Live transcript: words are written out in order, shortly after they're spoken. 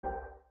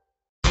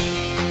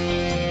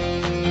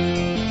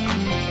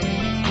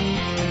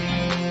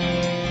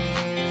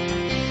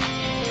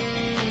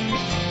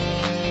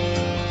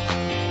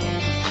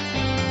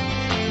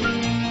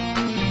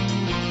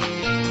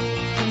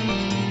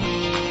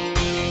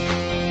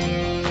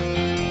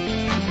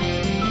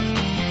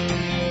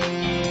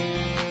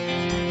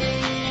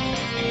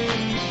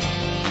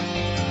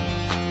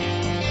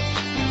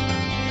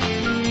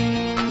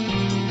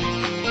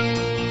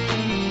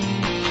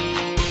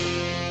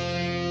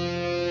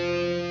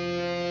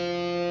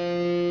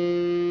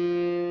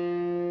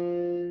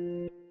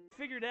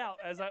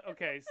figured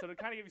out so to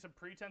kind of give you some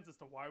pretense as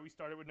to why we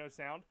started with no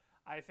sound,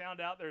 I found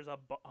out there's a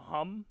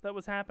hum that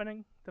was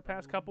happening the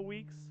past couple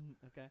weeks,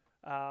 Okay.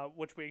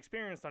 which we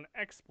experienced on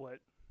XSplit,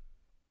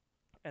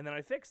 and then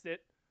I fixed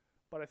it,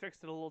 but I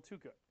fixed it a little too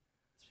good.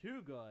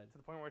 Too good. To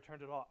the point where I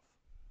turned it off.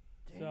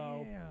 Damn.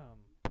 So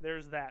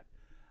there's that.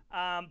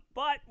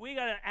 But we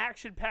got an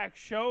action-packed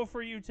show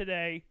for you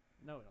today.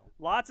 No, we don't.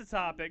 Lots of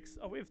topics.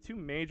 Oh, we have two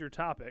major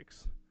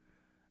topics.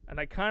 And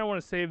I kind of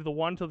want to save the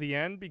one till the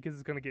end because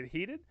it's going to get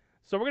heated.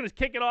 So we're going to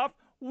kick it off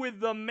with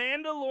The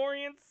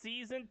Mandalorian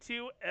Season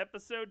 2,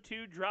 Episode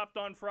 2, dropped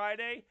on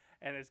Friday.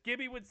 And as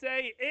Gibby would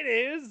say, it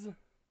is... It's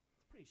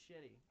pretty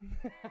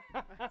shitty.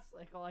 That's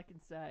like all I can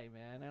say,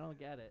 man. I don't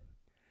get it.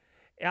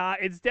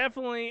 It's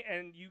definitely,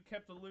 and you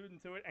kept alluding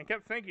to it and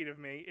kept thinking of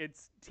me,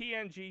 it's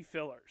TNG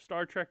filler.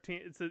 Star Trek,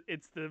 it's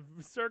the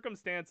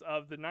circumstance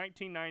of the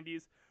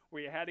 1990s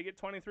where you had to get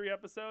 23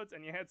 episodes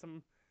and you had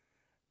some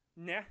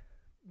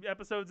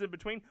episodes in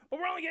between, but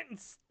we're only getting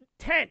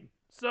 10.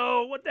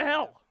 So what the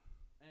hell?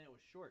 And it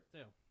was short,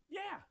 too. Yeah.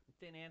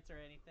 It didn't answer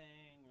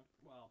anything.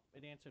 Well,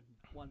 it answered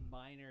one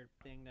minor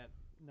thing that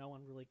no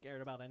one really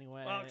cared about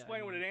anyway. Well, I'll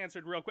explain what it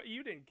answered real quick.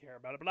 You didn't care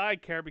about it, but I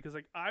care because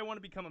I want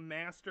to become a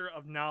master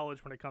of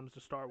knowledge when it comes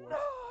to Star Wars.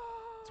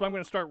 So I'm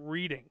going to start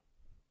reading.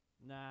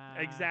 Nah.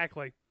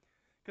 Exactly.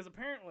 Because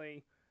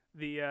apparently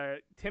the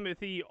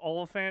Timothy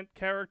Oliphant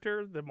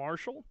character, the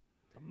Marshal,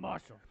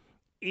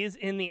 is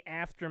in the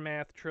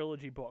Aftermath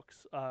trilogy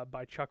books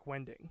by Chuck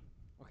Wendig.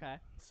 Okay.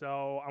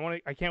 So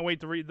I can't wait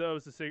to read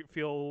those to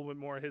feel a little bit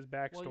more of his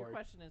backstory. Well, your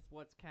question is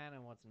what's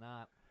canon, what's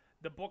not.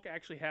 The book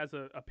actually has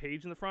a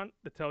page in the front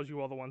that tells you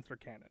all the ones that are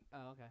canon.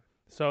 Oh, okay.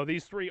 So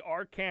these three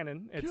are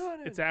canon.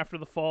 It's after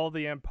the fall of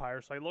the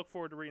Empire, so I look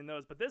forward to reading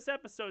those. But this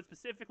episode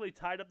specifically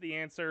tied up the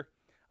answer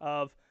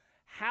of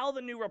how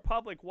the New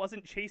Republic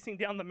wasn't chasing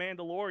down the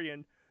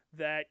Mandalorian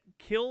that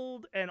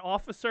killed an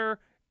officer,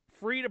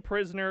 freed a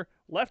prisoner,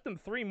 left them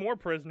 3 more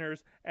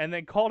prisoners, and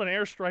then called an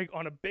airstrike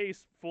on a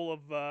base full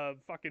of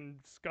fucking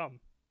scum.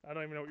 I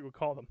don't even know what you would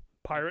call them.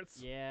 Pirates?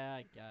 Yeah,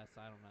 I guess.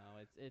 I don't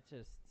know. It's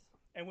just...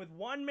 And with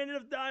 1 minute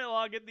of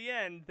dialogue at the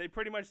end, they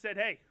pretty much said,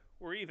 hey,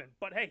 we're even.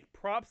 But hey,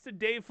 props to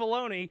Dave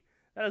Filoni.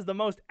 That is the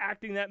most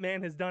acting that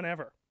man has done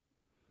ever.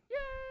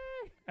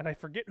 Yay! And I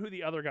forget who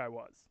the other guy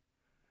was.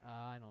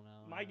 I don't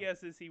know. My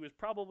guess is he was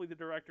probably the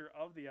director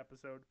of the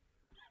episode,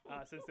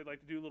 since they like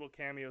to do little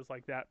cameos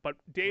like that. But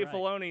Dave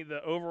Filoni,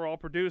 the overall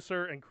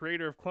producer and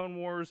creator of Clone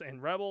Wars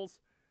and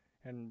Rebels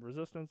and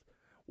Resistance,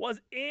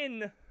 was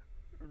in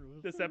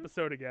this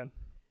episode again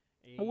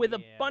with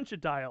a bunch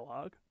of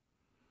dialogue.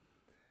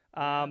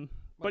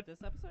 But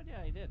this episode,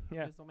 yeah, he did.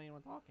 Yeah. He was the main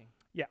one talking.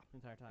 Yeah. The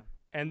entire time.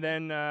 And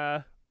then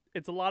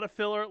it's a lot of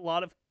filler, a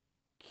lot of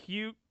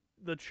cute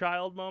the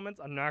child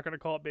moments. I'm not going to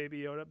call it Baby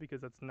Yoda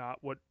because that's not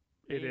what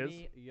it is.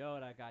 Baby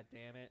Yoda,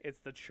 goddammit. It's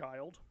the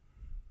child.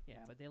 Yeah,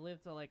 but they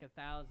live to like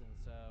 1,000,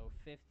 so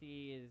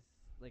 50 is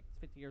like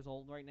 50 years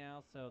old right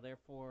now, so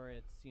therefore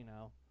it's, 2. If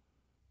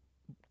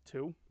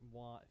you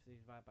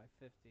divide by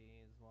 50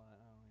 is what?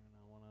 I don't even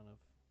know. 1 out of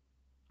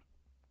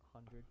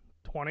 100.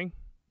 20.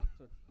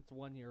 So it's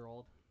 1 year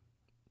old.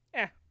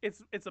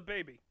 It's a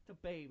baby. It's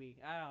a baby.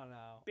 I don't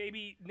know.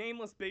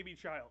 Nameless baby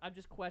child. I'm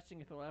just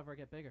questioning if it'll ever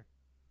get bigger.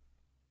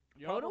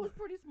 Yoda was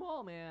pretty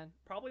small, man.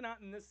 Probably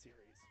not in this series.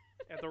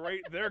 At the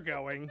rate they're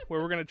going,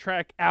 where we're going to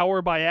track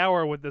hour by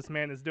hour what this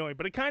man is doing.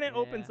 But it kind of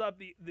opens up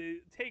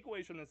the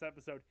takeaways from this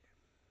episode.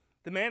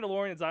 The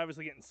Mandalorian is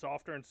obviously getting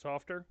softer and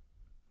softer.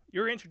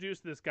 You're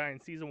introduced to this guy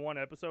in Season 1,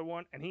 Episode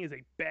 1, and he is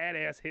a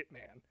badass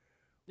hitman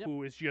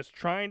who is just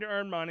trying to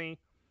earn money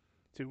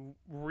to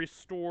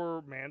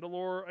restore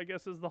Mandalore, I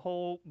guess is the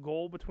whole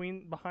goal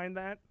behind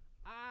that.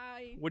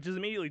 Which is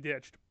immediately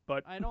ditched,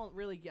 but I didn't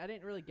really get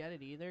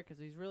it either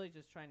because he's really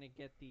just trying to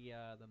get the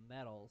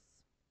medals.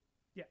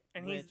 Yeah,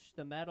 and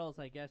the medals,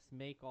 I guess,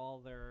 make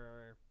all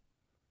their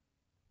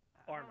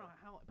armor. I don't know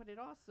how, but it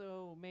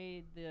also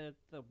made the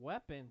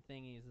weapon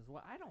thingies as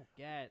well. I don't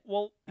get.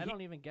 Well, I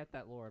don't even get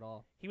that lore at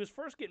all. He was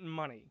first getting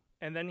money,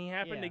 and then he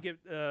happened to get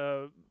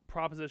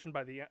propositioned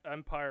by the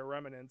Empire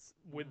remnants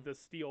with the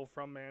steel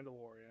from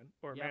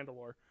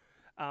Mandalore.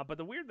 But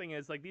the weird thing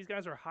is, like, these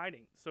guys are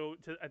hiding. So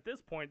at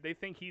this point, they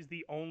think he's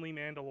the only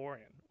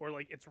Mandalorian, or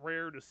like it's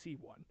rare to see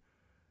one.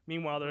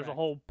 Meanwhile, there's a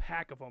whole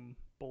pack of them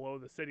below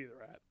the city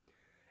they're at.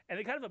 And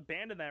they kind of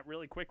abandoned that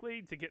really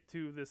quickly to get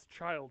to this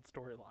child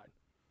storyline,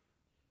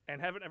 and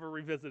haven't ever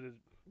revisited.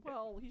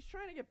 Well, he's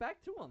trying to get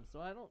back to him, so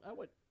I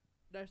would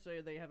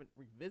necessarily they haven't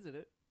revisited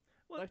it.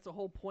 Well, that's the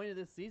whole point of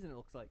this season. It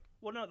looks like.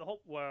 Well, no, the whole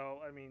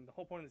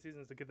point of the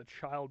season is to get the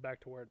child back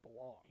to where it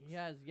belongs. He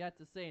has yet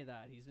to say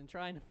that. He's been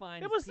trying to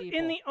find. It was people.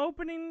 In the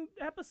opening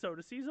episode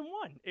of Season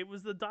 1. It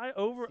was the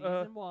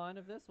Season 1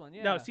 of this one.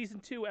 Yeah. No, Season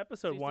 2,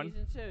 Episode 1.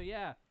 Season 2,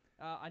 yeah.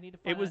 I need to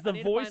find. It was the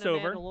voiceover.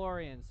 Find a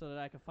Mandalorian so that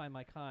I can find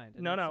my kind.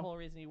 And that's the whole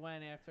reason he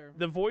went after.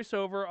 The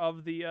voiceover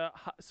of the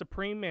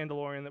Supreme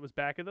Mandalorian that was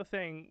back at the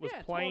thing was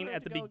playing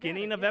at the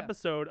beginning of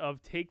episode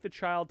of "Take the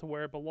child to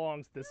where it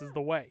belongs. This is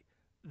the way."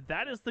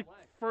 That is the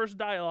first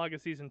dialogue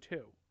of Season 2.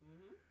 Mm-hmm.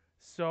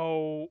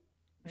 So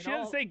She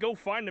didn't say go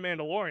find the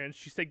Mandalorian.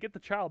 She said get the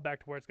child back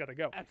to where it's got to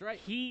go. That's right.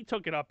 He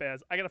took it up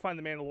as I got to find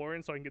the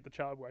Mandalorian so I can get the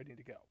child where I need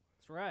to go.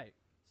 That's right.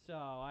 So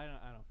I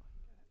don't.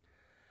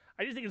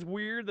 I just think it's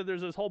weird that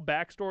there's this whole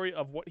backstory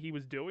of what he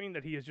was doing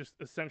that he has just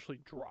essentially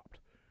dropped.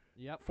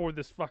 Yep. For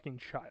this fucking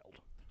child.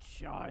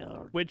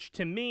 Which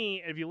to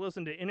me, if you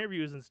listen to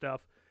interviews and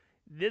stuff,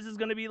 this is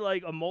going to be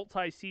like a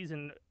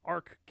multi-season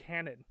arc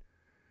canon.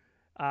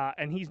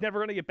 And he's never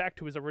going to get back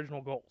to his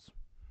original goals.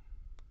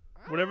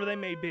 Whatever they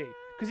may be.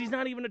 Because he's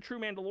not even a true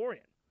Mandalorian.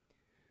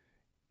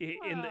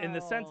 In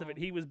the sense of it,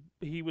 he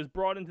was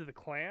brought into the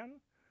clan,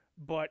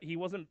 but he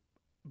wasn't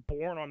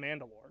born on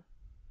Mandalore.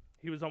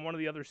 He was on one of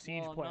the other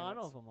siege planets. None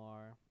of them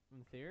are,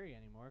 in theory,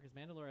 anymore, because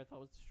Mandalore I thought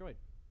was destroyed.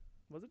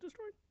 Was it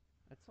destroyed?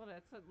 That's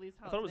at least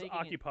how I thought it was it's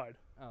occupied.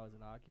 Oh, is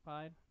it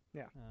occupied?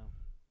 Yeah. Oh.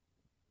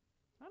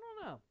 I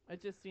don't know.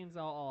 It just seems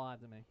all odd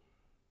to me.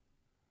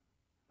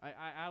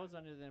 I was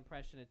under the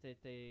impression that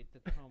the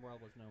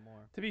homeworld was no more.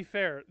 To be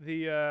fair,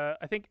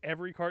 I think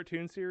every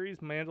cartoon series,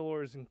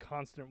 Mandalore is in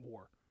constant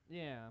war.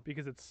 Yeah.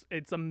 Because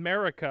it's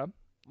America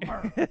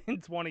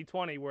in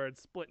 2020 where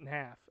it's split in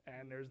half,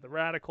 and there's the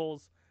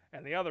radicals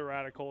and the other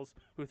radicals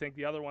who think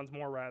the other one's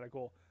more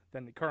radical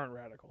than the current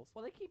radicals.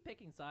 Well, they keep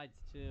picking sides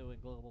too in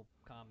global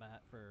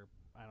combat for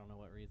I don't know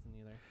what reason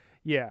either.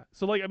 Yeah.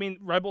 So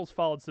Rebels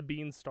followed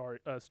Sabine's story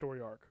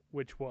arc,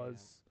 which was.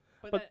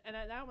 Yeah. But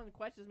that one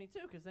questions me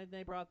too, because then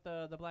they brought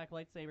the black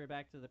lightsaber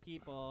back to the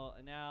people,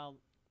 and now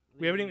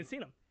we haven't even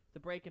seen him. The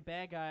Breaking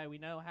Bad guy we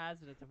know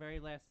has it at the very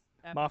last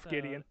episode. Moff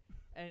Gideon.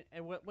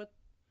 And what?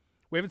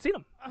 We haven't seen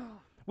him.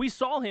 We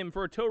saw him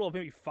for a total of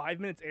maybe 5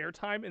 minutes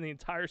airtime in the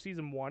entire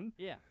season 1.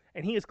 Yeah.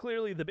 And he is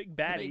clearly the big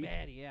baddie. The big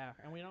baddie, yeah.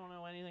 And we don't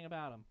know anything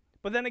about him.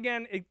 But then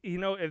again,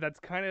 that's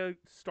kind of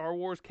Star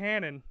Wars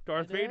canon.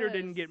 Darth Vader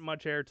didn't get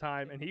much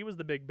airtime, and he was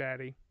the big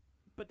baddie.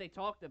 But they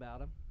talked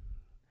about him.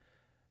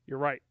 You're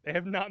right. They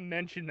have not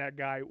mentioned that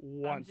guy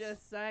once. I'm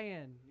just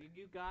saying.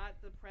 You got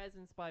the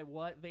presence by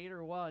what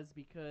Vader was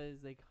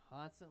because they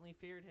constantly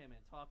feared him and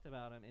talked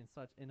about him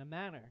in a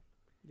manner.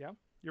 Yeah,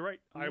 you're right.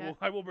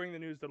 I will bring the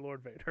news to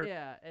Lord Vader.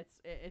 Yeah,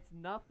 it's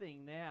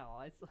nothing now.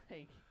 It's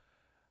like,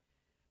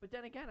 but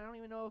then again, I don't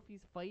even know if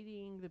he's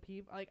fighting the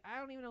people. Like, I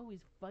don't even know who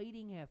he's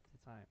fighting half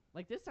the time.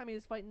 Like this time, he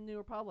was fighting the New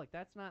Republic.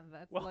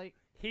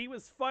 He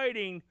was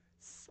fighting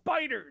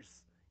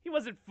spiders. He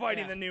wasn't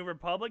fighting the New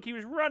Republic. He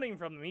was running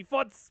from them. He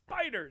fought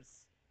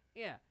spiders.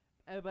 Yeah,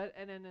 and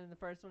then in the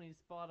first one, he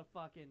fought a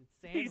fucking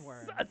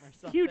sandworm or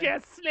something. Huge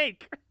ass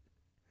snake.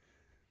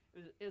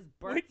 It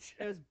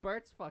was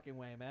Bert's fucking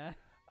way, man.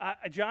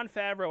 Jon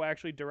Favreau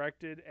actually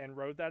directed and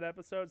wrote that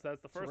episode, so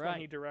that's the first one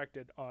he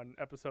directed on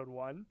episode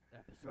 1.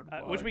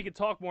 Which we could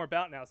talk more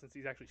about now since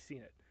he's actually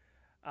seen it.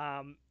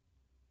 And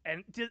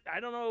I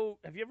don't know,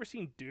 have you ever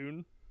seen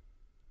Dune?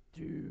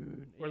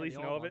 Or at least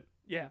know of it?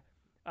 Yeah.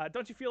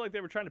 Don't you feel like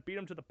they were trying to beat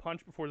him to the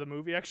punch before the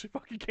movie actually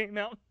fucking came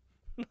out?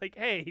 Like,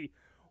 hey,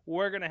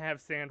 we're going to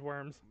have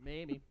sandworms.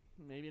 Maybe.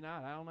 Maybe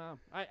not. I don't know.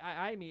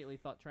 I immediately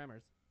thought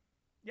Tremors.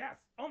 Yes.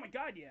 Oh, my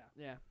God, yeah.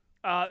 Yeah.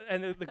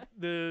 And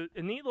the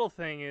neat little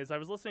thing is I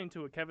was listening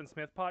to a Kevin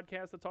Smith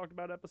podcast that talked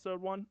about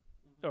episode 1,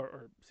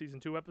 or season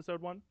 2,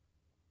 episode 1.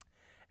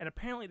 And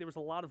apparently there was a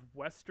lot of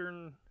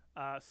Western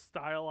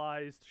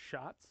stylized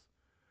shots.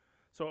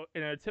 So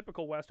in a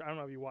typical Western, I don't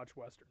know if you watch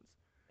Westerns.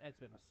 It's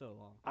been so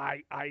long.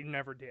 I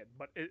never did,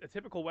 but a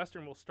typical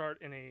Western will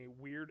start in a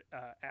weird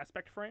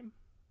aspect frame,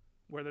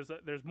 where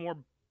there's more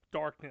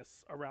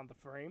darkness around the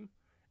frame,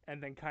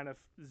 and then kind of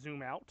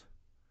zoom out,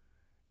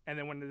 and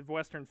then when the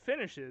Western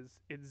finishes,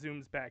 it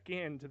zooms back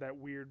into that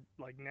weird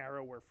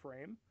narrower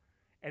frame,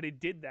 and it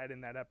did that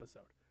in that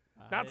episode.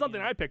 Not something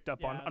I picked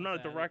up on. I'm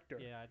not a director.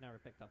 Yeah, I never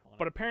picked up on it.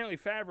 But apparently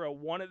Favreau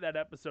wanted that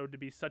episode to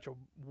be such a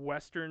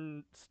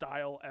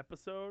Western-style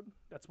episode.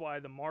 That's why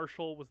the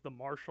Marshal was the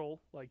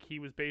Marshal. Like, he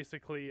was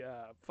basically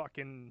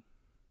fucking...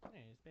 Yeah,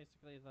 he's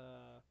basically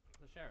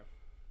the sheriff.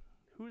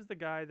 Who's the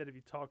guy that if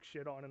you talk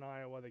shit on in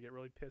Iowa, they get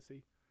really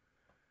pissy?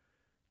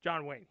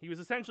 John Wayne. He was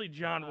essentially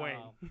John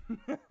Wayne.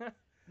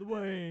 The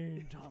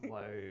Wayne. John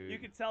Wayne. You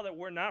could tell that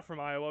we're not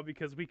from Iowa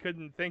because we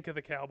couldn't think of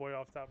the cowboy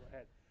off the top of our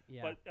head.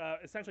 Yeah.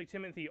 But essentially,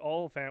 Timothy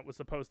Oliphant was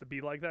supposed to be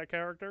like that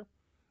character,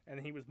 and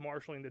he was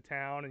marshaling the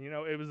town, and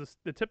it was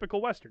the typical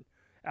Western.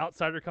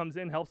 Outsider comes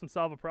in, helps him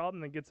solve a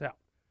problem, then gets out.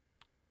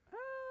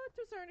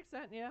 To a certain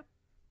extent, yeah.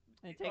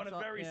 And on a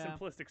very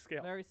simplistic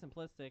scale. Very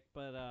simplistic,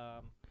 but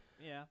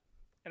yeah.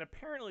 And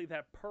apparently,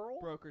 that Pearl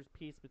brokers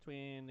peace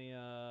between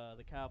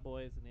the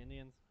Cowboys and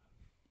Indians.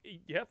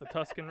 Yeah, the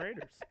Tusken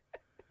Raiders.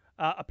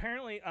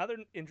 Apparently, other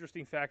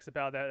interesting facts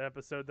about that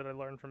episode that I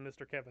learned from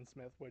Mr. Kevin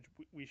Smith, which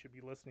we should be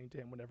listening to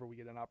him whenever we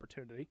get an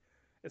opportunity,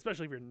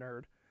 especially if you're a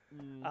nerd.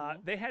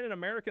 Mm-hmm. They had an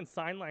American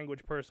Sign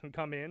Language person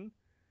come in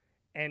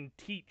and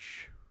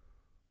teach.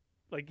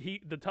 Like,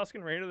 the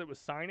Tusken Raider that was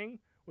signing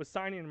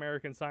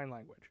American Sign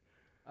Language.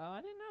 I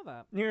didn't know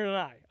that. Neither did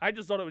I. I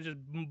just thought it was just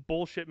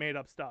bullshit made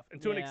up stuff.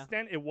 And to an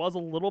extent, it was a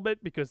little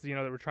bit because, they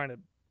were trying to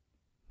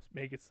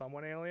make it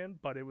somewhat alien,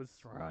 but it was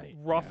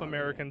rough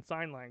American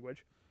Sign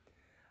Language.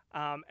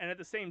 And at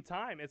the same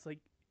time, it's like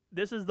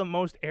this is the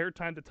most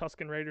airtime the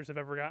Tusken Raiders have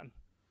ever gotten.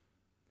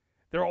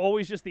 They're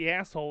always just the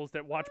assholes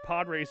that watch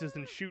pod races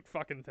and shoot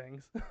fucking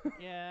things.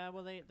 Yeah,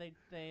 well, they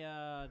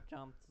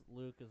jumped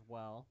Luke as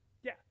well.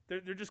 Yeah,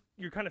 they're just,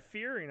 you're kind of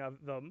fearing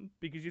of them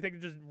because you think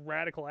they're just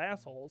radical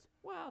assholes.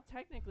 Well,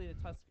 technically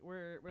the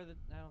we're the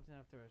I don't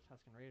know if they're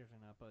Tusken Raiders or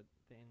not, but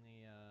in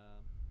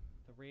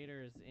the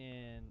Raiders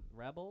in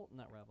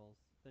not Rebels,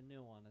 the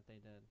new one that they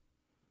did.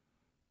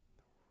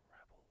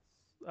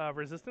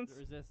 Resistance?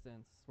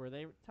 Resistance. Were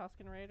they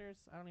Tusken Raiders?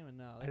 I don't even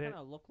know. I They didn't-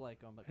 kind of look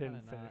like them, but I kind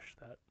of didn't not. finish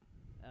that.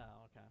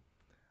 Oh,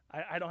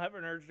 okay. I don't have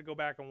an urge to go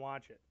back and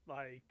watch it.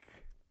 Like,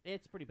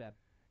 It's pretty bad.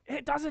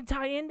 it doesn't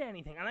tie into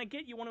anything. And I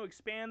get you want to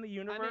expand the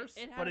universe,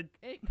 I mean, but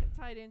it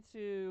tied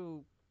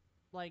into,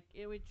 like,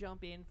 it would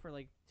jump in for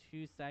like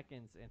 2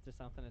 seconds into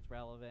something that's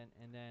relevant,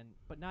 and then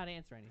but not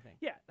answer anything.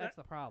 yeah, That's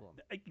the problem.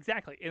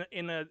 exactly.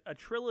 In a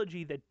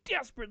trilogy that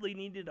desperately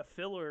needed a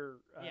filler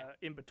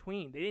in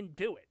between, they didn't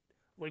do it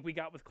like we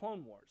got with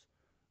Clone Wars,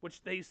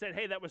 which they said,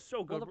 hey, that was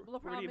so good. Well, the we're going to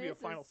problem give you a is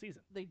final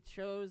season. They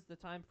chose the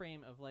time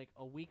frame of like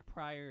a week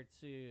prior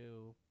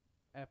to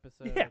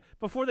episode. Yeah,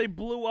 before they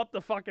blew up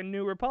the fucking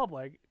New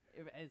Republic.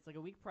 It's like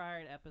a week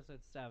prior to episode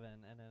 7,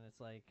 and then it's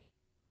like,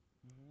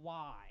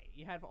 why?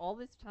 You had all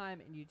this time,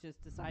 and you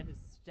just decide to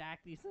stack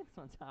these things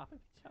on top of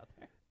each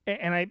other.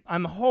 And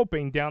I'm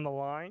hoping down the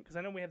line, because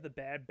I know we have the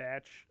Bad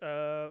Batch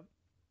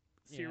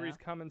series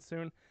coming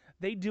soon,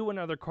 they do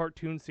another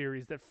cartoon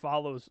series that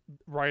follows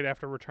right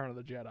after Return of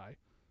the Jedi.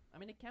 I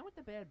mean, it can with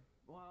the bad.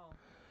 Well,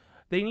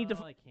 They need to.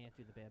 I can't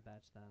do the Bad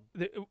Batch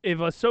then. If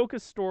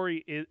Ahsoka's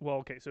story is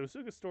so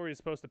Ahsoka's story is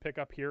supposed to pick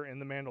up here in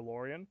The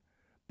Mandalorian,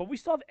 but we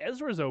still have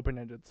Ezra's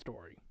open-ended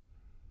story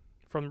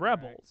from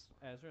Rebels.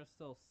 Right. Ezra's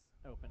still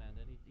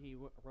open-ended. He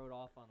wrote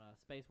off on a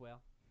space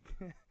whale.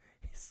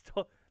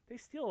 They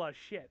steal a lot of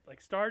shit, like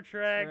Star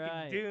Trek,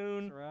 Right.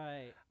 Dune. That's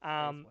right.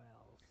 Space whales.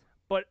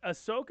 But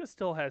Ahsoka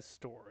still has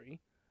story.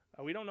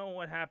 We don't know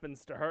what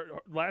happens to her.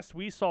 Last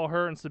we saw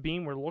her and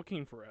Sabine were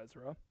looking for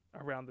Ezra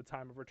around the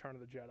time of Return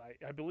of the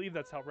Jedi. I believe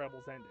that's how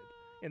Rebels ended,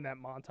 in that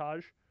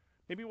montage.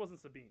 Maybe it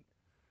wasn't Sabine.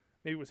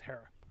 Maybe it was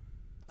Hera.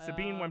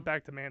 Sabine went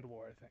back to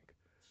Mandalore, I think.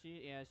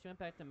 She went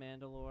back to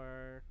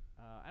Mandalore.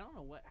 I don't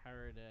know what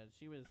Hera did.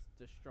 She was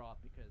distraught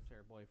because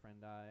her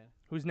boyfriend died.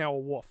 Who's now a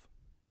wolf.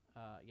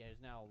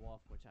 He's now a wolf,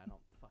 which I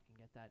don't fucking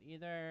get that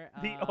either.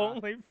 The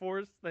only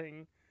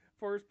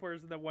first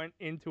person that went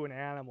into an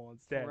animal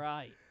instead.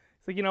 Right.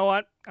 It's like, you know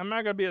what? I'm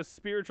not going to be a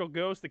spiritual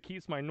ghost that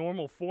keeps my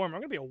normal form.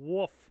 I'm going to be a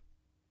wolf.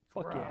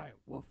 Fuck yeah.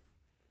 Woof.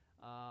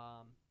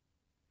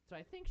 So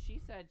I think she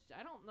said,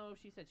 I don't know if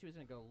she said she was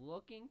going to go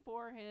looking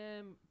for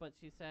him, but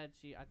she said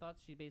I thought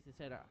she basically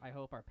said, I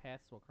hope our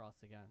paths will cross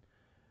again.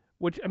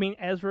 Which, I mean,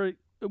 Ezra,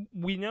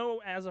 we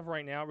know as of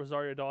right now,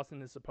 Rosario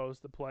Dawson is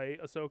supposed to play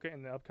Ahsoka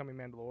in the upcoming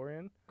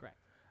Mandalorian. Correct.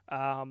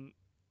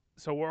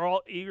 So we're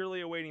all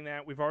eagerly awaiting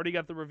that. We've already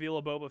got the reveal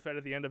of Boba Fett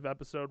at the end of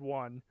episode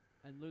 1.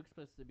 And Luke's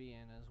supposed to be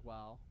in as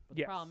well. But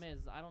yes. The problem is,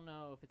 I don't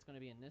know if it's going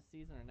to be in this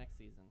season or next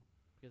season.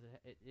 Because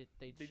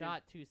they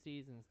shot 2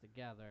 seasons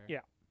together. Yeah.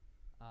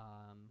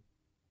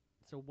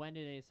 So when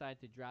do they decide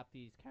to drop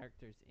these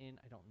characters in?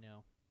 I don't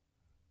know.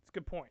 It's a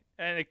good point.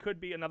 And it could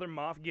be another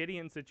Moff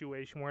Gideon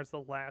situation where it's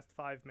the last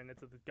 5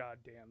 minutes of the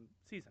goddamn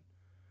season.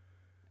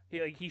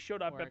 He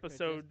showed up or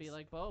episodes. It could just be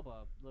like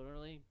Boba,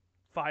 literally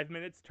 5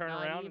 minutes, turn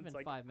not around. Even it's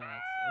like 5 minutes.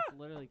 It's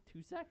literally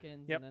 2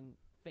 seconds Yep. and then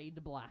fade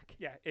to black.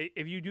 Yeah,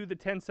 if you do the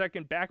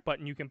 10-second back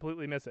button, you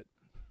completely miss it.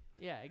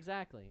 Yeah,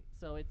 exactly.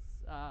 So it's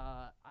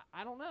I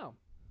don't know.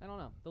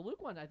 The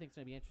Luke one I think is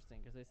gonna be interesting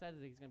because they said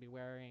that he's gonna be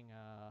wearing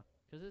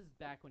because this is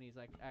back when he's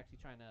like actually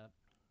trying to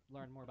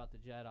learn more about the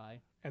Jedi.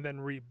 And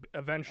then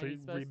eventually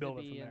and he's rebuild to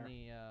it be from there.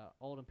 in the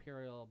old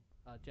Imperial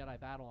Jedi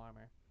battle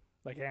armor.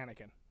 Like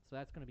Anakin. So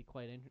that's going to be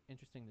quite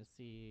interesting to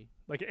see.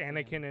 Like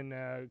Anakin and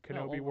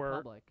Kenobi Old were.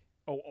 Republic.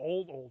 Oh,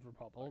 Old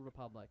Republic. Old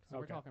Republic. So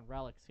Okay. we're talking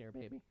relics here,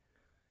 baby.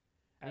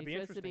 That'd be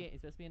He's interesting.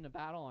 supposed to be in the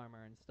battle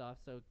armor and stuff.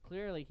 So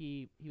clearly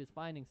he was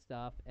finding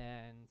stuff,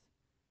 and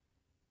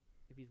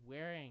if he's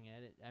wearing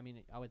it, I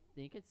mean, I would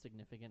think it's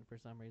significant for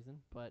some reason,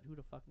 but who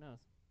the fuck knows?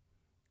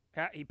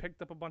 He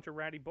picked up a bunch of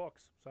ratty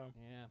books, so.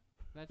 Yeah,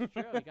 that's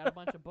true. He got a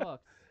bunch of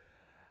books.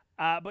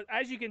 But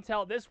as you can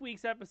tell, this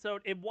week's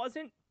episode, it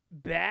wasn't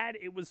bad.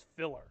 It was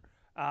filler.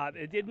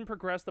 It didn't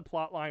progress the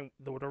plot line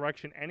the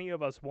direction any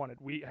of us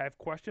wanted. We have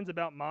questions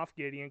about Moff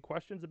Gideon,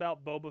 questions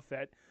about Boba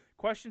Fett,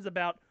 questions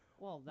about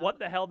what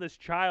the hell this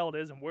child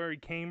is and where he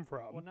came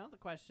from. Well, now the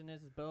question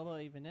is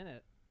Boba even in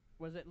it?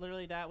 Was it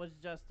literally that was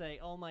just a,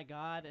 oh my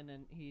god, and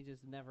then he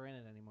just never in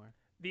it anymore?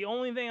 The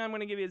only thing I'm going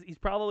to give you is he's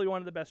probably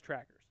one of the best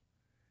trackers.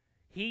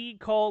 He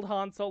called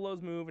Han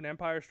Solo's move in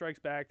Empire Strikes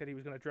Back that he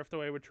was going to drift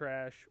away with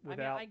trash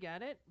without... I mean, I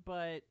get it,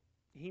 but...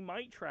 He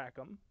might track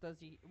him. Does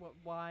he?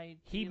 Why?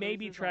 He may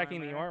be tracking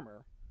the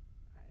armor.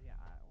 Yeah,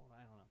 I don't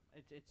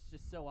know. It's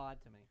just so odd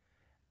to me.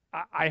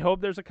 I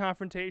hope there's a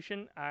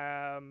confrontation.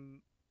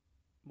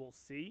 We'll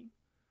see.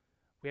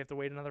 We have to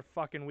wait another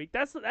fucking week.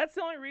 That's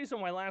the only reason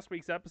why last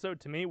week's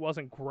episode to me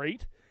wasn't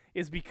great,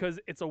 is because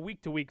it's a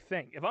week-to-week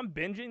thing. If I'm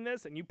binging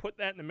this and you put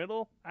that in the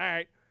middle, all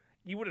right,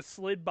 You would have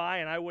slid by,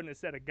 and I wouldn't have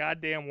said a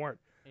goddamn word.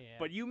 Yeah.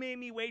 But you made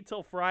me wait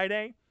till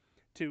Friday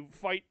to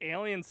fight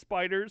alien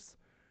spiders.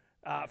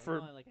 Yeah, it For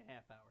was only like a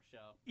half-hour show.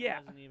 Yeah.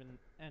 It wasn't even,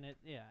 and it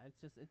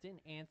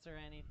didn't answer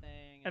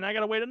anything. And I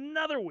gotta wait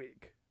another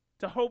week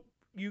to hope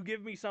you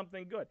give me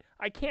something good.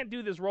 I can't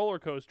do this roller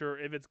coaster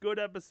if it's good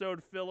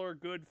episode filler,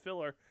 good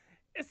filler,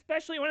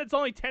 especially when it's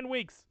only 10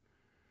 weeks.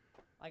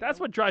 like, That's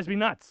what drives me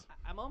nuts.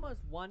 I'm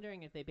almost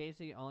wondering if they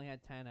basically only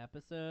had 10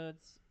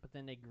 episodes, but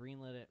then they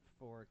greenlit it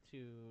for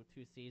two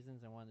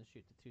seasons and wanted to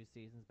shoot the 2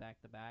 seasons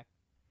back to back.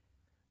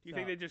 Do you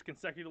think they just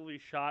consecutively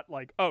shot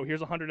like, oh,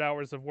 here's 100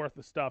 hours of worth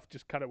of stuff,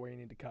 just cut it where you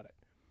need to cut it?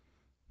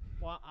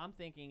 Well, I'm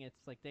thinking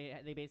it's like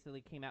they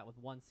basically came out with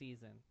 1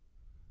 season,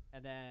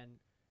 and then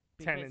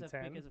 10 because and of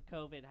 10? because of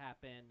COVID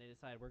happened, they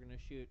decided we're going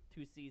to shoot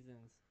 2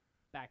 seasons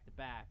back to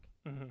back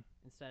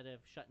instead of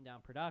shutting down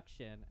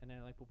production. And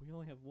they're like, but we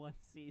only have 1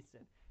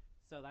 season,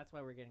 so that's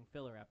why we're getting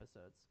filler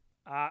episodes.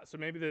 So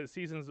maybe the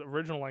season's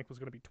original length was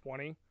going to be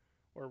 20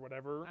 or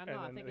whatever, I don't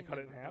know, and then they cut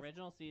it in half. The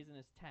original season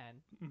is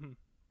 10,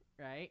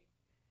 right?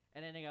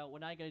 And then they go, we're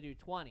not going to do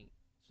 20.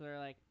 So they're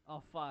like,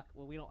 oh, fuck.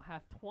 Well, we don't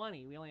have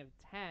 20. We only have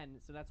 10,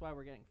 so that's why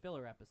we're getting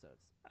filler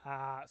episodes.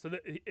 So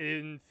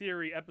in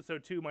theory,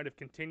 episode 2 might have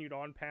continued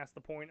on past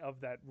the point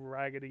of that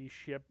raggedy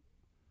ship.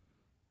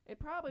 It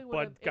probably would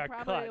have. Got It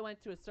probably cut.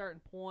 went to a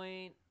certain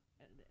point.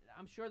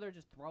 I'm sure they're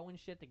just throwing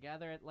shit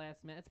together at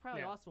last minute. It's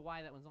probably also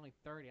why that one's only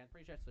 30. I'm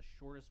pretty sure it's the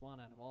shortest one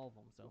out of all of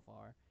them so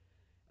far.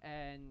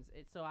 And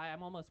so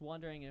I'm almost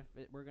wondering if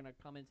we're going to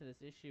come into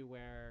this issue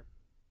where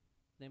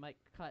they might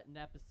cut an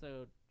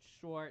episode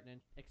short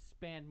and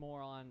expand more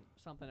on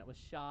something that was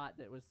shot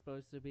that was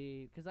supposed to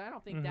be, because I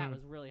don't think that was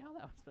really how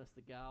that was supposed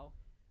to go,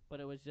 but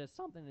it was just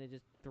something they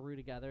just threw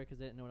together because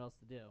they didn't know what else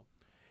to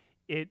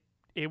do.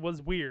 It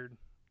was weird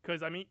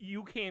because I mean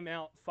you came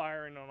out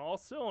firing on all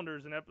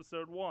cylinders in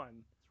episode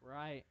 1. That's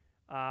right.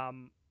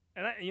 And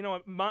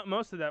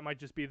most of that might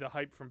just be the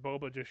hype from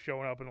Boba just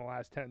showing up in the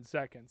last 10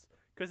 seconds.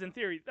 Because in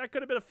theory, that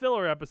could have been a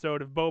filler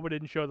episode if Boba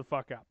didn't show the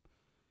fuck up.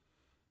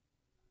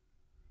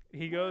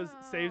 He goes,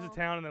 saves the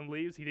town, and then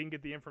leaves. He didn't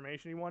get the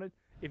information he wanted.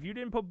 If you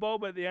didn't put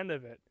Boba at the end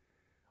of it,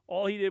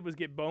 all he did was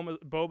get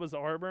Boba's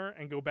armor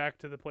and go back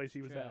to the place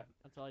he was at.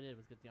 That's all he did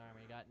was get the armor.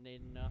 They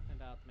knew nothing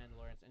about the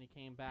Mandalorians, and he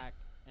came back.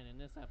 And in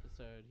this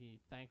episode,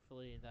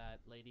 thankfully that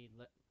lady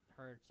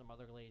heard some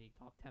other lady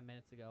talk 10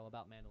 minutes ago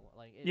about Mandalorian.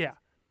 Like, it's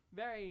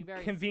very,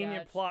 very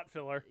convenient plot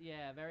filler.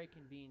 Yeah, very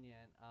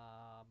convenient.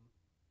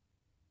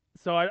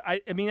 So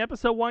I mean,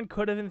 episode 1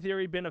 could have in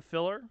theory been a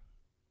filler.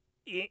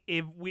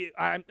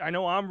 I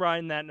know I'm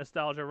riding that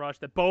nostalgia rush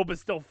that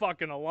Boba's still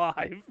fucking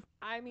alive.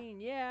 I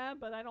mean, yeah,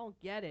 but I don't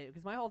get it,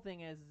 because my whole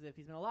thing is if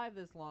he's been alive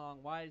this long,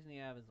 why doesn't he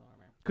have his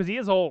armor? Because he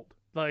is old.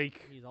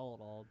 Like, he's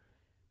old.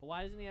 But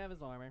why doesn't he have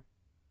his armor?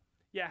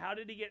 Yeah, how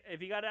did he get?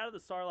 If he got out of the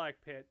Sarlacc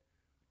pit,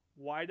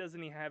 why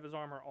doesn't he have his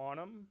armor on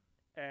him?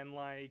 And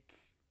like,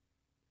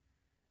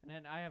 and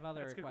then I have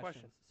other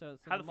questions. So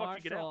how the fuck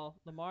did you get out?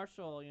 The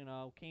marshal,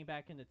 came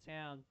back into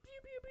town. Pew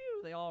pew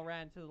pew. They all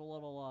ran to the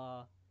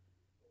little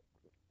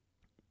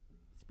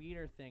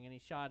speeder thing, and he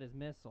shot his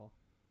missile.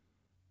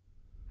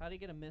 How did he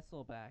get a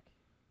missile back?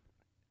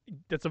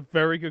 That's a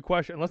very good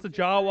question. Unless the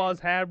Jawas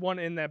had one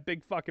in that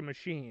big fucking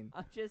machine.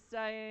 I'm just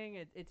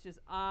saying, it's just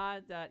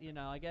odd that,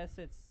 I guess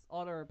it's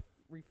auto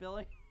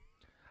refilling.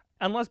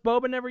 Unless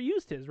Boba never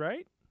used his,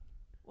 right?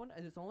 Well,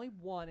 there's only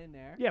one in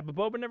there. Yeah, but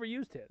Boba never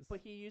used his. But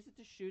he used it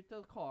to shoot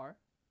the car.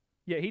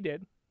 Yeah, he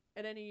did.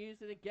 And then he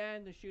used it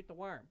again to shoot the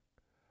worm.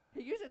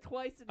 He used it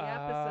twice in the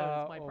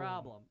episode. Is my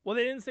problem. Well,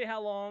 they didn't say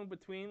how long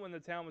between when the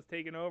town was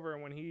taken over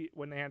and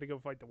when they had to go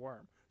fight the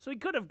worm. So he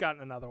could have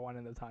gotten another one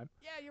in the time.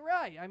 Yeah, you're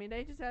right. I mean,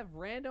 they just have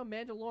random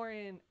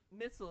Mandalorian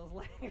missiles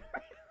laying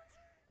around.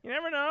 You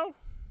never know.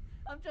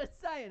 I'm just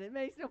saying, it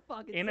makes no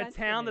fucking sense. In a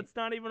town that's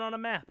not even on a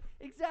map.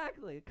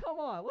 Exactly. Come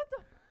on. What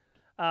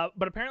the?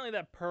 But apparently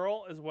that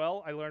Pearl as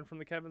well, I learned from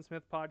the Kevin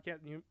Smith podcast.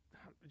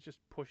 Just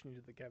pushing you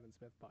to the Kevin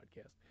Smith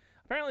podcast.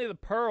 Apparently the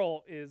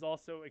Pearl is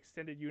also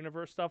extended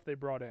universe stuff they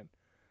brought in.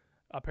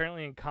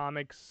 Apparently in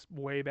comics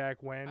way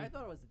back when. I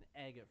thought it was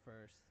an egg at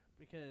first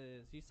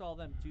because you saw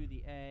them do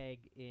the egg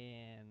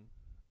in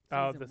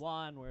season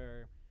 1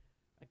 where,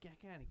 again,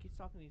 he keeps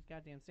talking to these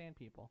goddamn sand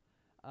people.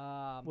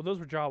 Well, those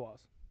were Jawas.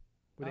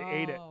 Where they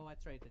ate it. Oh,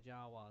 that's right, the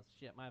Jawas.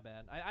 Shit, my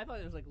bad. I thought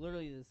it was like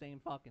literally the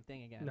same fucking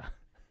thing again. No.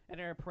 And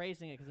they were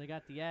praising it because they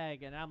got the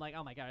egg, and I'm like,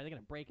 oh my god, are they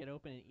going to break it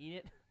open and eat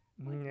it?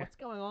 Like, what's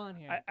going on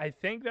here? I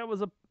think that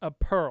was a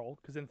pearl,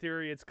 because in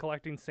theory it's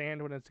collecting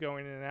sand when it's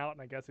going in and out,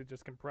 and I guess it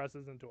just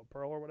compresses into a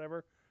pearl or whatever.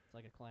 It's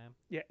like a clam.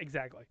 Yeah,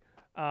 exactly.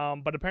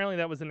 But apparently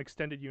that was an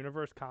extended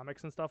universe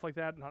comics and stuff like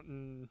that.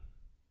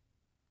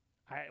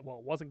 It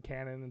wasn't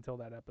canon until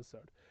that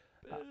episode.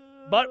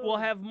 But we'll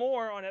have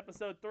more on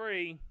episode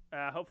 3,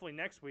 hopefully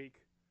next week.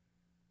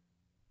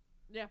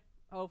 Yeah.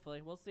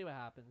 Hopefully. We'll see what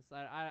happens.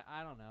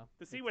 I don't know.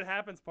 The see what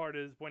happens part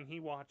is when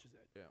he watches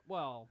it. Yeah.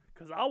 Well.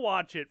 Because I'll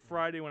watch it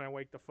Friday when I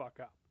wake the fuck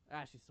up.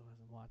 Ashley still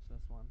hasn't watched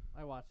this one.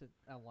 I watched it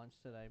at lunch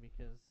today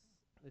because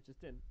it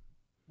just didn't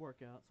work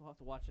out. So I'll have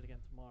to watch it again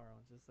tomorrow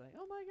and just say,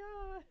 oh my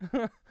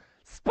god.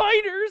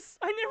 Spiders!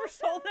 I never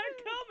saw that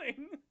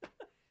coming.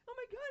 Oh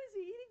my God, is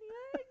he eating the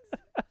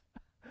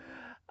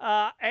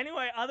eggs?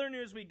 Anyway, other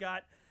news we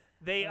got.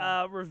 They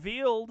Uh.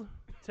 revealed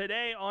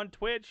today on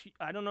Twitch.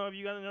 I don't know if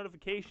you got a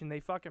notification. They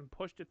fucking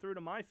pushed it through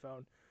to my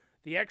phone.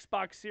 The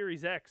Xbox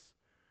Series X.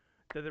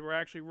 That they were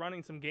actually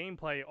running some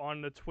gameplay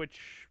on the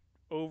Twitch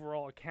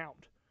overall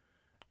account.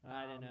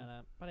 I didn't know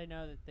that, but I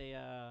know that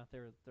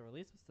the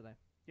release was today.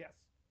 Yes.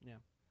 Yeah.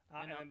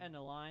 And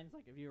the lines,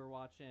 like if you were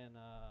watching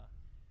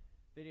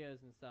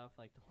videos and stuff,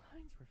 like the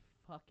lines were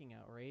fucking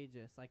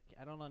outrageous. Like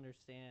I don't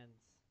understand.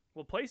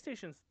 Well,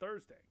 PlayStation's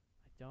Thursday.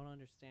 I don't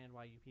understand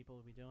why you people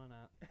would be doing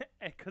that.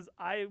 Because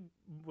I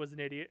was an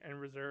idiot and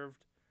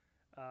reserved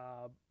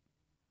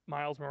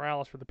Miles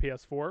Morales for the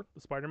PS4,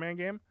 the Spider-Man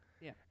game.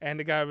 Yeah. And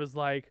the guy was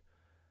like,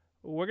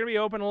 we're going to be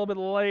open a little bit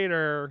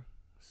later,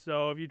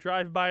 so if you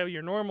drive by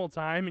your normal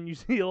time and you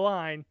see a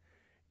line,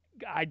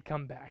 I'd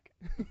come back.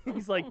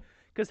 He's like,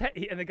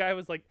 and the guy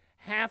was like,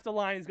 half the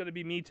line is going to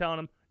be me telling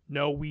him,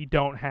 no, we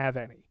don't have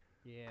any.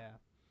 Yeah.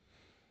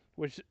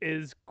 Which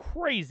is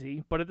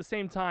crazy, but at the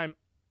same time,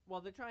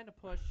 well, they're trying to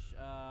push,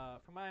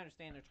 from what I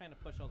understand, they're trying to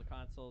push all the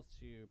consoles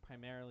to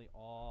primarily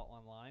all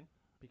online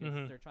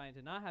because they're trying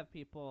to not have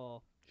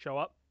people show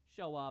up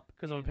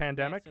because of a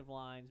pandemic. Massive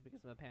lines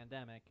because of a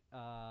pandemic.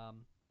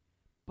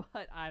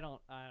 But I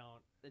don't.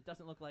 It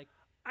doesn't look like.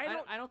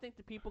 I don't think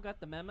the people got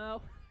the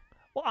memo.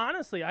 Well,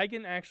 honestly, I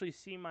can actually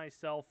see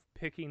myself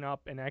picking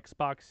up an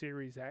Xbox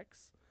Series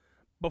X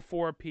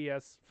before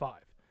PS5.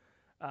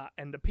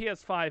 And the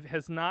PS5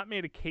 has not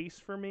made a case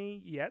for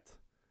me yet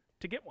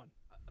to get one.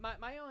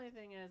 My only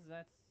thing is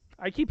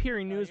I keep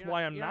hearing news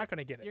why I'm not going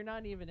to get it. You're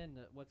not even in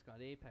the what's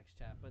called Apex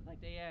chat, but like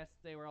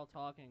they were all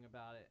talking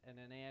about it, and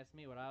then they asked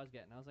me what I was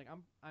getting. I was like,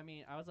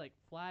 I was like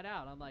flat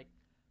out. I'm like,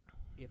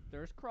 if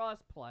there's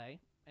crossplay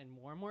and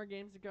more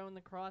games are going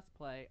to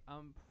crossplay,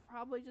 I'm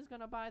probably just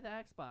gonna buy the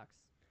Xbox.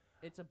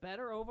 It's a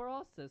better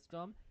overall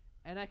system,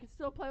 and I can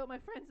still play with my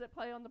friends that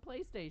play on the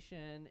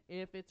PlayStation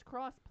if it's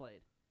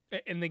crossplayed.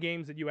 In the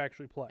games that you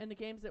actually play. In the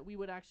games that we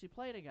would actually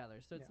play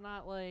together. So it's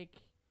not like.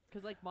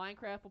 Because like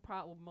Minecraft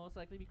will most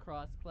likely be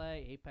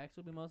crossplay, Apex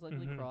will be most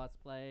likely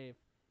crossplay. If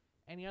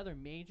any other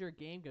major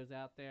game goes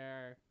out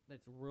there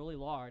that's really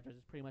large, which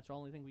is pretty much the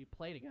only thing we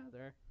play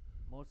together,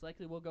 most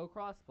likely we'll go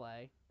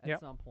crossplay at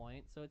some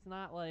point. So it's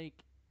not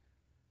like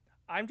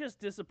I'm just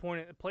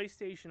disappointed.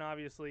 PlayStation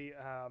obviously,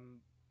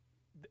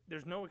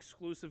 there's no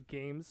exclusive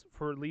games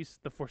for at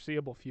least the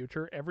foreseeable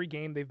future. Every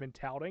game they've been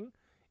touting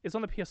is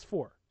on the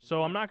PS4,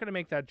 so I'm not going to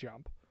make that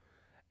jump.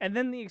 And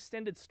then the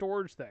extended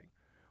storage thing,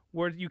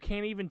 where you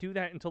can't even do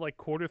that until like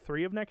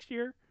Q3 of next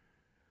year.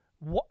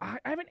 I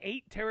have an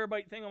 8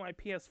 terabyte thing on my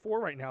PS4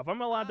 right now. If I'm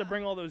allowed to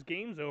bring all those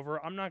games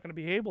over, I'm not going to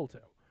be able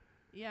to.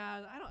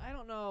 Yeah, I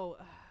don't know.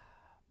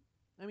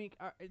 I mean,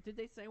 did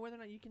they say whether or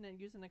not you can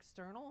use an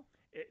external?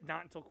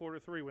 Not until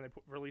Q3 when they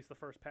release the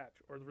first patch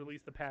or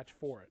release the patch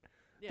for it.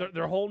 Yeah,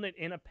 they're holding it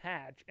in a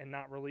patch and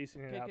not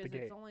releasing it out the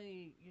gate. Because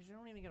you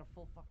don't even get a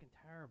full fucking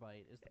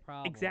terabyte is the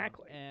problem.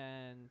 Exactly.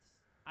 And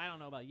I don't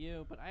know about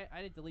you, but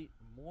I did delete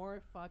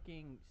more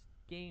fucking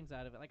games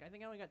out of it. Like I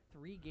think I only got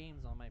 3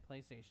 games on my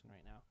PlayStation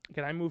right now.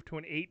 Can I move to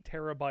an 8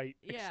 terabyte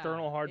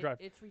external hard drive?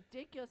 It's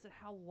ridiculous at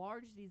how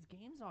large these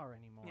games are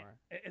anymore.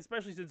 Yeah.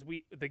 Especially since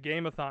the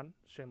Game-a-thon,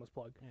 shameless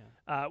plug,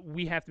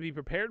 we have to be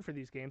prepared for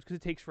these games because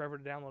it takes forever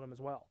to download them as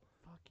well.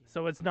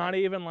 So it's not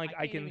even like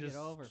I can just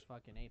get over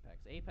fucking Apex.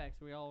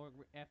 Apex, we all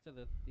after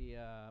the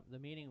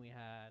meeting we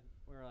had,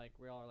 we all were like,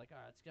 all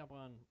right, let's jump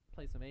on,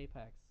 play some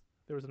Apex.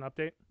 There was an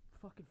update.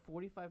 Fucking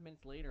 45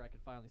 minutes later, I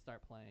could finally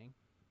start playing,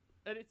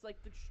 and it's like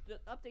the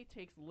update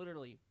takes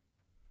literally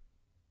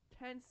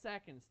 10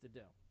 seconds to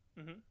do.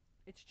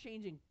 It's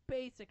changing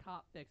basic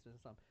hot fixes and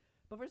stuff.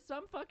 But for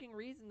some fucking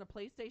reason, the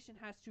PlayStation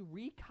has to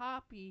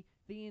recopy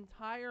the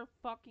entire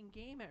fucking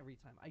game every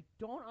time. I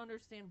don't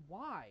understand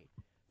why.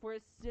 For a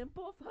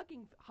simple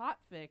fucking hot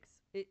fix,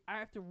 I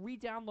have to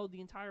re-download the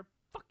entire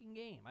fucking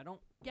game. I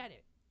don't get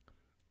it.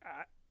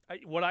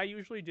 What I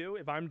usually do,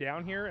 if I'm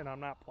down here and I'm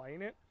not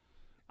playing it,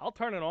 I'll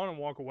turn it on and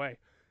walk away,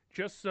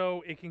 just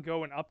so it can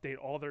go and update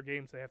all their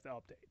games they have to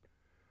update.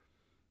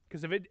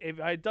 Because if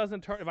I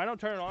don't turn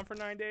it on for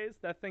 9 days,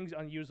 that thing's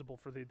unusable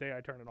for the day I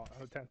turn it on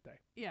the 10th day.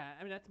 Yeah,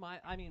 I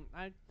mean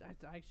I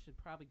should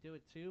probably do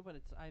it too, but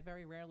I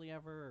very rarely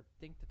ever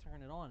think to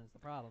turn it on is the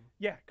problem.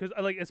 Yeah, because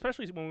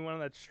especially when we went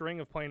on that string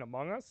of playing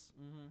Among Us,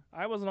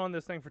 I wasn't on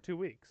this thing for 2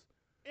 weeks.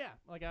 Yeah,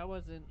 like I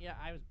was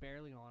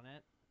barely on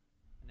it.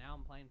 Now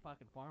I'm playing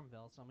fucking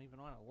Farmville, so I'm even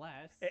on it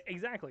less.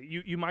 Exactly.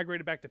 You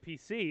migrated back to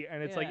PC,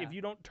 and it's like if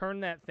you don't turn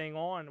that thing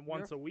on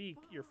once a week,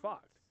 you're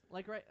fucked.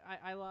 Like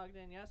I logged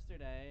in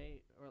yesterday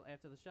or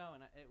after the show,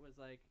 and it was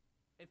like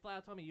it flat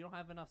out told me you don't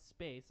have enough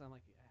space. I'm like,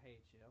 I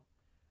hate you.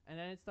 And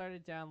then it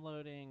started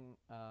downloading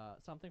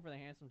something for the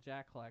Handsome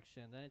Jack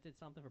collection. Then it did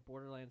something for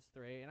Borderlands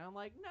 3, and I'm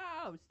like,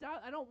 no,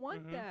 stop! I don't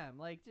want them.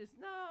 Like, just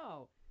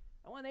no.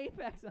 I want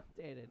Apex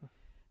updated.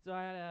 So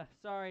I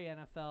sorry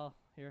NFL,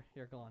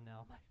 you're gone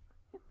now.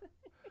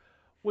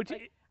 Which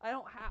like, I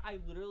don't have. I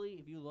literally,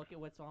 if you look at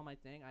what's on my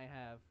thing, I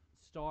have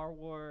Star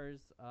Wars,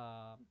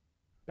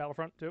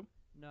 Battlefront 2?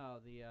 No,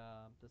 the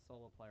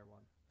solo player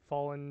one.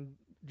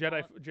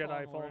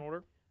 Jedi Fallen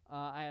Order.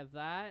 I have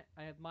that.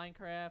 I have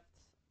Minecraft.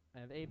 I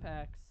have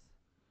Apex.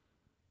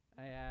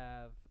 I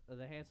have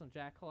the Handsome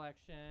Jack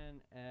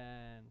collection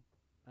and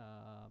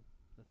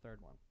the third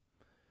one.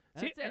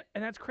 And See, that's it.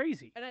 and that's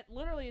crazy. And that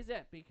literally is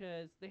it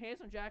because the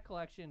Handsome Jack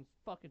collection's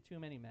fucking too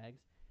many megs.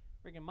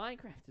 Freaking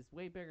Minecraft is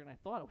way bigger than I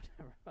thought it would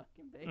ever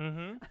fucking be.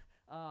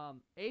 Mm-hmm.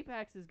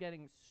 Apex is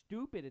getting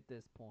stupid at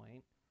this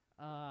point.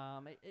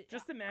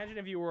 Just imagine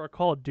if you were a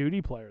Call of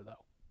Duty player,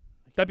 though.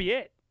 That'd be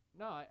it.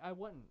 No, I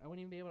wouldn't. I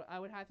wouldn't even be able to. I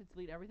would have to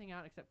delete everything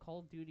out except Call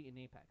of Duty and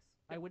Apex.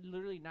 I would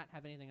literally not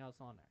have anything else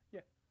on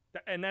there.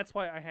 Yeah. And that's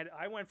why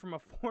I went from a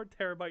 4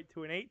 terabyte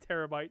to an 8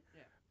 terabyte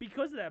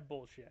because of that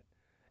bullshit.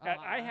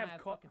 I have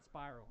fucking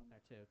Spiral in there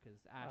too because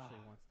Ashley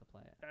wants to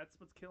play it. That's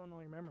what's killing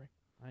all your memory.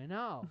 I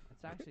know.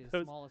 It's actually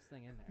the smallest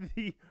thing in there.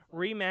 The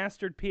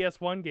remastered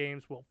PS1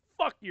 games will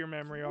fuck your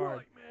memory hard.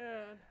 Right,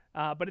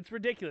 man. But it's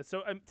ridiculous.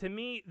 So to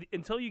me,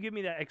 until you give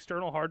me that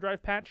external hard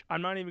drive patch,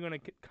 I'm not even going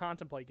to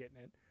contemplate getting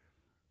it.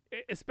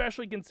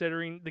 Especially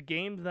considering the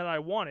games that I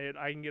wanted,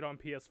 I can get on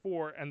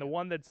PS4, and the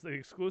one that's the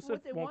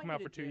exclusive won't come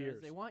out for 2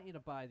 years. They want you to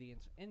buy the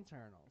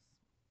internals.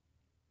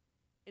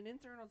 And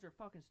internals are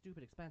fucking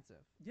stupid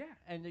expensive. Yeah.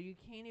 And you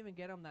can't even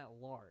get them that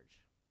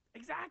large.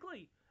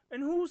 Exactly.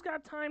 And who's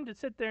got time to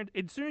sit there?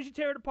 As soon as you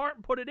tear it apart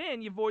and put it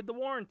in, you void the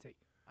warranty.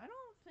 I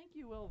don't think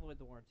you will void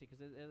the warranty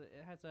because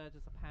it has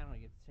just a panel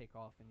you have to take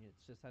off, and it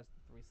just has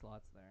 3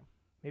 slots there.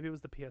 Maybe it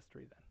was the PS3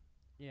 then.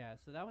 Yeah,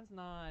 so that one's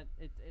not.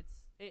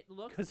 It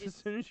looks. Because as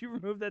soon as you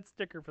remove that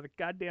sticker for the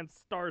goddamn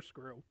star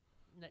screw,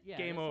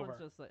 game over.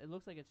 It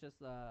looks like it's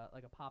just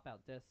like a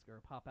pop-out disc or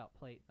a pop-out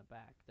plate in the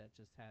back that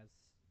just has.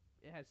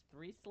 It has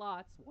 3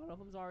 slots. One of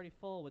them's already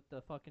full with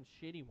the fucking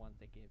shitty ones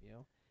they give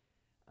you.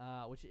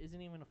 Which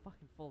isn't even a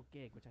fucking full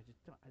gig, which I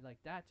just don't, like.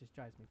 That just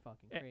drives me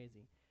fucking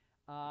crazy.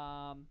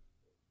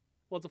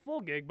 Well, it's a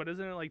full gig, but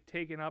isn't it like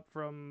taken up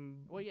from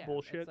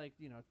bullshit? It's like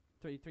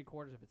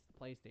 3/4 of it's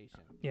the PlayStation.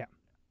 Yeah.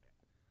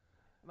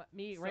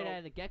 Me right out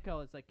of the get go,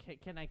 it's like,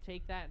 can I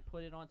take that and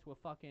put it onto a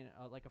fucking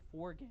like a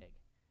 4 gig?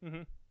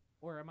 Mm-hmm.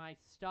 Or am I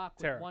stuck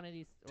with one of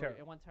these, or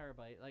 1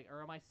 terabyte,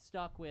 or am I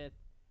stuck with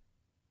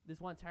this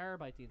 1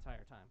 terabyte the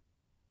entire time?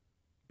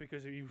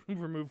 Because you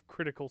remove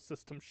critical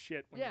system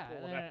shit when you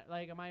pull it out.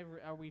 Like,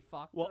 are we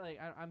fucked? Well, like,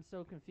 I'm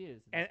so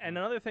confused. And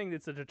another thing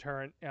that's a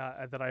deterrent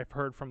that I've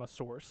heard from a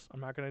source, I'm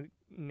not going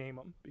to name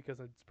them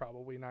because it's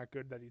probably not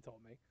good that he told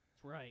me.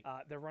 Right.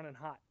 They're running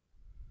hot.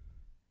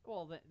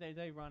 Well,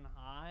 they run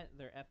hot.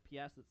 Their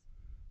FPS is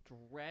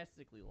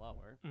drastically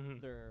lower. Mm-hmm.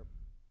 Their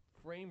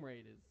frame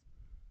rate is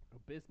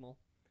abysmal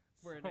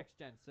for a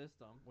next-gen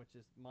system, which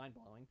is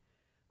mind-blowing.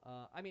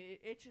 I mean,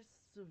 it's just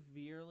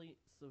severely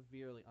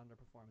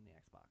underperforming the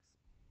Xbox.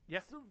 Yeah.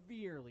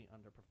 Severely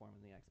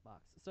underperforming the Xbox.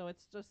 So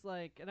it's just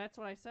like, and that's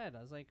what I said.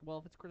 I was like,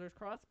 well, if there's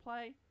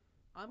cross-play,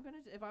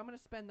 if I'm gonna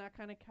spend that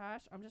kind of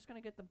cash, I'm just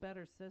gonna get the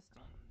better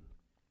system.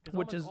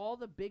 Because all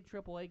the big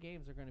AAA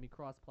games are gonna be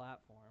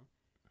cross-platform,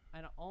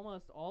 and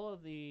almost all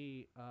of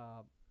the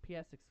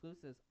PS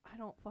exclusives I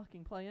don't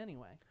fucking play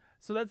anyway.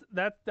 So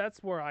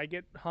that's where I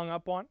get hung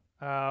up on.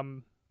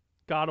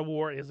 God of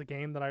War is a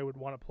game that I would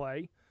want to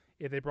play.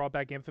 If they brought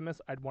back Infamous,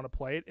 I'd want to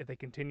play it. If they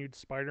continued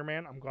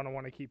Spider-Man, I'm going to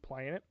want to keep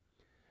playing it.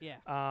 Yeah.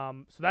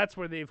 So that's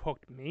where they've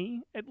hooked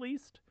me, at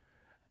least.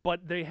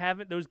 But they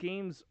haven't. Those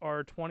games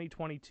are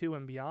 2022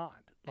 and beyond.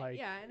 Like,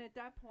 yeah, and at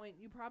that point,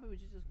 you probably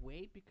would just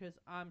wait because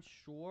I'm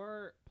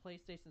sure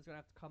PlayStation's going to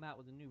have to come out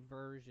with a new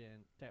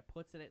version that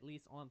puts it at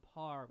least on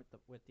par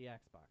with the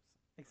Xbox.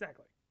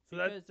 Exactly. So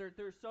because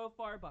they're so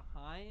far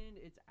behind,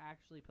 it's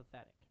actually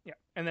pathetic. Yeah,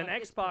 and then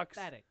Xbox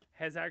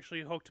has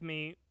actually hooked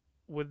me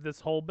with this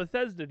whole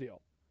Bethesda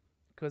deal,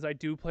 because I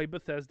do play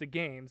Bethesda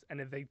games,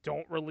 and if they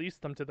don't release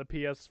them to the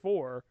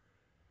PS4,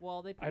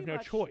 well, I have no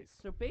choice.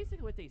 So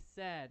basically what they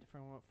said,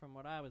 from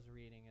what I was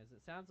reading, is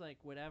it sounds like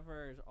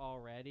whatever is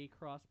already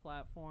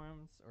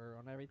cross-platforms or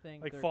on everything,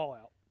 like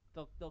Fallout,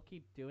 they'll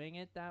keep doing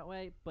it that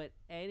way, but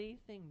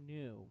anything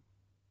new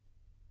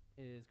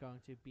is going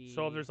to be...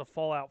 So if there's a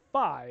Fallout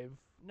 5,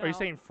 are you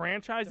saying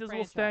franchises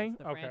will stay?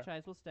 The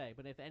franchise will stay,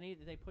 but if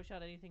they push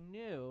out anything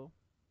new,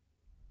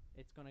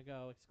 it's going to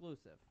go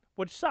exclusive.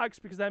 Which sucks,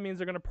 because that means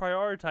they're going to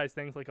prioritize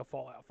things like a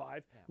Fallout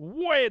 5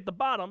 way at the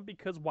bottom,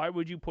 because why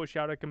would you push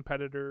out a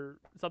competitor,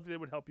 something that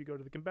would help you go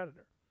to the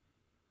competitor?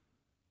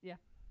 Yeah.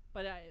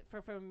 But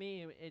for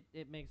me,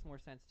 it makes more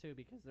sense, too,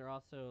 because they're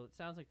also... It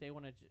sounds like they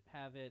want to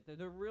have it...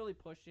 They're really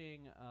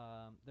pushing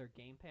their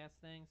Game Pass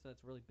thing, so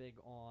it's really big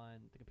on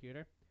the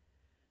computer.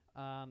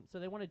 So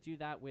they want to do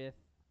that with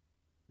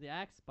the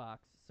Xbox.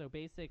 So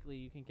basically,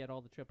 you can get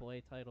all the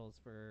AAA titles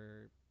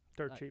for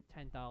dirt cheap,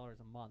 $10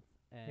 a month,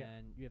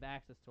 and you have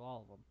access to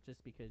all of them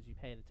just because you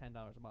pay the $10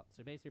 a month.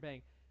 So basically, you're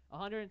paying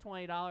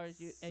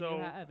 $120, and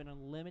you have an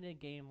unlimited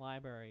game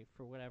library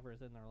for whatever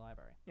is in their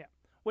library. Yeah,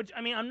 which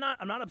I mean, I'm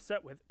not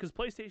upset with, because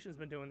PlayStation's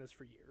been doing this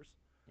for years.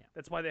 Yeah,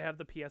 that's why they have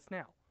the PS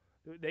Now.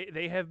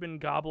 They have been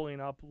gobbling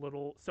up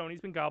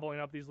Sony's been gobbling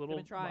up these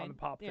little mom and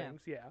pop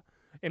things. Yeah.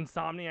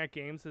 Insomniac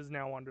Games is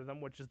now under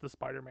them, which is the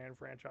Spider-Man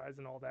franchise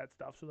and all that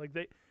stuff. So like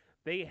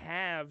they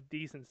have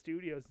decent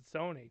studios at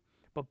Sony,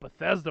 but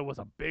Bethesda was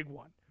a big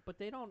one. But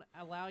they don't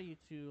allow you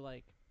to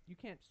like. You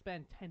can't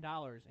spend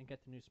 $10 and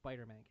get the new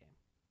Spider-Man game.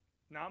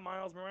 Not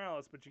Miles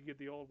Morales, but you get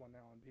the old one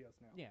now on PS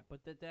Now. Yeah,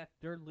 but that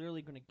they're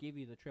literally going to give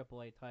you the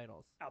AAA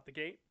titles out the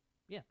gate.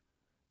 Yeah.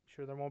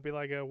 Sure, there won't be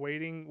like a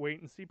wait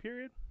and see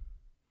period.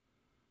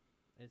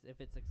 If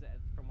it's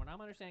from what I'm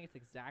understanding, it's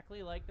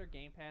exactly like their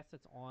Game Pass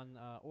that's on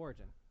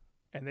Origin.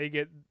 And they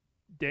get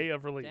day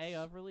of release. Day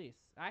of release.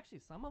 Actually,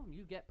 some of them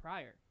you get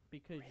prior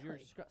because you're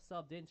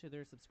subbed into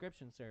their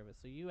subscription service.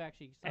 So you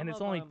actually and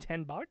it's only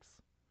 $10.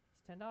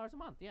 It's $10 a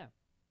month, yeah,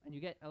 and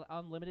you get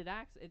unlimited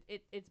access.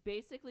 It's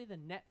basically the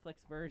Netflix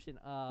version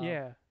of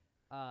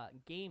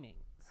gaming.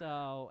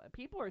 So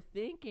people are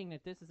thinking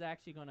that this is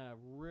actually going to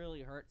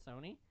really hurt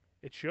Sony.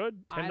 It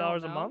should.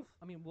 $10 a month.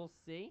 I mean, we'll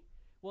see.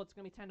 Well, it's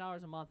going to be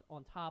 $10 a month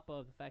on top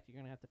of the fact you're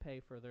going to have to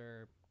pay for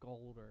their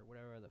gold or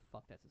whatever the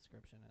fuck that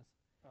subscription is.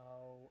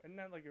 Oh, isn't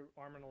that like an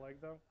arm and a leg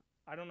though?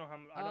 I don't know how.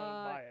 I don't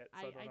buy it.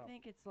 So I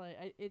think it's like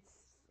it's.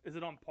 Is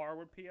it on par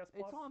with PS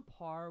Plus? It's on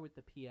par with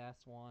the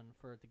PS one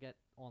to get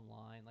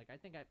online. Like I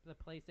think the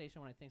PlayStation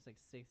one I think is like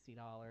 $60.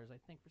 I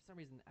think for some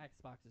reason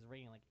Xbox is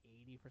rating like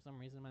 80 for some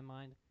reason in my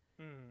mind.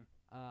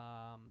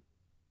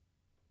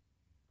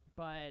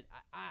 But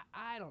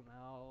I don't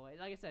know.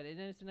 Like I said,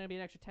 it's going to be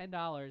an extra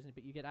 $10,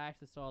 but you get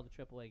access to all the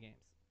AAA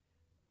games.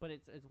 But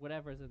it's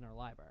whatever's in their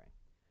library.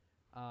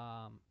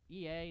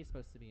 EA is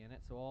supposed to be in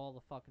it, so all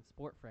the fucking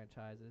sport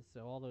franchises,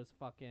 so all those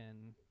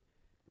fucking,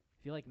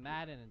 if you like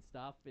Madden and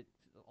stuff,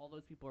 all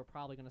those people are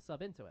probably going to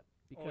sub into it.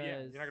 Because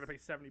you're not going to pay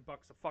 $70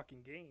 a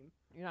fucking game.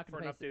 You're not for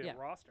an updated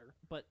roster.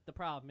 But the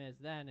problem is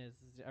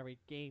every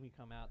game you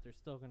come out, they're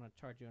still going to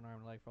charge you an arm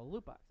and a leg for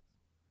loot boxes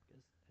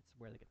because that's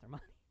where they get their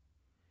money.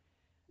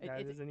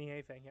 That is an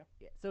EA thing, yeah.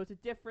 So it's a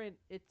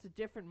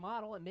different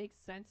model. It makes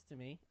sense to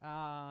me.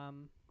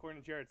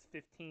 According to Jared, it's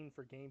 $15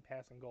 for Game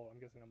Pass and Gold. I'm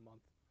guessing a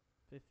month.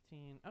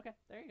 15. Okay,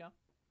 there you go.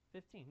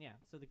 15. Yeah.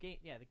 So the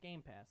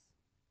Game Pass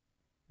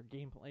or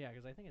gameplay. Yeah,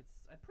 because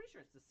I'm pretty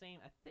sure it's the same.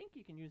 I think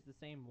you can use the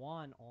same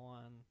one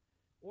on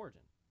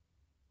Origin.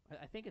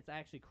 I think it's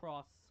actually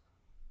cross.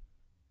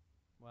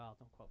 Well,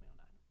 don't quote me on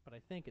that, but I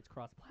think it's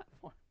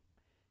cross-platform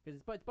because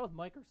it's both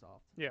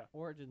Microsoft. Yeah.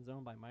 Origin's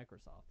owned by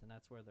Microsoft, and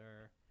that's where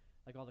they're.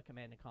 Like all the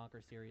Command & Conquer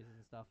series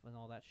and stuff and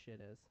all that shit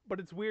is. But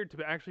it's weird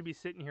to actually be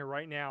sitting here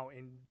right now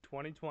in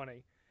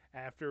 2020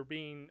 after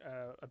being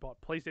I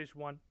bought PlayStation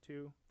 1,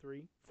 2,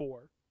 3,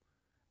 4.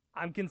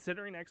 I'm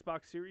considering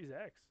Xbox Series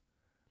X.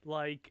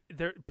 Like,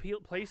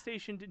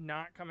 PlayStation did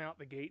not come out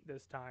the gate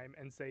this time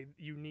and say,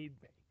 you need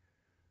me.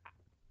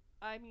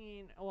 I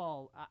mean,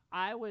 well,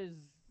 I was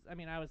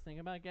thinking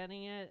about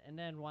getting it, and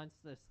then once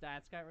the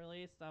stats got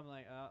released, I'm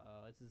like,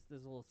 uh-oh, this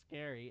is a little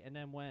scary. And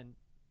then when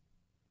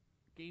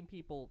game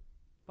people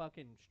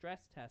fucking stress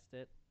test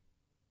it,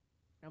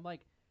 I'm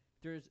like,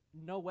 there's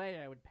no way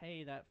I would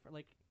pay that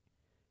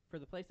for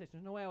the PlayStation.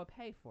 There's no way I would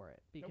pay for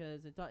it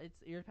because it's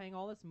you're paying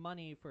all this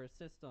money for a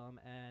system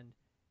and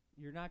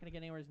you're not going to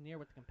get anywhere near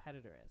what the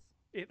competitor is.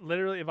 It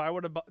literally, if I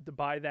were to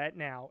buy that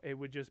now, it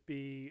would just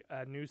be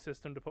a new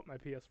system to put my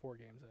PS4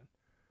 games in.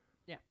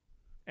 Yeah.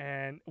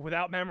 And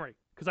without memory,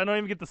 because I don't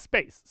even get the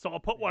space. So I'll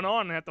put one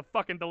on and have to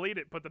fucking delete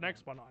it, put the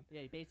next one on.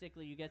 Yeah,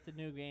 basically you get the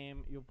new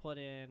game, you'll put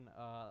in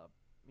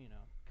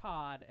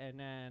COD, and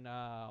then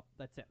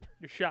that's it.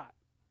 You're shot.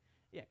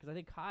 Yeah, because I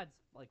think COD's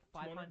like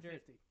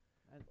 500.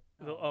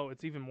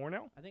 It's even more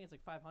now? I think it's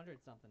like 500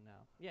 something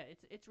now. Yeah,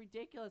 it's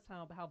ridiculous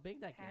how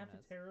big that game is. Half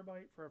a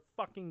terabyte for a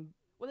fucking...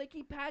 Well, they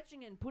keep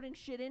patching it and putting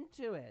shit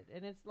into it,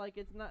 and it's like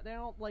it's not. They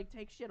don't like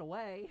take shit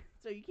away,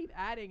 so you keep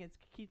adding. It's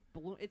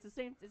the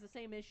same. It's the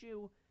same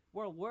issue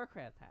World of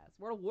Warcraft has.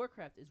 World of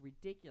Warcraft is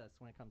ridiculous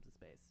when it comes to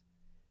space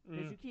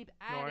because you keep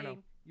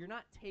adding. You're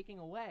not taking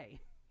away.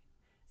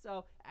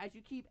 So as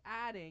you keep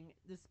adding,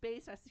 the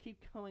space has to keep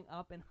going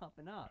up and up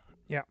and up.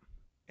 Yeah.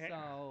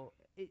 So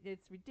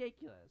it's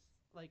ridiculous.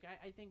 Like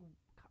I think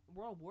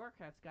World of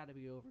Warcraft's got to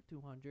be over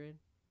 200,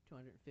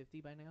 250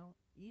 by now,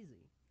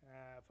 easy.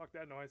 Fuck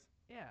that noise.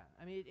 Yeah,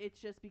 I mean it's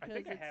just because I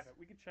think I have it.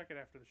 We can check it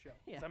after the show.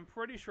 Yeah. I'm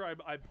pretty sure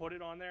I put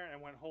it on there and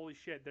went, holy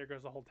shit, there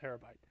goes a whole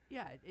terabyte.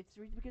 Yeah, it's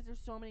because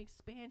there's so many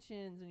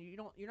expansions and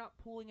you're not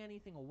pulling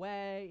anything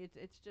away.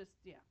 It's just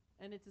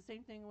and it's the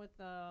same thing with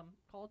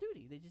Call of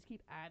Duty. They just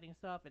keep adding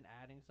stuff and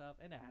adding stuff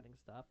and adding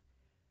stuff.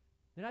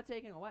 They're not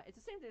taking away. It's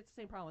the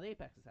same problem with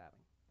Apex is having.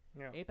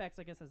 Yeah. Apex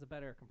I guess has a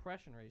better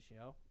compression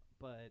ratio,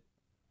 but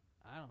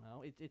I don't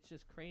know. It's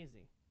just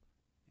crazy.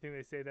 You think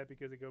they say that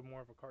because they go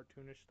more of a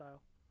cartoonish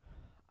style?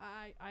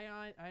 I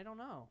don't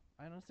know.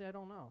 Honestly, I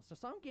don't know. So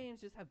some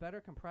games just have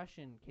better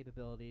compression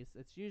capabilities.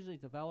 It's usually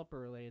developer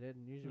related,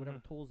 and usually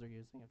whatever tools they're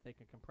using, if they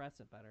can compress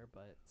it better.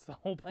 But it's the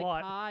whole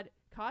plot. Like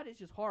COD is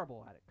just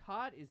horrible at it.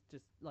 COD is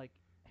just like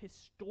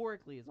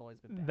historically has always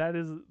been bad. That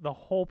is the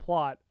whole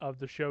plot of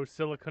the show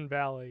Silicon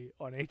Valley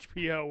on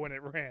HBO when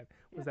it ran.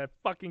 Was that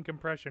fucking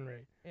compression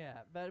rate? Yeah,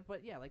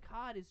 but yeah, like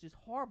COD is just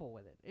horrible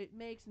with it. It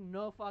makes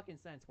no fucking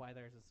sense why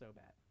theirs is so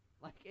bad.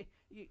 Like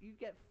you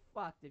get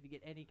fucked if you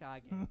get any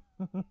COD game.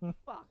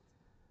 Fucked.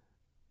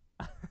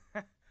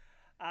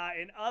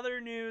 In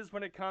other news,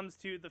 when it comes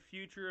to the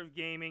future of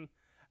gaming,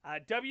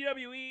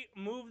 WWE,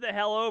 move the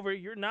hell over.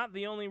 You're not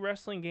the only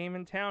wrestling game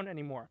in town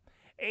anymore.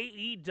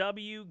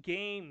 AEW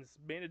Games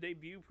made a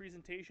debut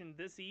presentation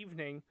this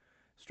evening,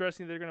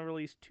 stressing they're going to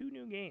release 2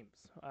 new games.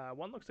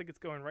 One looks like it's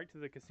going right to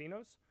the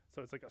casinos,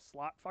 so it's like a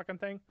slot fucking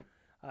thing.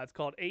 It's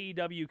called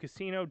AEW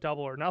Casino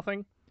Double or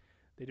Nothing.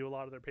 They do a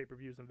lot of their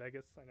pay-per-views in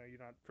Vegas. I know you're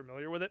not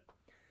familiar with it.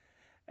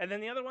 And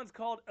then the other one's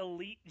called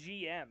Elite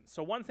GM.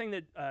 So one thing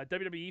that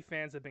WWE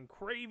fans have been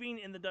craving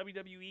in the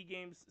WWE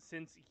games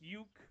since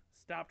Uke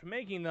stopped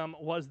making them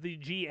was the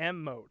GM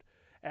mode.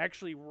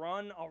 Actually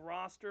run a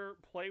roster,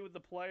 play with the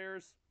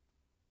players.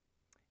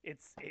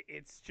 It's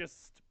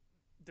just,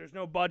 there's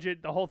no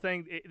budget. The whole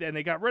thing, and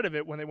they got rid of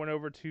it when they went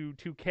over to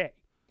 2K.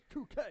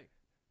 2K.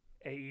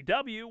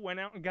 AEW went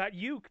out and got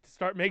Uke to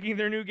start making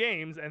their new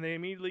games, and they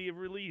immediately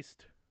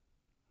released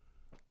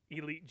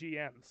Elite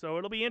GM. So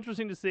it'll be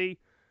interesting to see.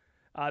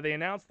 They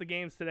announced the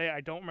games today.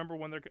 I don't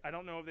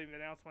know if they've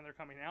announced when they're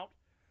coming out.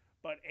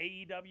 But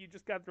AEW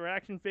just got their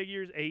action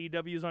figures.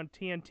 AEW's on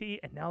TNT,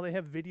 and now they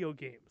have video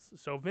games.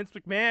 So Vince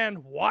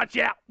McMahon, watch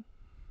out.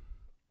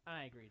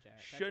 I agree, Jared.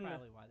 That's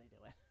probably why they do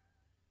it.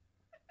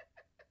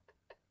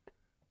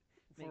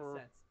 Makes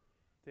sense.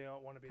 They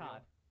don't want to be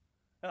COD.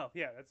 Oh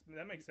yeah,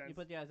 that makes sense. You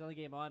put the only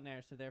game on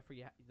there, so therefore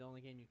the only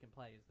game you can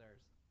play is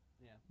theirs.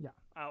 Yeah.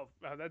 Oh,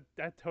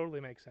 that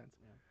totally makes sense.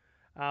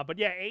 Yeah. But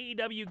yeah,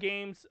 AEW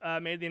Games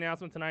made the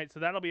announcement tonight, so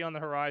that'll be on the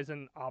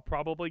horizon. I'll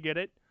probably get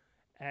it,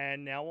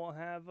 and now we'll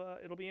have.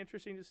 It'll be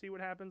interesting to see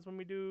what happens when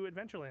we do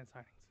Adventureland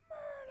signings.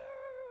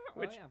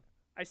 Murder! Which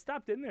I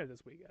stopped in there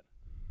this weekend.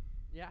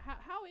 Yeah.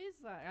 How is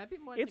that? I've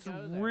been wanting to go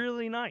there. It's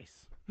really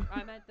nice.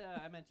 I meant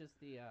just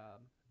the.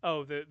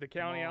 The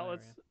county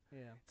outlets.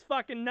 Area. Yeah. It's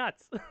fucking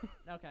nuts.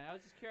 Okay, I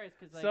was just curious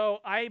because like. So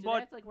I do bought. They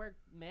have to like wear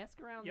masks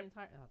around the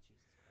entire. Oh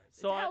Jesus.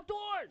 So it's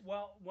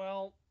outdoors.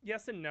 Well,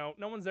 yes and no.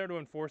 No one's there to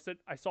enforce it.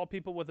 I saw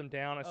people with them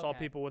down. I saw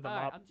people with them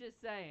up. I'm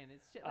just saying,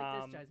 it's shit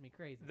like this drives me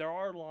crazy. There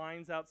are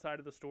lines outside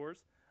of the stores.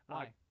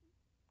 Why?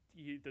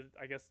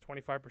 I guess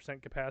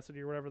 25%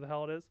 capacity or whatever the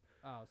hell it is.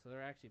 Oh, so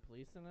they're actually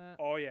policing that?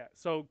 Oh yeah.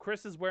 So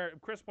Chris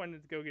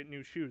wanted to go get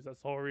new shoes. That's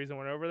the whole reason I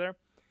went over there,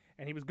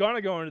 and he was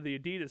gonna go into the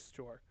Adidas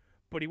store,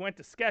 but he went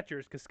to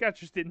Skechers because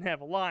Skechers didn't have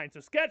a line. So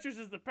Skechers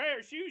is the pair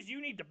of shoes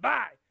you need to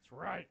buy. That's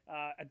right.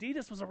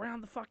 Adidas was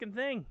around the fucking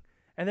thing.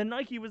 And then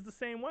Nike was the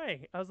same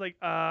way. I was like,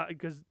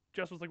 because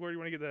Jess was like, where do you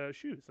want to get the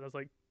shoes? And I was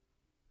like,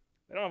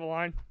 they don't have a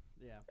line.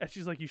 Yeah. And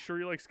she's like, you sure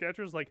you like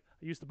Skechers? Like,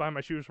 I used to buy my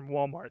shoes from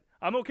Walmart.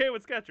 I'm okay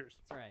with Skechers.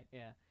 That's right,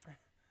 yeah.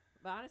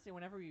 But honestly,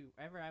 whenever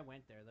I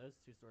went there, those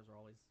two stores were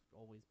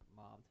always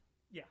mobbed.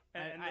 Yeah.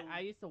 I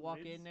used to walk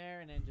in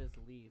there and then just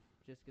leave,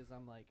 just because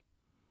I'm like,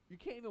 you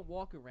can't even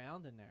walk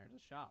around in there to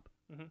shop.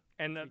 Mm-hmm.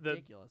 And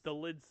ridiculous. The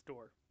lid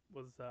store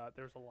was,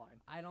 there's a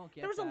line. I don't get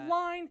There was that. a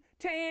line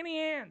to Annie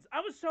Ann's. I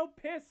was so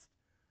pissed.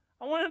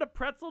 I wanted a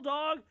pretzel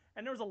dog,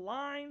 and there was a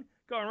line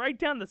going right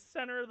down the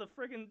center of the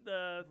friggin'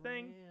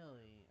 thing.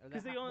 Really?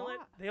 Because they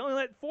only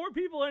let 4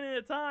 people in at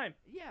a time.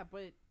 Yeah,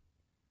 but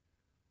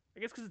I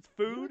guess because it's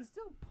you food. would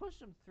still push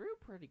them through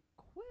pretty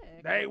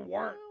quick. They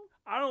weren't.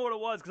 I don't know what it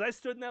was, because I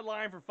stood in that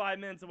line for 5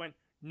 minutes and went,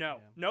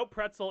 no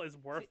pretzel is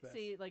worth this.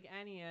 See, like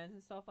Annie Ann's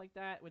and stuff like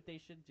that, what they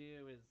should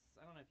do is,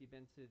 I don't know if you've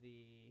been to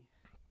the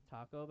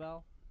Taco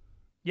Bell.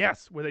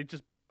 Yes, where they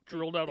just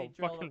drilled out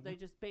fucking. They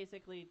just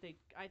basically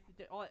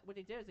what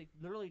they did is they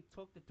literally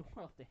took the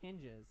door off the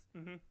hinges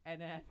and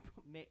then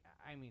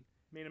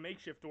made a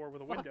makeshift door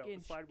with a window.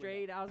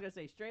 I was gonna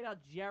say straight out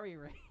Jerry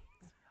rigged.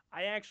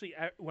 I actually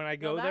when I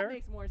go there, that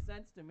makes more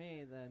sense to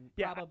me than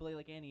probably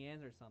like Annie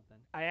Ann's or something.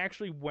 I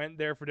actually went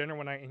there for dinner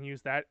and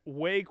used that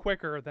way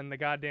quicker than the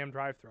goddamn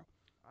drive-thru.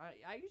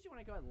 I usually when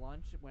I go at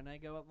lunch,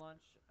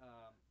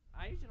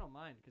 I usually don't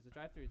mind because the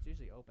drive-thru is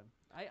usually open.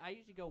 I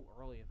usually go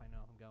early if I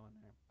know I'm going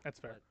there. That's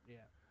fair. But,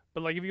 yeah.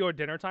 But like if you go at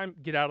dinner time,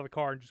 get out of the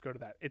car and just go to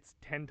that. It's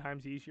 10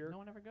 times easier. No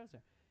one ever goes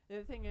there. The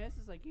other thing is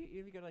like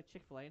if you go to like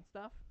Chick-fil-A and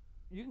stuff,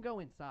 you can go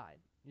inside.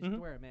 You just have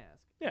to wear a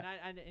mask. Yeah.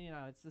 And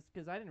it's just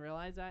because I didn't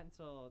realize that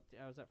until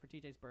I was up for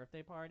TJ's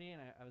birthday party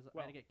and I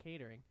had to get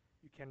catering.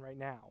 You can right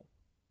now.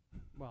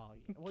 Well,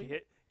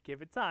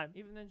 give it time.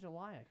 Even in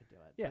July I could do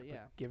it. Yeah, but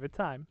yeah. Give it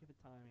time. Give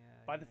it time,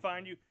 yeah. By the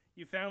time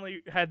you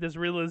finally had this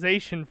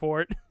realization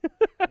for it.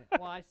 Yeah.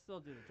 Well, I still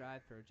do the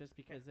drive-thru just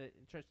because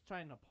just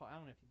trying to. I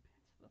don't know if you've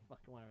been to the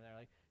fucking one over there.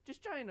 Like,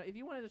 just trying to. If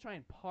you wanted to try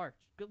and park,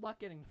 good luck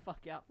getting the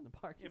fuck out from the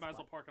parking. You might as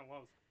well park on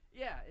Lowe's.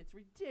 Yeah, it's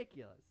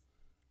ridiculous.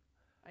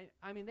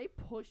 I mean, they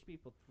push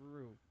people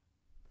through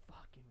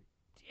fucking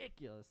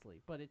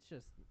ridiculously, but it's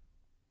just.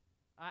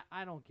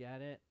 I don't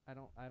get it. I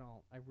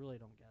really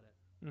don't get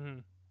it. Mm-hmm.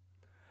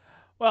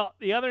 Well,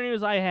 the other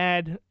news I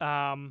had,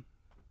 and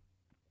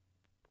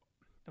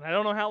I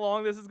don't know how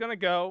long this is going to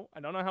go.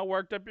 I don't know how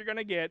worked up you're going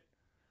to get.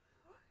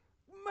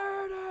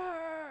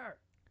 Murder!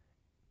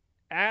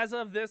 As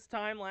of this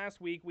time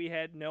last week, we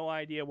had no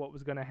idea what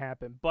was going to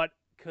happen. But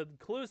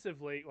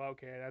conclusively, well,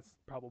 okay, that's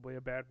probably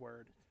a bad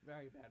word.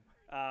 Very bad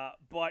word.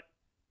 But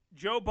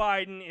Joe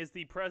Biden is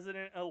the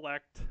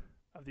president-elect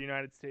of the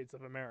United States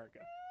of America.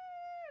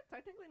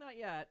 Technically not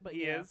yet, but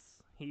He yeah. is.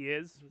 He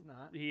is. He's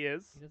not. He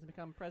is. He doesn't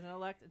become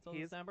president-elect until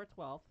December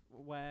 12th,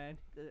 when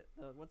the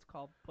what's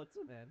called puts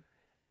him in.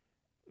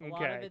 A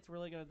lot of it's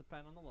really going to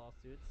depend on the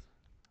lawsuits.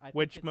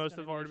 Which most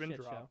have already been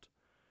dropped.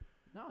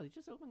 No, they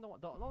just opened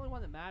the only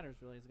one that matters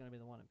really is going to be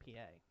the one in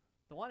PA.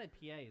 The one in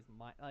PA is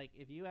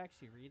if you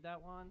actually read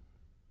that one.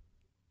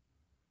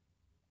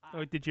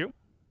 Oh, did you?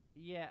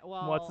 Yeah.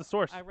 Well, what's the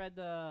source? I read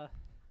the.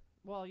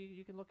 Well,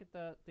 you can look at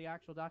the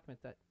actual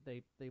document that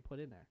they put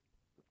in there,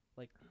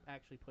 like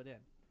actually put in.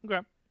 Okay.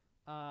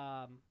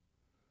 I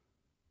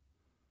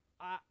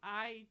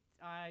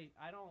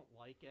don't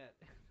like it.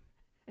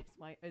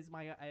 is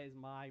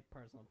my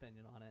personal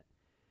opinion on it.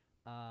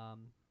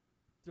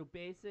 So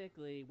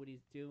basically, what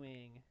he's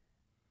doing,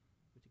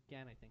 which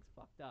again I think is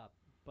fucked up,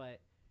 but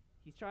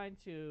he's trying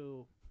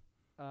to.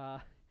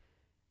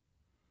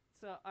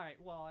 So all right,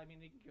 well, I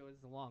mean, it can go.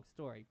 It's a long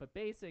story, but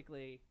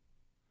basically,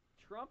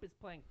 Trump is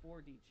playing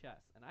 4D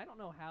chess, and I don't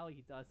know how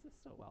he does this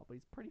so well, but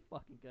he's pretty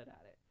fucking good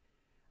at it.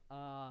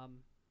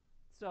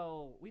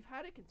 So we've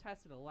had a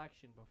contested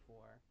election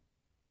before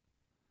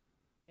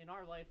in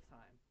our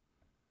lifetime.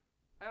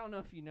 I don't know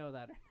if you know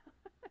that or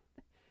not,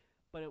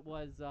 but it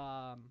was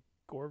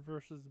Gore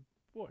versus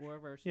Bush. Gore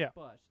versus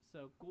Bush.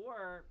 So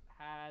Gore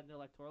had the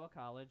Electoral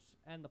College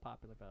and the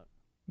popular vote.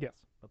 Yes.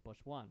 But Bush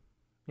won.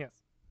 Yes.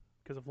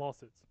 Because of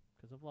lawsuits.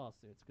 Because of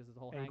lawsuits. Because of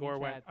the whole and Gore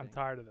went, I'm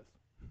tired of this.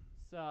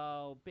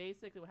 So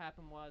basically what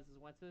happened was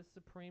went to the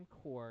Supreme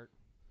Court.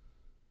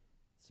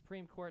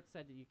 Supreme Court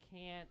said that you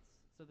can't.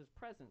 So there's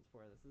precedents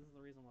for this. This is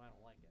the reason why I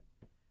don't like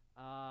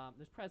it.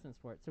 There's precedents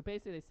for it. So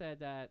basically they said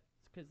that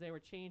because they were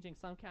changing,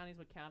 some counties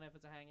would count if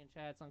it's a hanging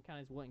chad, some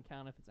counties wouldn't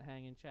count if it's a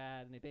hanging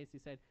chad, and they basically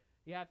said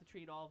you have to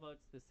treat all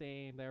votes the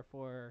same.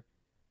 Therefore,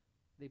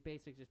 they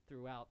basically just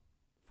threw out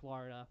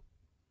Florida.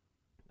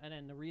 And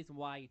then the reason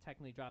why he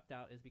technically dropped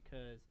out is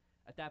because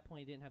at that point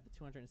he didn't have the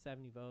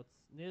 270 votes.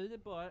 Neither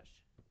did Bush.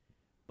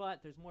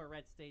 But there's more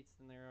red states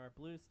than there are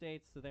blue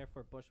states, so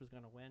therefore Bush was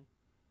going to win.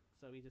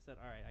 So he just said,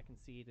 all right, I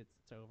concede,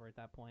 it's over at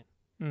that point.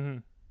 Mm-hmm.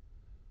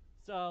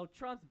 So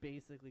Trump's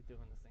basically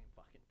doing the same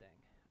fucking thing.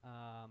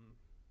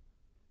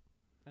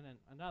 And then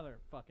another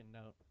fucking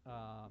note,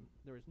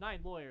 there was 9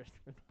 lawyers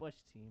for the Bush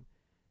team.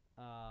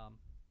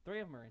 3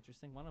 of them are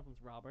interesting. One of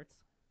them's Roberts.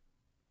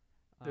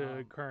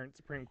 The current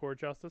Supreme Court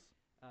Justice.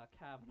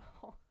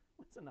 Kavanaugh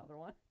was another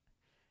one.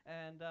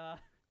 And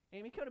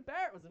Amy Coney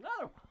Barrett was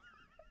another one.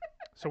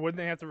 So wouldn't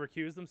they have to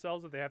recuse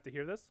themselves if they have to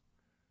hear this?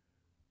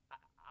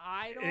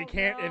 I don't it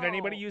can't, know. If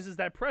anybody uses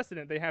that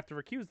precedent, they have to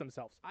recuse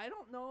themselves. I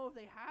don't know if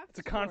they have It's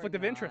a conflict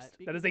of interest.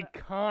 That is a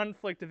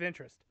conflict of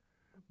interest.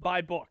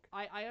 By book.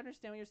 I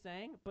understand what you're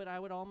saying, but I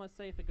would almost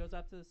say if it goes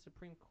up to the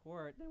Supreme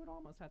Court, they would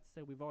almost have to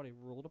say we've already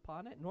ruled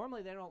upon it.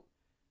 Normally they don't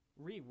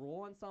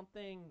re-rule on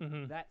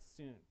something that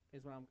soon,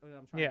 is what I'm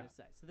trying to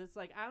say. So this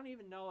I don't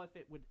even know if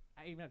it would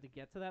even have to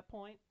get to that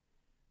point.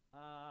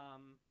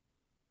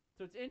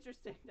 So it's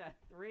interesting that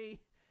 3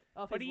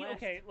 of his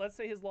okay, let's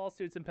say his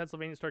lawsuits in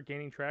Pennsylvania start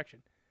gaining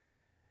traction.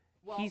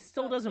 Well, he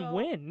still doesn't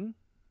win.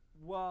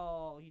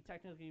 Well, he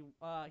technically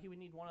he would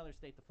need one other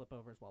state to flip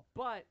over as well.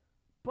 But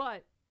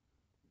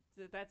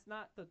that's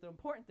not the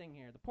important thing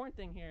here. The important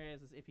thing here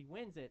is if he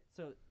wins it.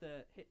 So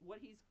what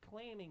he's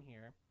claiming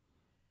here,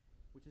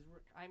 which is,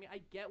 I mean,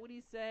 I get what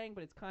he's saying,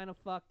 but it's kind of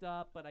fucked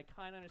up. But I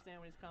kind of understand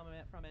where he's coming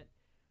from it.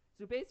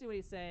 So basically, what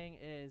he's saying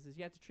is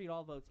you have to treat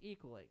all votes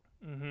equally,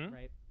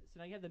 right? So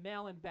now you have the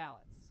mail-in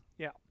ballots.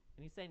 Yeah.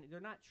 And he's saying they're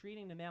not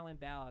treating the mail-in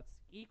ballots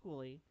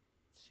equally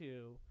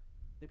to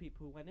the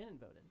people who went in and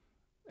voted.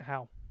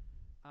 How?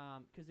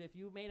 Because if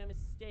you made a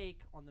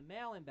mistake on the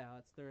mail-in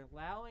ballots, they're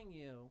allowing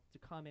you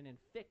to come in and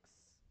fix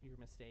your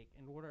mistake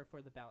in order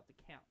for the ballot to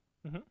count.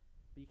 But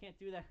you can't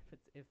do that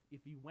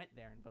if you went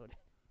there and voted.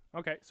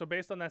 Okay, so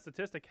based on that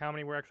statistic, how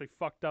many were actually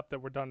fucked up that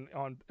were done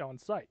on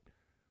site?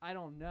 I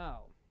don't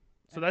know.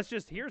 So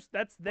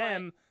that's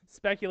them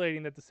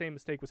speculating that the same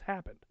mistake was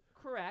happened.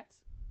 Correct,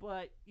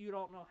 but you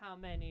don't know how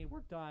many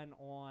were done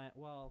on.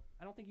 Well,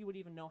 I don't think you would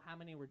even know how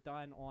many were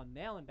done on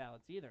mail-in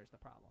ballots either. Is the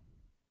problem?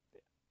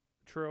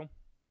 True.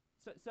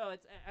 So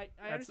it's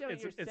I understand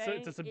what you're saying.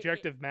 It's a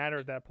subjective matter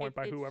at that point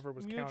by whoever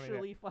was counting it.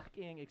 Mutually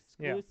fucking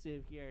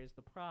exclusive here is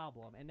the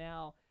problem. And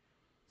now,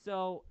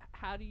 so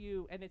how do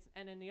you? And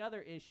then the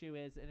other issue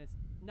is, and it's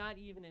not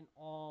even in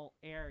all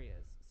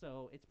areas.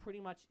 So it's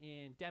pretty much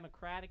in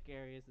democratic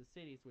areas, the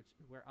cities,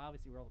 where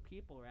obviously where all the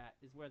people are at,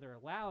 is where they're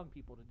allowing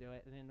people to do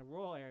it, and in the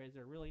rural areas,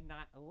 they're really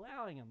not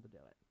allowing them to do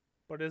it.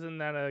 But isn't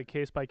that a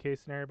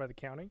case-by-case scenario by the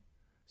county?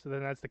 So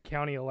then that's the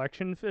county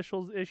election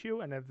officials'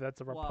 issue, and if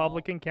that's a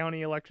Republican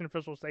county election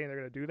official saying they're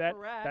going to do that,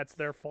 that's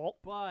their fault.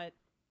 But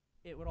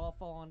it would all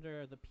fall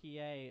under the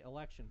PA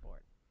election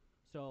board.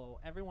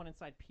 So everyone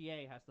inside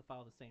PA has to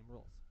follow the same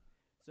rules.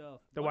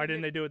 So then why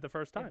didn't they do it the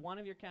first time? If one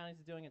of your counties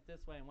is doing it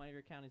this way and one of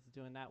your counties is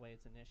doing that way,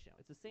 it's an issue.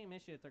 It's the same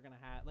issue that they're going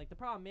to have. Like, the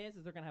problem is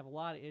they're going to have a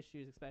lot of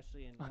issues,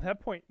 especially in... At that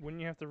point, wouldn't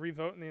you have to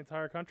re-vote in the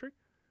entire country?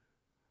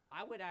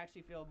 I would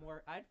actually feel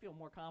more. I'd feel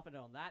more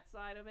confident on that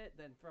side of it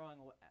than throwing.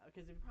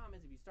 Because the problem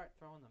is if you start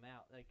throwing them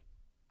out, like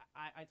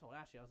I told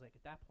Ashley, I was like,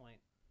 at that point,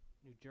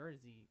 New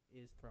Jersey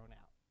is thrown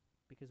out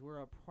because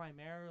we're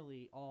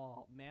primarily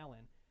all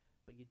mail-in,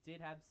 but you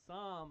did have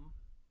some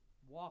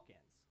walk-ins.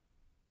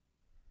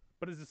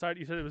 But it's decided.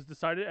 You said it was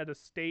decided at a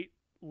state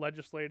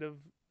legislative.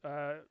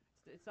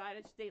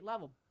 Decided state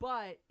level,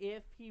 but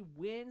if he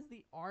wins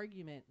the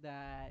argument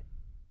that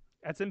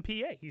That's in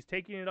PA. He's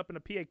taking it up in a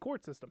PA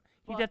court system.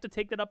 He'd But- have to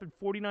take that up in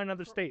 49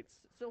 other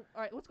states. So,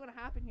 all right, what's going to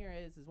happen here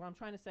is what I'm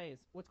trying to say is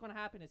what's going to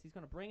happen is he's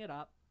going to bring it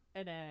up,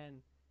 and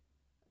then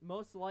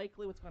most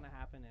likely what's going to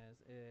happen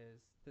is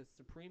the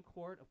Supreme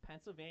Court of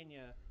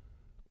Pennsylvania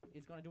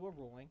is going to do a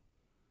ruling.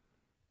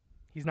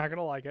 He's not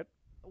gonna like it.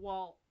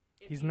 Well,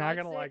 if He's he not likes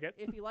gonna like it.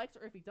 If he likes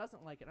it or if he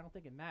doesn't like it, I don't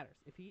think it matters.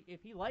 If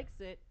he likes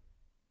it,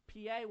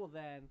 PA will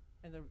then,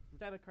 and the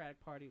Democratic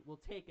Party will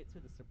take it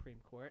to the Supreme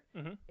Court.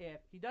 Mhm.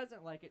 If he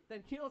doesn't like it,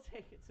 then he'll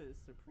take it to the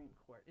Supreme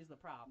Court. Is the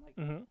problem? Like,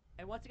 Mhm.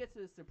 and once it gets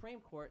to the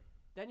Supreme Court,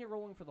 then you're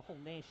ruling for the whole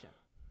nation.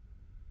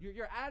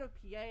 You're out of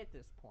PA at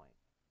this point.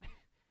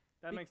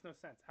 That makes no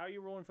sense. How are you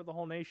ruling for the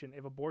whole nation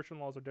if abortion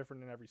laws are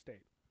different in every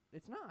state?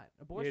 It's not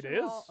abortion. It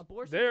is. Law,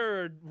 abortion.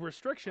 There are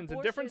restrictions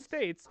in different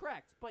states.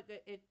 Correct, but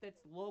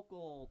it's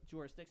local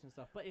jurisdiction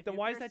stuff. But if Then if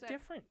why is you're that saying-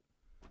 different?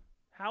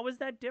 How is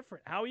that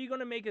different? How are you going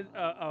to make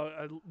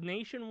a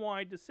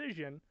nationwide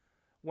decision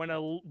when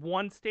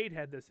one state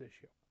had this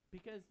issue?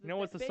 Because You know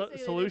what's the basically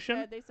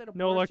solution? They said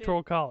No abortion,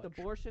 electoral college.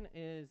 Abortion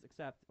is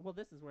accepted. Well,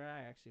 this is where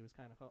I actually was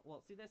kind of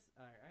well. See, this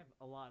I have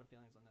a lot of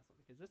feelings on this one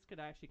because this could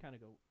actually kind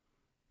of go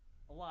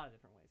a lot of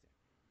different ways here.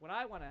 What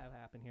I want to have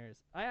happen here is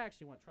I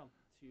actually want Trump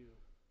to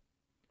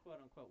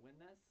quote unquote win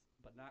this,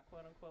 but not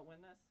quote unquote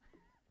win this.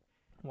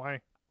 Why?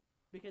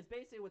 Because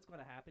basically what's going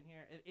to happen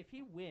here, if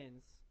he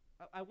wins,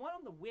 I want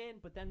him to win,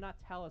 but then not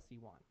tell us he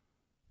won.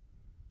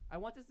 I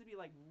want this to be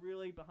like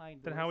really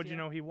behind. Then how would you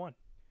know he won?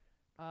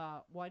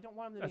 Well, I don't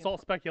want him to. That's be all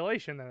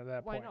speculation then at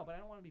that Well, I point. know, but I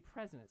don't want to be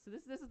president. So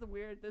this is the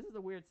weird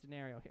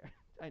scenario here.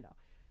 I know.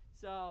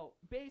 So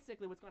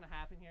basically, what's going to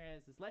happen here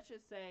is let's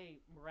just say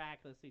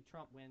miraculously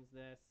Trump wins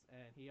this,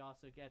 and he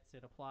also gets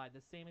it applied.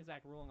 The same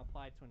exact ruling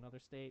applied to another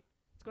state.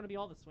 It's going to be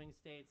all the swing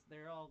states.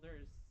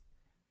 There's.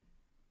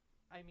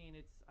 I mean,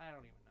 I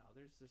don't even know.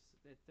 There's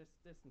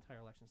this entire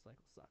election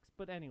cycle sucks.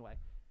 But anyway,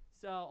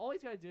 so all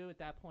he's got to do at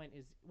that point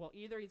is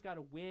either he's got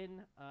to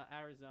win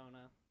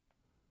Arizona,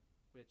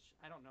 which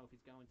I don't know if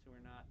he's going to or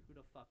not. Who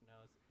the fuck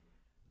knows?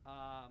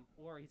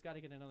 Or he's got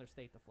to get another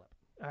state to flip.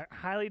 I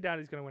highly doubt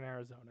he's going to win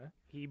Arizona.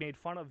 He made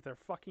fun of their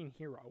fucking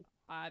hero.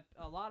 A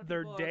lot of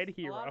Their people dead A lot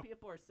hero. of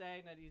people are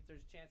saying that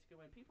there's a chance he could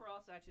win. People are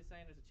also actually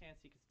saying there's a chance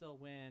he could still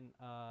win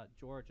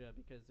Georgia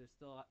because there's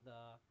still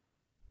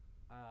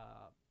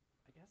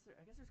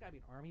I guess there's got to be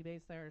an army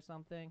base there or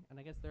something, and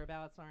I guess their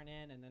ballots aren't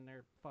in, and then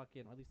they're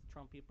fucking. Or at least the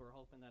Trump people are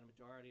hoping that a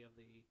majority of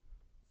the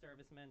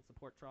servicemen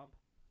support Trump.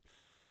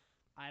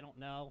 I don't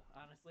know.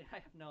 Honestly, I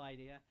have no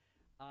idea.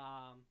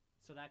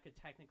 So that could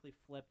technically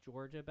flip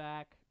Georgia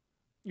back.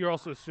 You're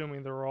also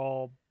assuming they're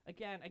all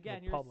Again, you're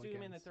assuming that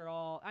Republicans. they're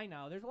all. I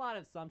know. There's a lot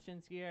of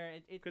assumptions here.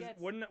 It because gets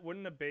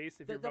wouldn't a base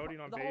if you're voting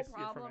on the base whole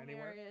you're problem from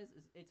anywhere? here is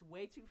it's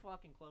way too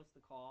fucking close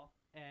to call,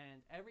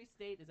 and every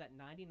state is at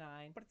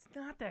 99. But it's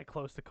not that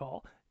close to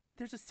call.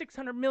 There's a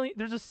 600 million.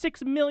 There's a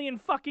 6 million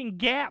fucking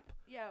gap.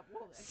 Yeah,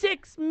 well,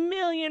 6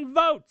 million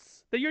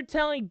votes that you're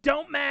telling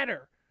don't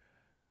matter.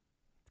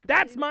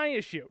 That's my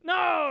issue.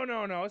 No.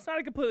 It's not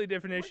a completely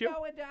different issue. We're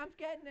going down. I'm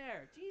getting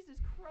there. Jesus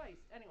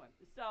Christ. Anyway,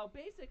 so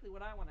basically,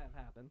 what I want to have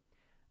happen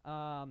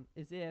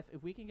is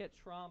if we can get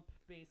Trump,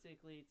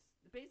 basically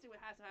what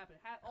has to happen.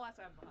 All has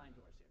to happen behind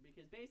doors here,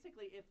 because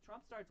basically, if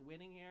Trump starts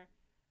winning here,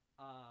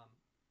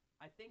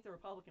 I think the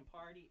Republican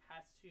Party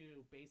has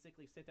to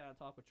basically sit down and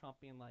talk with Trump,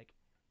 being like,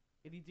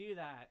 if you do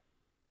that,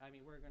 I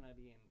mean, we're gonna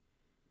be in.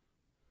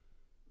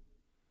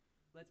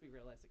 Let's be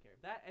realistic here.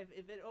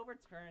 If it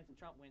overturns and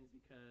Trump wins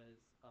because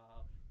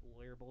of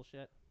lawyer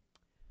bullshit,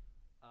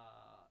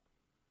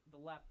 the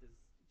left is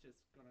just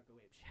gonna go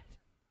ape shit.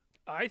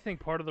 I think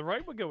part of the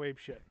right would go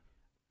apeshit.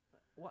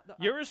 What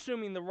You're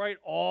assuming the right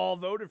all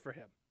voted for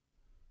him.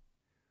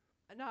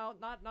 no,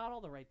 not all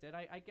the right did.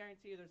 I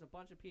guarantee you, there's a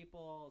bunch of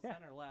people Yeah,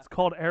 center left. It's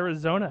called that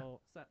Arizona.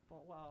 also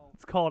well,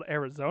 It's called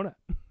Arizona.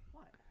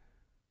 what?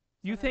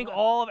 You Center think left.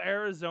 all of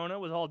Arizona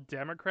was all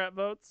Democrat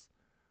votes?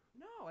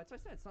 No, as I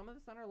said, some of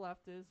the center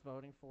left is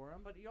voting for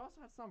him, but you also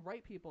have some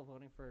right people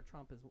voting for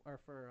Trump or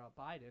for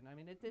Biden. I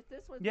mean, this is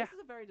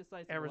a very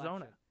decisive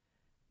Arizona. election,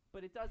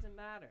 but it doesn't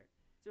matter.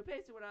 So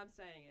basically, what I'm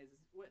saying is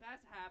what has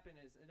to happen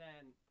is, and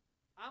then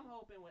I'm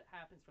hoping what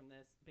happens from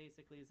this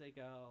basically is they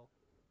go,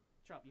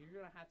 Trump, you're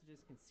gonna have to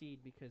just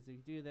concede, because if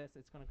you do this,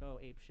 it's gonna go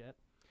ape shit.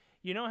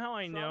 You know how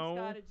I know?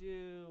 Trump's got to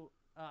do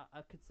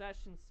a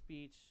concession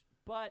speech,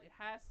 but it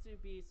has to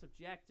be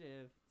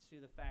subjective to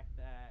the fact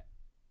that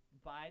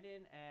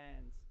Biden,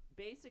 and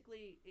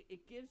basically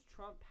it gives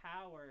Trump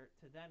power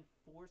to then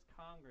force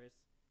Congress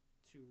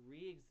to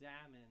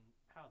re-examine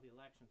how the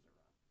elections are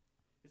run.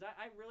 Because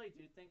I really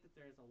do think that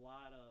there's a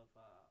lot of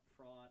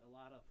fraud, a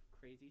lot of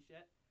crazy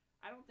shit.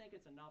 I don't think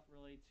it's enough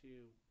really to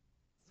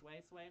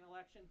sway an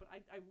election, but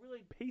I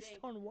really Based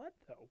think, on what,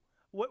 though?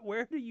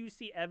 Where do you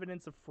see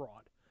evidence of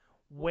fraud?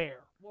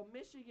 Where? Well,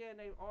 Michigan,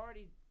 they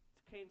already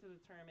came to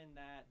determine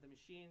that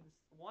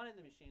one of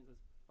the machines was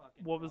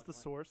fucking What was the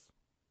fraudulent. source?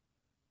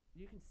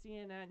 You can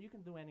CNN, you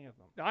can do any of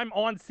them. I'm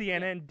on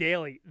CNN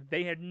daily.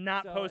 They had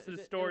not So posted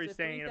a story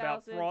saying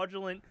about 3,000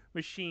 fraudulent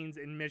machines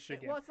in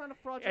Michigan. Well, it's not a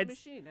fraudulent It's-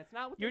 machine. That's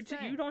not what they're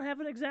saying. You don't have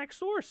an exact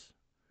source.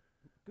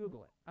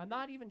 Google it. I'm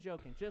not even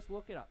joking. Just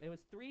look it up. It was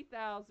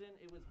 3,000.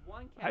 It was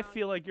one county. I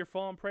feel like you're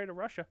falling prey to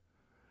Russia.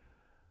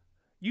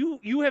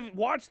 You have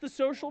watched the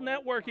social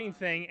networking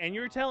thing, and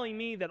you're telling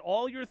me that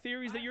all your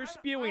theories that you're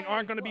spewing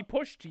aren't going to be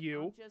pushed to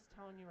you. I'm just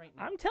telling you right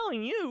now. I'm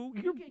telling you,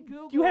 You can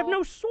Google. you have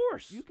no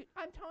source.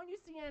 I'm telling you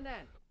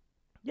CNN.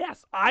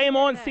 Yes, I am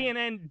on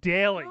CNN. CNN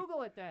daily.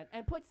 Google it then,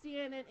 and put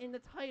CNN in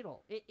the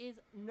title. It is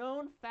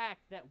known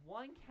fact that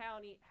one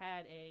county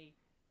had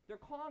they're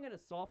calling it a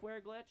software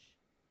glitch.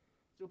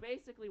 So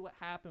basically what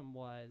happened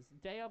was,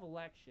 day of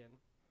election,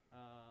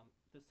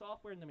 the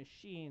software in the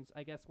machines,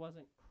 I guess,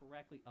 wasn't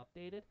correctly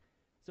updated.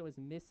 So it's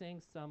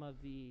missing some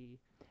of the...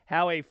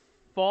 How a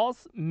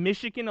false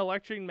Michigan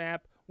election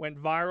map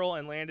went viral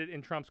and landed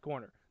in Trump's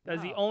corner.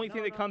 That's the only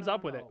thing that comes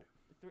up with it.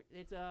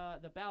 It's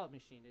the ballot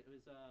machine. It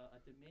was a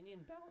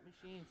Dominion ballot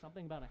machine,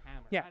 something about a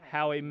hammer. Yeah,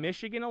 how a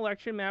Michigan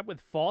election map with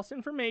false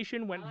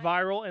information went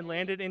viral and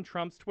landed in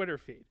Trump's Twitter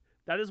feed.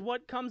 That is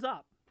what comes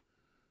up.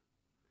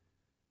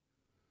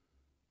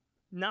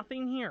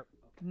 Nothing here.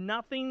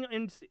 Nothing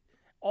in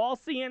all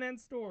CNN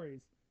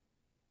stories.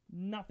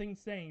 Nothing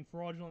saying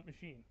fraudulent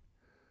machine.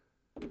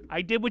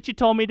 I did what you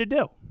told me to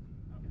do.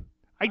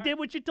 I did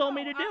what you told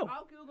me to do.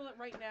 I'll Google it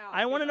right now.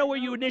 I want to know where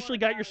you initially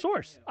got your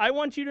source. I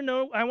want to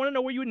know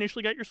where you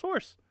initially got your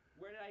source.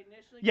 Where did I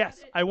initially Yes,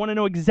 get it? I want to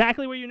know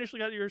exactly where you initially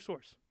got your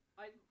source.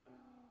 I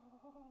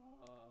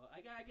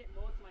gotta get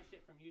most of my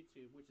shit from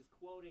YouTube, which is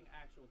quoting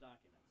actual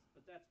documents,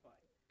 but that's fine.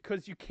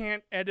 Because you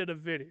can't edit a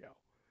video.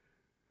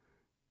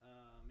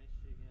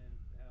 Michigan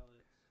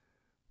ballots.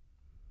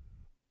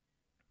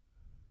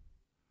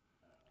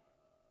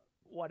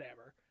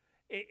 Whatever.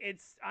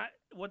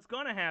 What's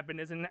going to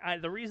happen is, and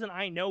the reason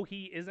I know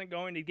he isn't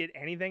going to get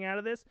anything out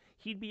of this,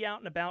 he'd be out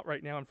and about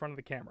right now in front of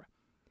the camera.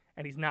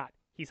 And he's not.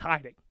 He's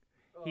hiding.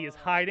 He is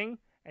hiding,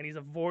 and he's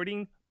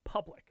avoiding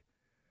public.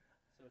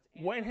 So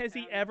when has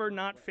he ever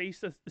not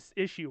faced this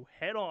issue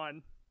head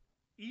on,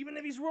 even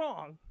if he's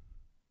wrong,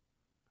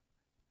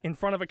 in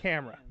front of a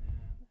camera?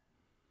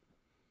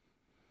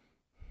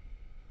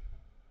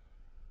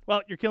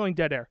 Well, you're killing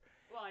dead air.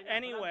 Well, I know,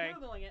 Anyway, but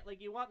I'm Googling it like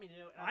you want me to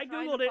do. I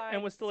Googled it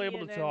and was still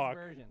able to talk.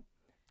 Version.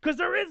 Because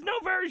there is no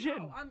version.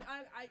 No,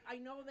 I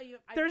know they.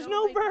 There's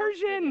no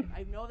version.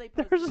 I know they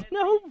posted There's it.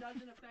 no. It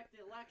doesn't affect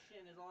the election.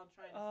 Is all I'm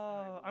trying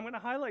to say. I'm gonna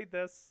highlight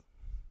this.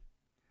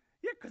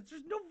 Yeah, because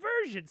there's no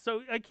version.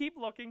 So I keep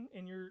looking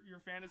in your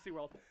fantasy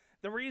world.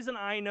 The reason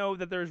I know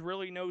that there's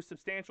really no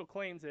substantial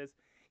claims is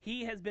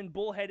he has been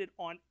bullheaded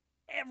on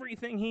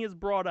everything he has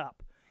brought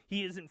up.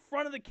 He is in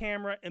front of the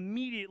camera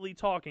immediately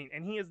talking,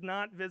 and he has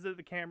not visited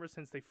the camera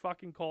since they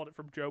fucking called it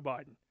from Joe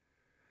Biden.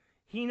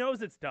 He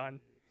knows it's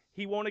done.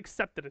 He won't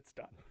accept that it's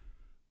done.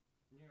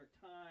 New York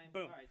Times.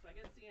 Boom. All right, so I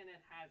guess CNN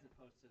hasn't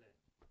posted it.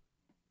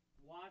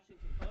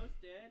 Washington Post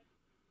did.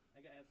 I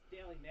guess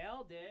Daily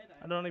Mail did.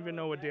 I don't even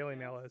know what Daily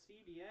Mail is.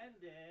 CBN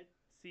did.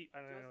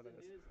 I don't even know what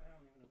that is. News, I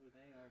don't even know who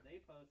they are. They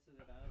posted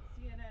about it.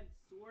 CNN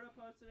sort of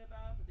posted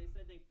about it, but they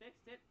said they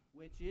fixed it,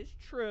 which is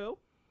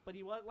true. But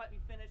he won't let me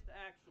finish the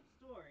actual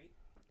story.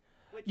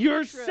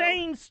 You're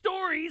saying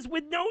stories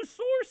with no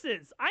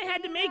sources. I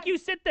had to make you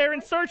sit there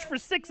and search for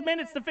 6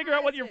 minutes to figure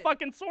out what your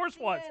fucking source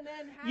was.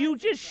 You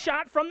just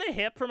shot from the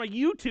hip from a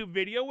YouTube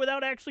video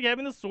without actually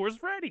having the source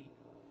ready.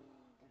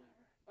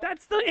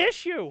 That's the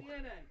issue.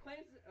 CNN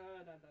claims,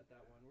 not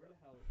that one. Where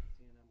the hell is the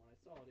CNN one? I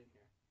saw it in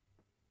here.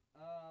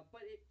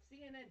 But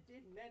CNN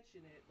did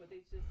mention it, but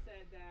they just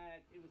said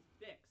that it was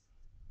fixed.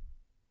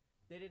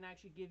 They didn't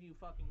actually give you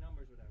fucking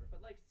numbers or whatever.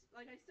 But like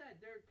I said,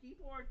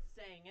 people are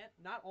saying it.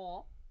 Not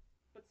all,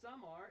 but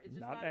some are. It's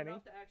just not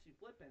enough to actually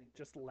flip anything.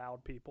 Just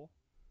loud people.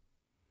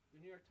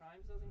 The New York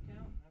Times doesn't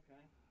count?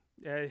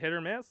 Okay. Hit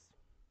or miss?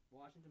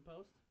 Washington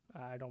Post?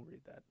 I don't read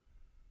that.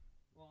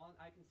 Well,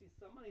 I can see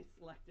somebody's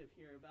selective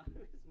here about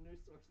whose news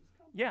sources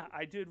come from. Yeah,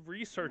 I did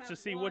research to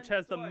see which one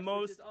has the source,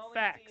 most which is only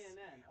facts,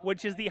 CNN.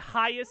 which is Okay. the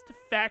highest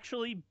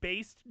factually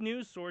based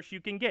news source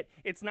you can get.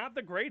 It's not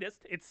the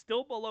greatest. It's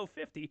still below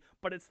 50,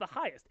 but it's the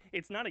highest.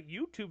 It's not a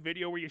YouTube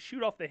video where you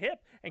shoot off the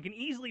hip and can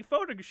easily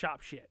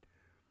Photoshop shit.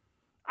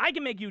 I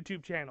can make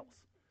YouTube channels.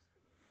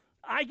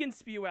 I can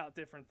spew out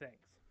different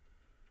things.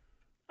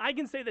 I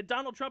can say that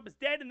Donald Trump is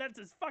dead and that's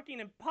his fucking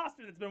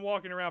imposter that's been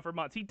walking around for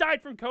months. He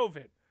died from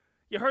COVID.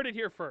 You heard it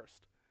here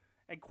first.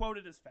 And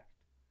quoted as fact.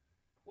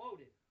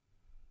 Quoted.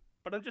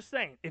 But I'm just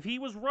saying, if he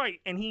was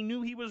right and he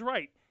knew he was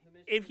right,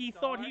 if he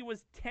thought he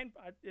was 10,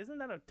 isn't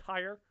that a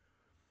tire?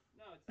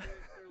 No, it's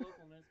their local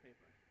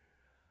newspaper.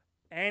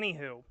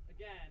 Anywho.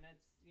 Again, it's,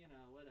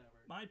 whatever.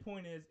 My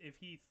point is, if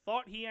he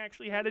thought he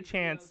actually had a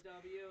chance,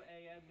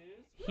 WAM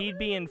News? he'd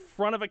be in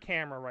front of a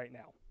camera right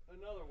now. And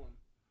another one.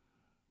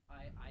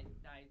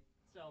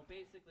 So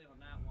basically on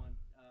that one,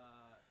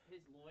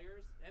 his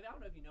lawyers, and I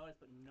don't know if you noticed,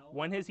 but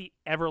When has he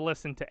ever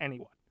listened to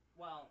anyone?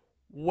 Well,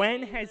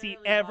 when has he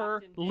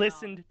ever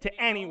listened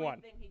to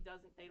anyone? The only thing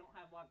they don't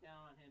have locked down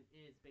on him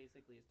is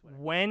basically his Twitter.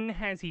 When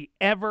has he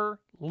ever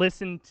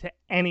listened to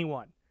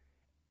anyone?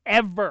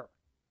 Ever.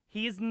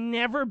 He has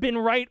never been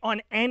right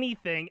on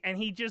anything, and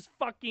he just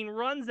fucking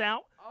runs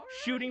out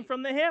shooting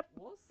from the hip.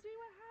 We'll see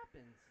what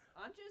happens.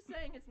 I'm just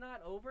saying it's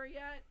not over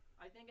yet.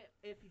 I think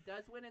if he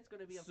does win, it's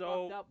going to be a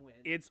fucked up win.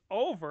 It's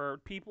over.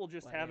 People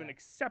just haven't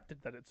accepted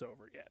that it's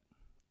over yet.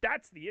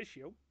 That's the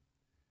issue.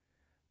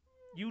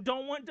 You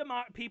don't want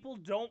people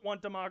don't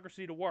want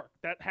democracy to work.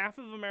 That half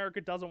of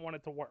America doesn't want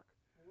it to work.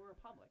 We're a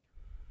republic.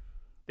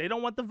 They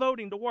don't want the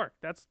voting to work.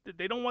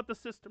 They don't want the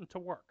system to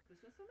work. The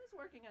system is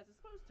working as it's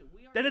supposed to.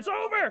 Then it's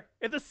over.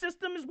 If the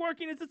system is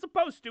working as it's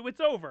supposed to, it's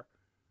over.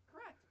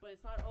 Correct, but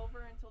it's not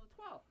over until the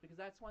 12th because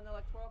that's when the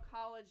Electoral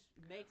College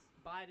makes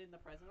Biden the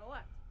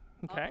president-elect.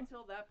 Okay. Up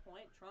until that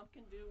point, Trump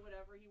can do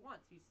whatever he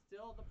wants. He's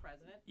still the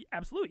president.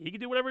 Absolutely. He can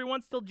do whatever he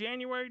wants till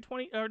January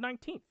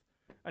 19th.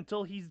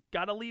 Until he's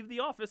got to leave the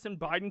office and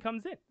Biden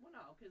comes in. Well,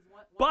 no,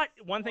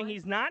 because one thing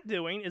he's not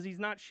doing is he's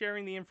not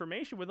sharing the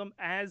information with them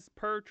as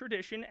per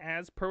tradition,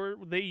 as per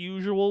the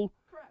usual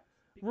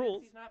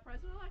rules. He's not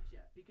president-elect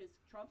yet because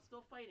Trump's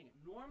still fighting it.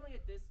 Normally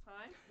at this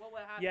time, what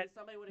would happen Yet, is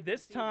somebody would have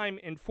this time,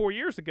 4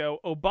 years ago,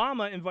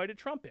 Obama invited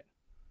Trump in.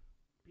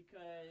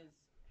 Because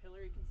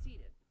Hillary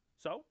conceded.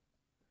 So?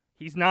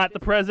 He's not the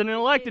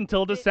president-elect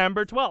until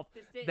December 12th.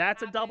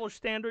 That's a double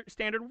standard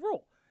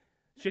rule.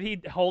 Should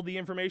he hold the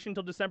information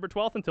until December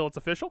 12th until it's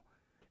official?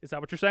 Is that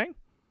what you're saying?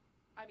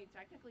 I mean,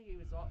 technically, he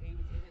was in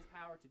his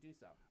power to do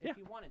so if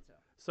he wanted to.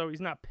 So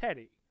he's not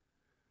petty,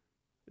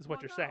 is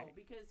what you're saying.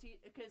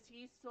 Because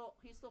he's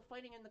still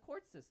fighting in the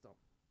court system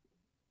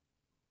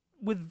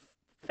with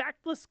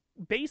factless,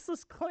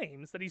 baseless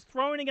claims that he's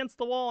throwing against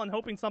the wall and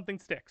hoping something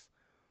sticks.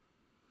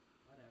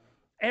 Whatever.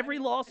 Every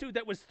lawsuit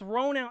that was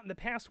thrown out in the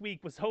past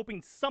week was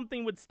hoping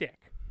something would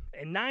stick,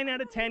 and 9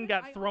 out of 10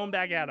 got thrown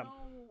back at him.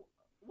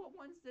 What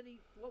ones did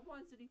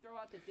he throw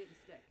out that didn't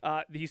stick?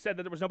 He said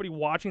that there was nobody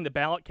watching the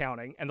ballot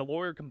counting, and the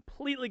lawyer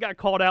completely got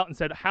called out and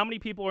said, "How many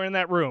people are in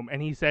that room?"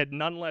 And he said,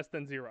 "None less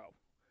than 0."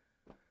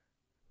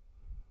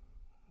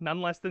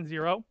 None less than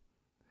 0?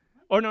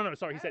 Oh no,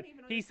 sorry.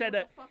 He said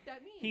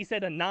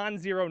a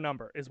non-zero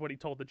number is what he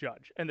told the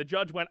judge, and the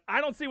judge went,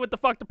 "I don't see what the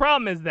fuck the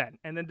problem is then,"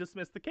 and then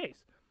dismissed the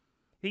case.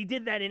 He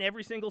did that in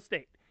every single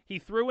state. He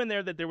threw in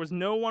there that there was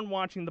no one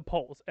watching the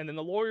polls, and then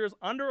the lawyers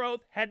under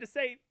oath had to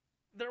say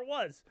there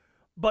was.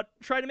 But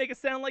try to make it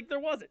sound like there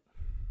wasn't.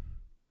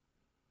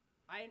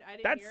 I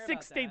didn't That's hear 6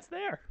 about states that.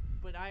 there.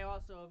 But I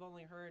also have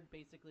only heard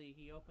basically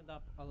he opened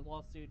up a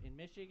lawsuit in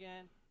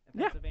Michigan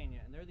and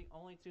Pennsylvania, and they're the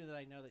only two that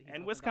I know that he's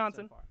and opened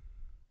Wisconsin up so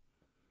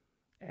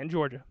far. And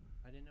Georgia.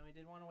 I didn't know he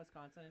did one in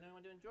Wisconsin. I didn't know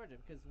he did in Georgia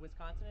because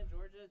Wisconsin and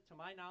Georgia, to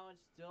my knowledge,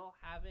 still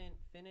haven't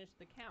finished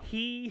the count.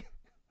 He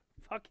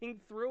fucking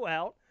threw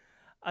out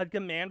a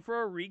demand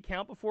for a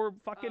recount before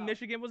fucking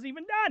Michigan was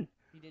even done.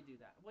 He did do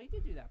that. Well, he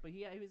did do that, but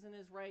he was in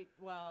his right.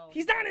 Well,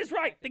 he's not in his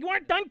right. They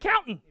weren't done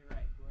counting. You're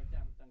right. They weren't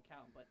done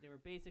counting, but they were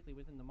basically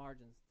within the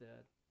margins to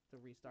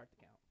restart the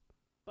count.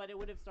 But it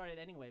would have started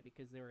anyway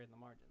because they were in the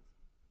margins.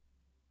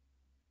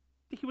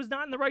 He was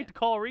not in the right to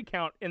call a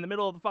recount in the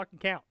middle of the fucking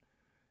count.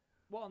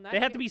 Well, in that they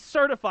have to be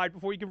certified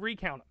before you can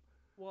recount them.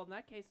 Well, in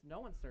that case, no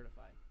one's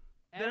certified.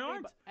 They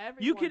aren't.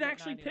 You could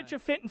actually pitch a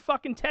fit in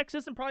fucking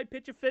Texas and probably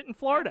pitch a fit in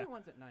Florida.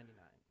 Everyone's at 99.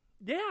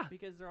 Yeah.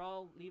 Because they're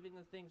all leaving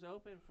the things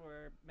open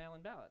for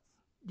mail-in ballots.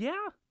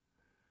 Yeah.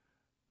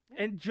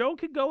 And Joe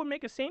could go and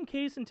make the same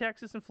case in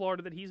Texas and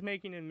Florida that he's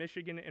making in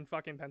Michigan and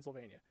fucking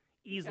Pennsylvania.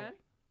 Easily.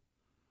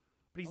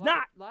 But he's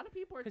not. A lot of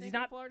people are thinking he's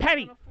not Florida's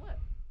petty. Gonna flip.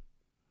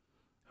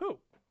 Who?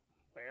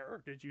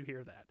 Where did you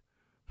hear that?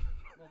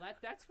 Well,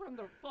 that's from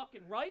the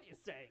fucking right is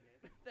saying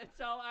it.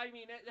 So, I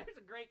mean, there's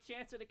a great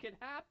chance that it could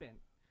happen.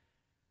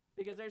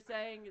 Because they're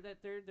saying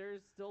that they're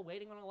still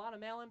waiting on a lot of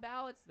mail-in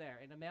ballots there.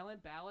 And the mail-in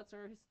ballots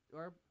are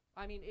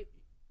I mean,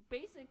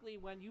 basically,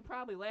 when you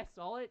probably last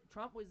saw it,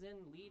 Trump was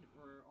in lead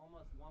for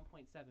almost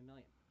 1.7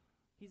 million.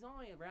 He's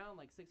only around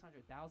like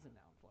 600,000 now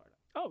in Florida.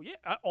 Oh,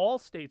 yeah. All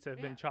states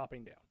have been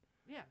chopping down.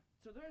 Yeah.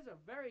 So there's a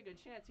very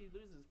good chance he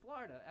loses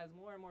Florida as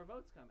more and more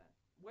votes come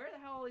in. Where the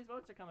hell all these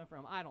votes are coming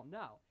from, I don't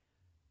know.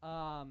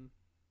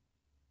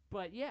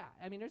 But yeah,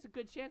 I mean, there's a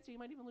good chance he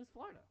might even lose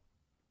Florida.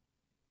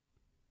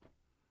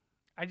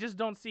 I just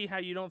don't see how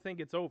you don't think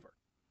it's over.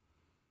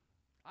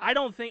 I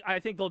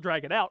think they'll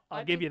drag it out.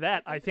 I'll give you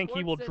that. I think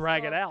he will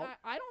drag it out.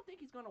 I don't think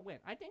he's going to win.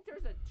 I think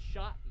there's a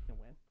shot he can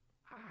win.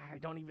 I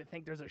don't even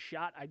think there's a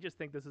shot. I just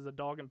think this is a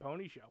dog and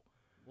pony show.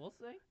 We'll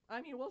see.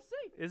 I mean, we'll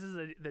see. This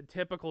is the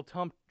typical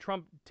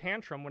Trump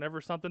tantrum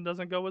whenever something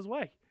doesn't go his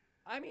way.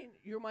 I mean,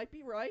 you might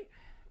be right,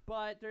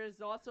 but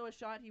there's also a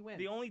shot he wins.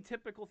 The only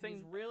typical thing...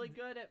 He's really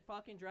good at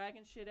fucking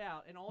dragging shit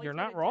out. And all You're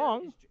not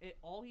wrong.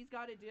 All he's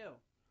got to do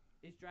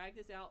is drag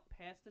this out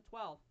past the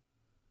 12th,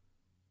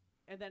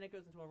 and then it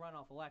goes into a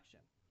runoff election,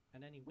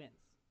 and then he wins.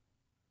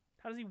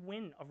 How does he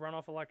win a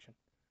runoff election?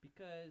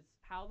 Because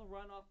how the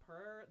runoff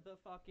per the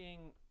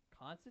fucking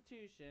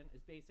Constitution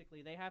is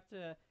basically they have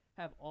to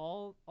have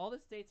all the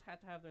states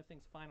have to have their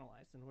things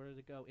finalized in order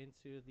to go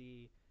into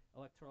the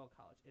electoral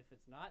college. If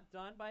it's not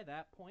done by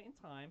that point in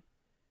time,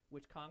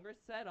 which Congress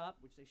set up,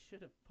 which they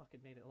should have fucking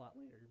made it a lot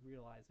later,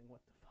 realizing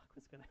what the fuck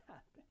was going to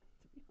happen,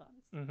 to be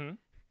honest. Mm-hmm.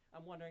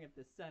 I'm wondering if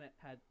the Senate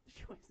had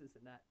choices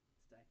in that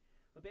state.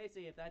 But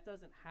basically, if that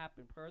doesn't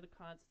happen per the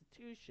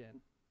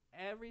Constitution,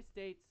 every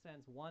state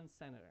sends one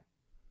senator.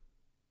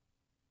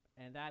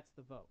 And that's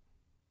the vote.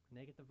 And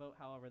they get to vote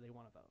however they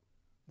want to vote.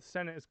 The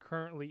Senate is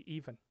currently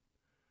even.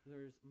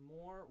 There's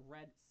more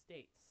red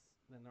states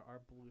than there are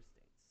blue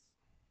states,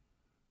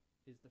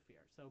 is the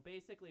fear. So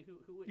basically, who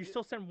You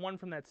still send one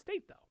from that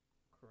state, though.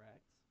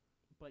 Correct.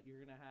 But you're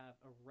going to have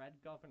a red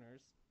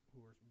governors,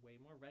 who are way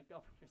more red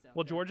governors out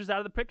Well, there. Georgia's out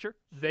of the picture.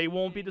 They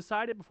won't be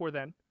decided before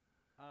then.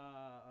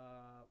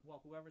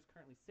 Well, whoever's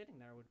currently sitting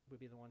there would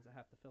be the ones that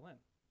have to fill in.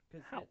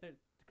 How?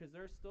 Because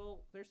they're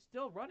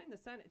still running the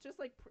Senate, just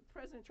like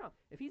President Trump.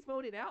 If he's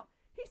voted out,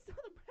 he's still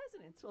the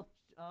president until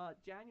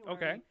January,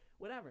 Okay.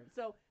 whatever.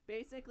 So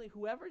basically,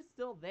 whoever's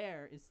still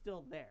there is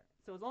still there.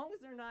 So as long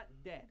as they're not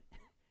dead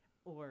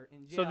or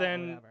in jail So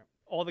then or whatever.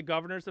 all the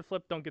governors that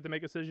flip don't get to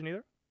make a decision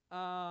either?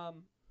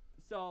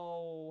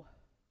 So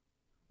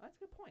that's a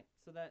good point.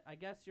 So that I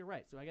guess you're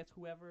right. So I guess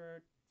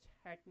whoever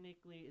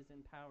technically is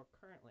in power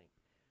currently,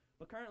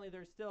 but currently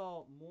there's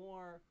still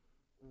more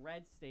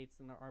red states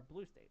than there are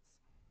blue states.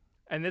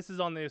 And this is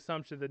on the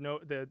assumption that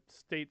the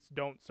states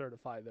don't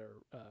certify their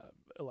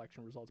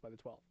election results by the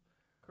 12th.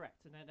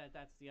 Correct, and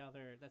that's the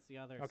other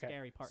Okay.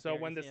 scary part. So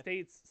there when is the if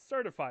states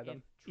certify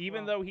them,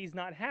 even Trump- though he's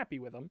not happy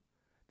with them,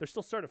 they're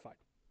still certified.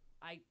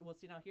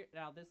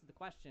 This is the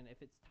question.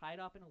 If it's tied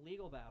up in a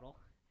legal battle,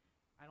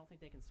 I don't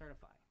think they can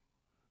certify.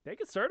 They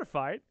can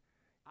certify it.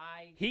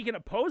 He can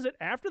oppose it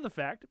after the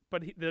fact,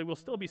 but they will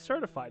still be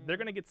certified. They're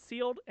going to get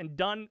sealed and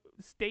done.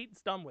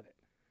 State's done with it,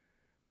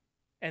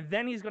 and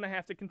then he's going to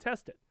have to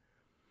contest it.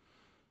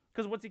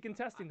 Because what's he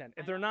contesting then?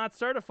 If they're not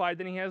certified,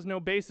 then he has no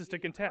basis to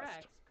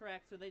contest.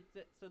 Correct.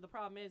 So the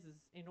problem is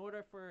in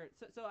order for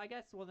so I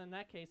guess in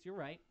that case you're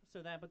right.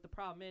 But the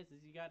problem is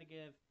you got to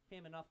give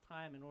him enough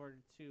time in order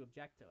to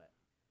object to it.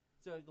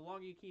 So the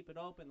longer you keep it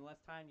open, the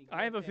less time you give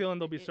I have a him. feeling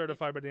they'll be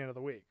certified by the end of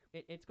the week.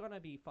 It's gonna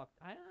be fucked.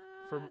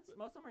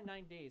 Most of them are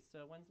 9 days.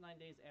 So when's 9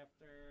 days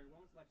after?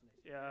 When was election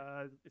day?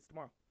 Yeah, it's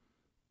tomorrow.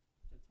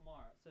 So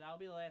tomorrow. So that'll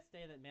be the last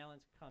day that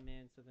mail-ins come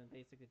in. So then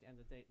basically at the end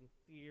of the day, in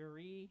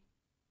theory,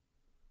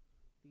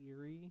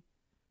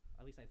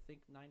 at least I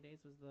think 9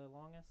 days was the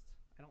longest.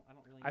 I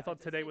don't really know. I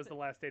thought today was the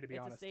last day, to be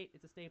honest.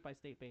 It's a state by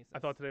state basis. I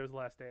thought today was the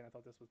last day, and I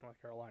thought this was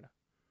North Carolina.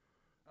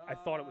 I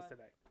thought it was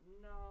today.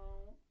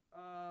 No.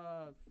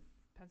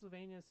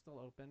 Pennsylvania is still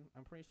open.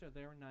 I'm pretty sure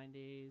they were 9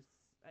 days.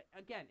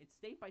 Again, it's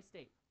state by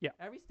state. Yeah.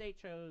 Every state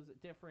chose a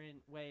different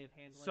way of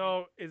handling it.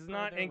 So it's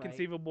not they're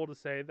inconceivable to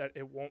say that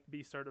it won't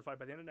be certified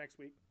by the end of next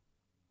week.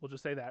 We'll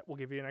just say that. We'll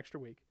give you an extra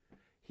week.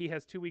 He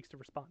has 2 weeks to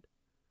respond.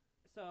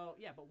 So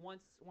yeah, but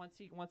once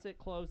it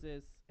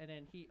closes and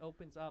then he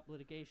opens up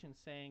litigation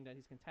saying that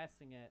he's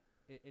contesting it,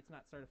 it's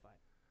not certified.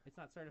 It's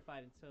not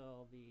certified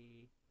until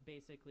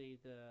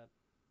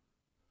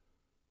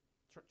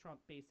Trump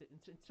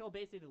until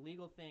basically the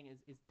legal thing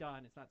is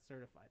done. It's not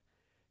certified.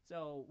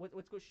 So what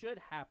should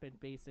happen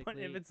basically? But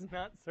if it's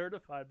not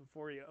certified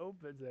before he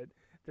opens it,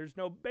 there's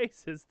no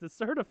basis to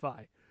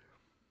certify.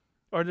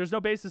 Or there's no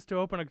basis to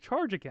open a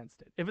charge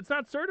against it. If it's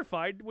not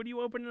certified, what do you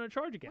open a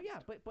charge against?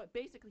 Well, yeah, but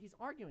basically he's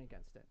arguing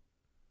against it.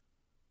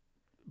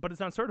 But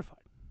it's not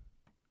certified.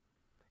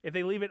 If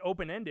they leave it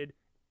open-ended,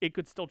 it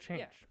could still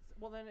change. Yeah.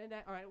 Well, then,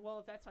 all right. Well,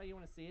 if that's how you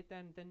want to see it,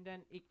 then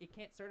it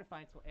can't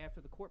certify until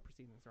after the court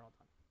proceedings are all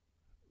done.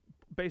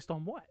 Based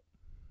on what?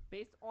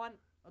 Based on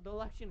the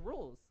election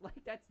rules.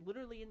 Like, that's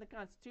literally in the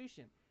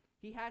Constitution.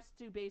 He has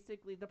to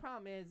basically. The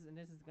problem is, and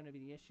this is going to be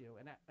the issue,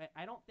 and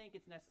I don't think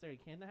it's necessarily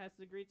him that has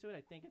to agree to it.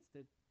 I think it's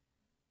the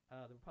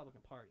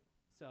Republican Party.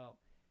 So,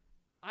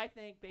 I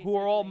think basically. Who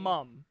are all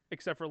mum,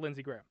 except for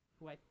Lindsey Graham.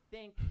 Who I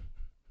think,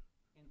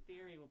 in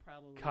theory, will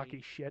probably.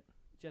 Cocky shit.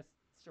 Just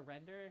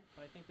surrender,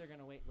 but I think they're going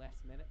to wait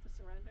last minute to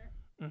surrender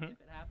if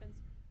it happens,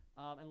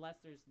 unless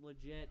there's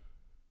legit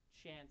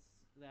chance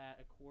that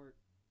a court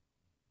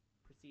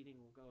proceeding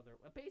will go there.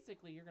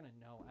 Basically, you're going to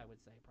know, I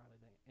would say,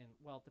 probably.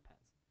 Well, it depends.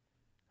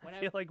 I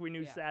feel like we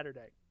knew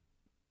Saturday.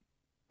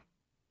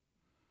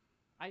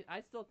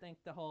 I still think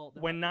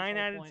when 9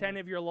 out of 10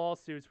 of your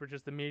lawsuits were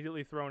just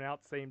immediately thrown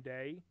out same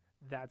day,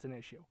 that's an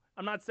issue.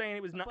 I'm not saying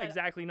it was not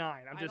exactly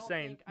 9. I'm just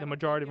saying the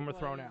majority of them were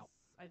thrown out.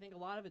 I think a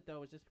lot of it,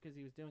 though, was just because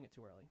he was doing it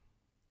too early.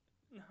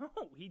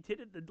 No, he did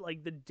it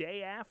the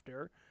day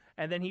after,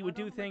 and then he would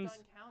do things.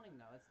 Done counting,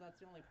 though. That's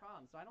the only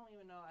problem. So I don't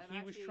even know.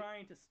 He was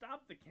trying to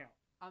stop the count.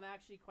 I'm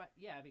actually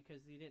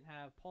because he didn't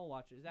have poll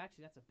watchers.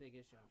 Actually, that's a big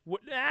issue.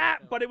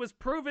 But it was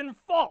proven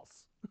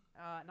false.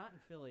 Not in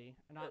Philly.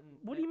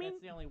 What do you mean?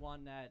 That's the only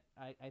one that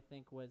I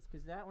think was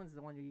because that one's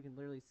the one you can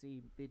literally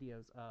see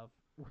videos of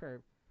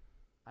where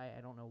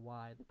I don't know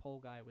why the poll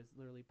guy was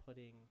literally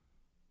putting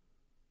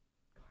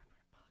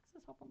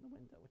cardboard boxes up on the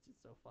window, which is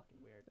so fucking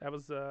weird. That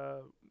was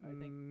I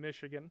think-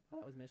 Michigan. Oh,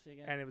 that was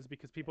Michigan. And it was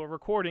because people are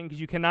recording because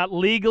you cannot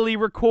legally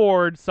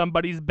record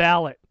somebody's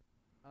ballot.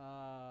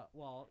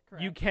 Well,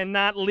 correct. You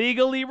cannot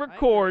legally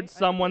record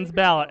someone's agree with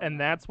ballot, you on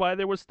and that. that's why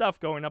there was stuff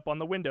going up on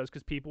the windows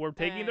because people were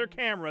taking their And-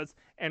 cameras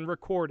and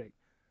recording.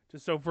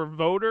 Just so for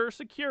voter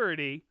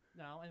security.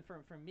 No, and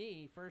for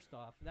me, first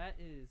off, that's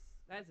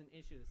an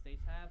issue the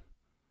states have.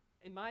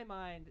 In my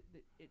mind,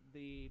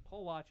 the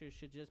poll watchers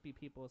should just be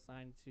people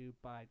assigned to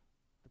by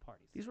the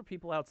parties. These were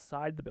people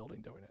outside the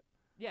building doing it.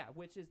 Yeah,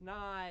 which is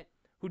not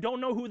who don't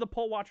know who the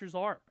poll watchers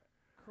are.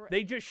 correct.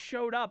 They just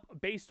showed up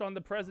based on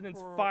the president's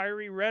For-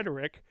 fiery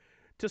rhetoric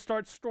to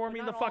start But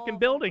storming the not all fucking of them-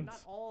 buildings.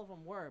 Not all of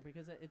them were,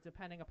 because it's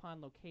depending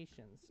upon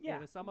locations. Yeah,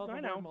 Because some of I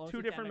them know. were mostly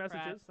Two different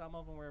Democrats, messages. Some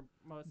of them were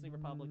mostly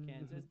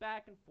Republicans. It was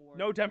back and forth.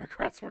 No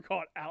Democrats were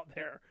caught out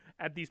there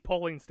at these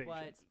polling stations.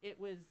 But it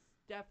was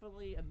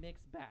definitely a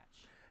mixed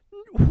batch.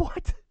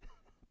 What?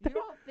 You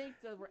don't think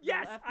the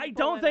Yes, left I people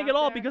don't went think out at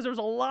all there? because there was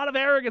a lot of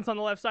arrogance on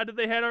the left side that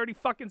they had already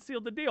fucking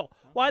sealed the deal.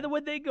 Why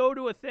would they go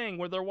to a thing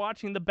where they're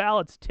watching the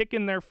ballots tick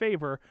in their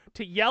favor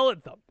to yell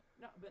at them?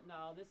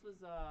 No, this was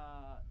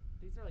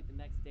these are like the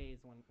next days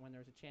when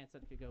there's a chance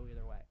that it could go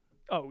either way.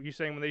 Oh, you're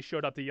saying when they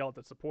showed up to yell at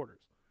the supporters?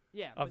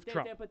 Yeah, Of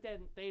Trump. but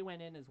then they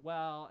went in as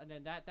well, and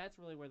then that's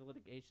really where the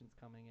litigation's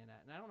coming in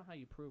at. And I don't know how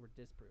you prove or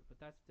disprove, but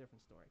that's a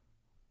different story.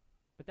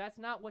 But that's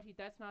not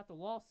the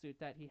lawsuit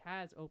that he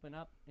has opened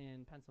up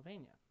in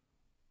Pennsylvania.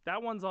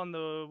 That one's on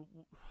the,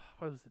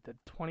 what was it, the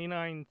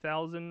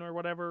 29,000 or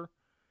whatever?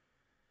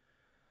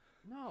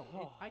 No,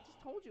 I just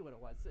told you what it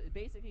was. So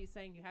basically, he's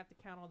saying you have to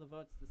count all the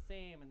votes the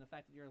same, and the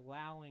fact that you're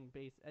allowing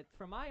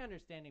from my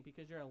understanding,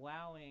 because you're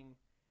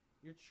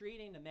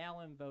treating the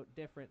mail-in vote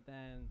different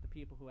than the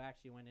people who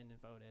actually went in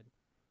and voted.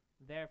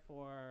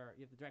 Therefore,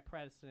 you have the direct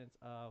precedence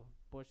of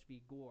Bush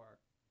v. Gore,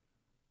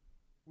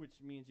 which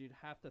means you'd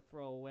have to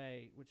throw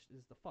away, which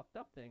is the fucked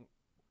up thing,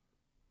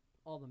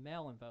 all the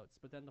mail-in votes.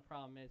 But then the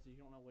problem is you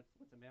don't know what's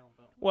a mail-in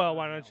vote. Well,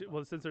 why don't you?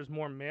 Well, since there's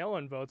more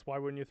mail-in votes, why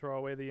wouldn't you throw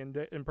away the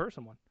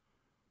in-person one?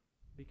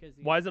 Because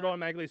Why is it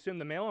automatically assumed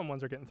the mail-in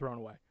ones are getting thrown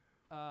away?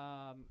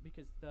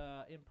 Because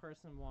the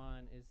in-person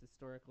one is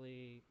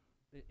historically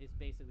is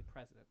basically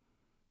precedent,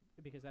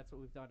 because that's what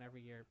we've done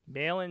every year.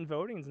 Mail-in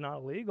voting's not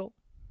illegal.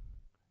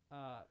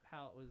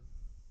 How it was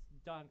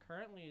done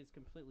currently is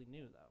completely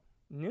new,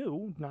 though.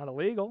 New, not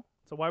illegal.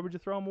 So why would you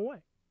throw them away?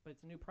 But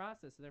it's a new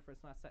process, so therefore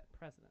it's not set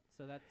precedent.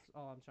 So that's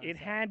all I'm trying to It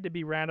say. had to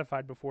be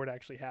ratified before it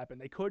actually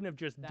happened. They couldn't have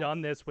just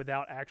done this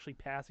without actually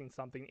passing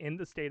something in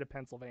the state of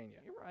Pennsylvania.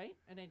 You're right,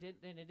 and they did.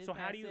 So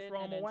how do you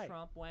throw them and away? then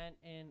Trump went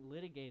and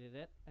litigated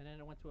it, and then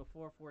it went to a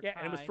 4-4 Yeah,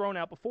 tie. and it was thrown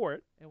out before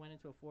it. It went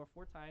into a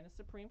 4-4 tie in the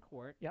Supreme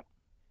Court. Yep.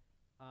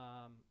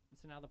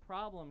 So now the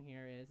problem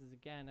here is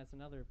again, that's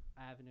another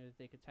avenue that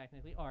they could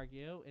technically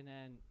argue, and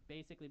then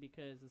basically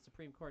because the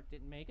Supreme Court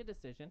didn't make a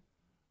decision,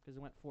 because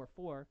it went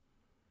 4-4,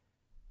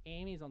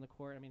 Amy's on the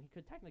court. I mean, he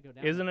could technically go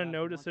down. Isn't that a route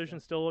no if he wants decision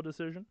to. still a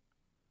decision?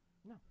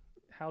 No.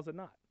 How's it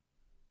not?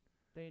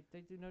 They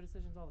do no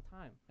decisions all the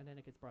time, and then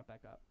it gets brought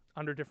back up.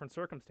 Under different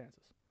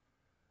circumstances.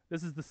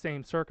 This is the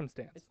same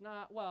circumstance. It's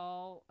not,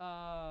 well,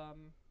 I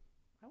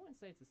wouldn't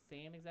say it's the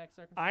same exact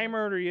circumstance. I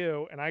murder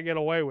you, and I get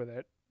away with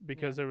it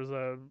because Yeah. there was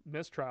a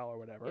mistrial or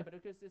whatever, Yeah, but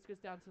it goes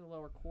down to the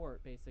lower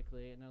court,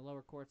 basically, and the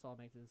lower courts all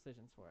make the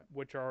decisions for it.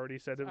 which already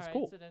said it was Alright,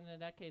 cool. so then in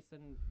that case,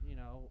 then,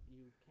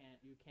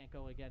 you can't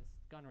go against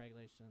gun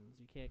regulations.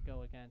 You can't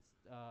go against,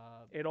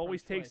 It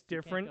always takes pro-choice. You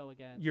can't different. go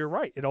against- You're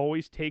right. It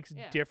always takes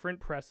Yeah. different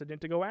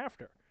precedent to go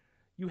after.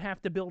 You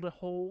have to build a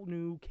whole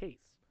new case.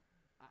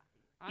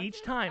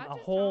 Each time I'm a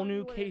just whole telling new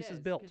you what case it is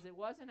built. because it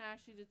wasn't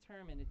actually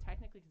determined. It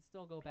technically can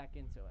still go back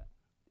into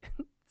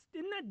it.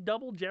 Isn't that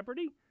double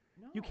jeopardy?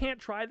 No. You can't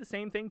try the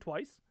same thing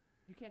twice.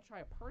 You can't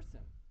try a person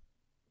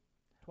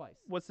twice.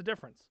 What's the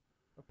difference?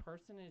 A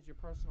person is your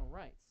personal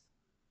rights.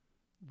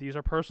 These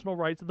are personal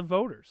rights of the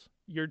voters.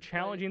 You're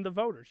challenging the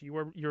voters.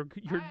 You're.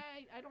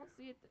 I don't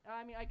see it.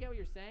 I mean, I get what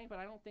you're saying, but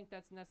I don't think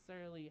that's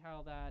necessarily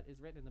how that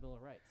is written in the Bill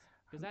of Rights.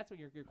 Because that's what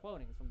you're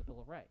quoting is from the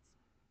Bill of Rights.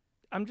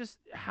 I'm just.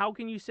 How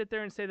can you sit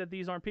there and say that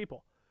these aren't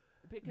people?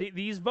 Because,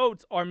 These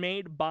votes are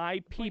made by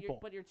people.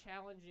 But you're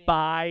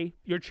challenging.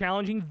 You're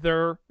challenging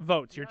their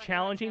votes. You're No,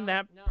 challenging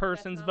that that's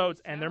person's not what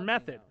votes he's and their challenging,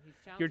 method.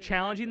 though. He's You're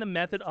challenging the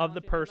method He's of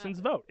the challenging person's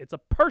method. vote. It's a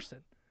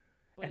person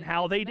But and it's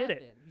how the they did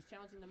it. method. He's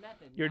challenging the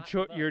method. You're not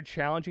the you're vote.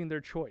 challenging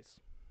their choice.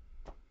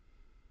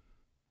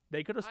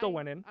 They could have still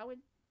went in.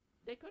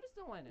 They could have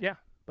still went in. Yeah,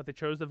 but they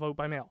chose to vote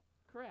by mail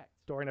Correct.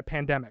 during a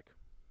pandemic.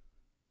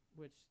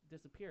 Which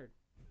disappeared.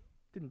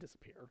 Didn't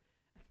disappear.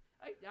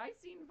 I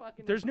seen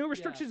fucking. There's new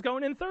restrictions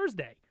going in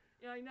Thursday.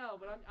 Yeah, I know,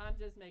 but I'm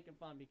just making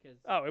fun because.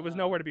 Oh, it was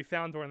nowhere to be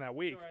found during that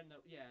week. During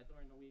the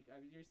week,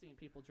 you're seeing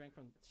people drink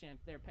from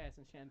they're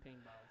passing champagne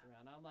bottles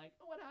around. I'm like,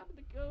 oh, what happened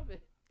to COVID?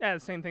 Yeah, the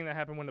same thing that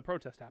happened when the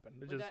protest happened.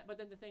 But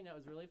then the thing that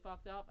was really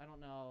fucked up, I don't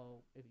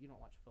know if you don't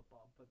watch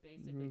football, but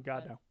basically,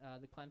 God, no.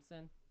 The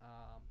Clemson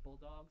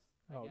Bulldogs,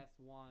 Oh. I guess,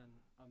 won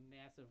a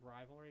massive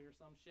rivalry or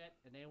some shit,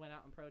 and they went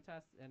out and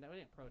protested, and they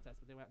didn't protest,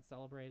 but they went and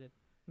celebrated,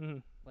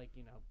 Mhm. like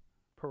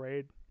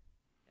Parade.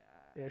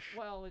 ish.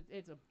 Well,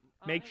 it's a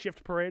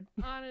Makeshift parade.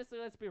 Honestly,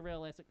 let's be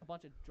realistic. A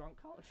bunch of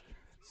drunk college kids.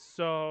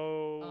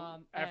 So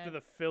after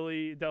the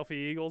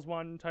Philadelphia Eagles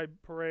one type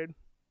parade,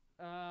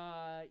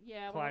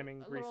 Yeah,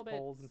 climbing a grease little bit,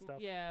 poles and stuff.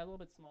 Yeah, a little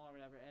bit smaller,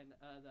 whatever. And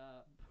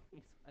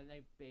and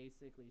they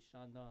basically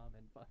shunned them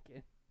and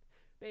fucking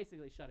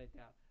basically shut it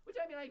down. Which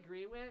I mean, I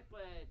agree with,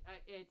 but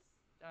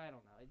I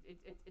don't know.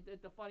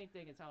 The funny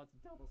thing is how it's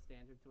a double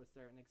standard to a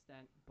certain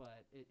extent,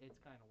 but it's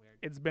kind of weird.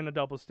 It's been a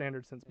double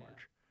standard since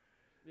March.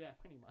 Yeah,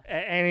 pretty much.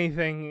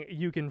 Anything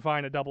you can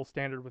find a double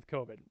standard with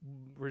COVID.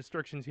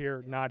 Restrictions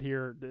here, not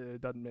here.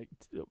 Doesn't make.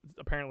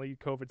 Apparently,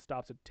 COVID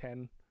stops at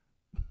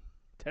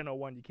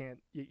 10:01. You can't.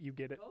 You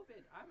get it.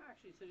 COVID. I'm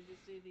actually. So did you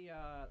see the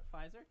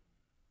Pfizer?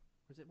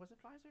 Was it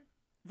Pfizer?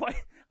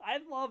 I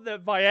love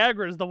that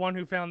Viagra is the one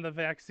who found the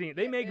vaccine.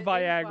 They make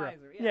Viagra.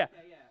 Yeah.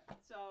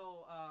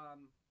 So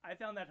I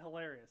found that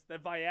hilarious.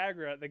 That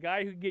Viagra, the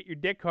guy who could get your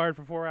dick hard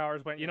for 4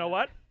 hours went, you know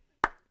what?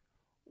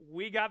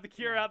 We got the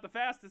cure out the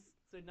fastest.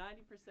 So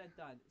 90%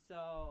 done.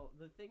 So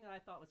the thing that I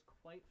thought was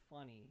quite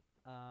funny,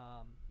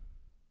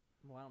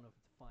 well, I don't know if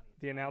it's funny.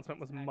 The announcement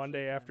was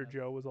Monday after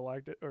Joe was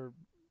elected or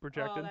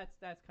projected. Oh,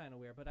 that's kind of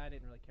weird, but I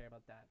didn't really care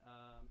about that.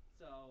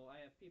 So I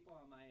have people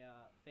on my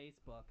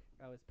Facebook.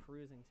 I was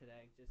perusing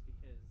today just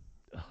because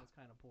I was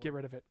kind of bored. Get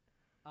rid of it.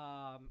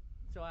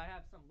 So I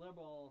have some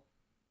liberal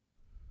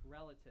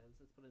relatives.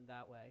 Let's put it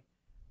that way.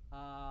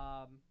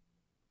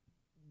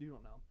 You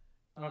don't know.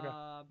 Okay.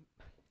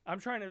 I'm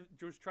trying to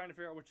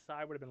figure out which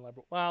side would have been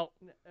liberal. Well,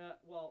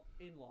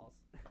 in-laws.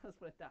 Let's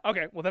put it that way.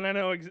 Okay, well then I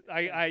know.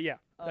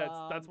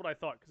 That's what I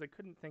thought because I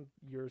couldn't think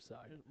your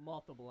side. There's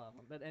multiple of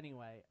them, but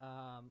anyway,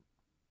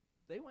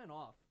 they went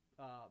off.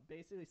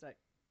 Basically said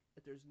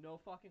that there's no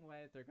fucking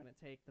way that they're gonna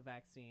take the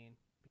vaccine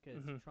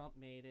because Trump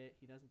made it.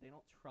 They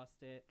don't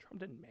trust it. Trump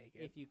didn't make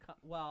it.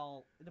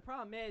 The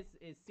problem is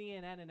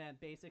CNN and them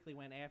basically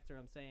went after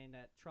him, saying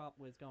that Trump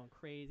was going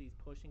crazy, he's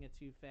pushing it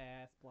too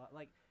fast.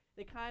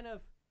 They kind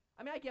of.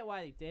 I mean, I get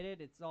why they did it.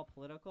 It's all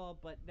political,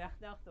 but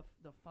now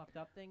the fucked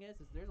up thing is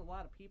there's a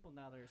lot of people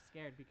now that are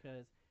scared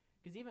because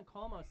even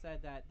Cuomo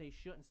said that they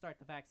shouldn't start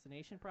the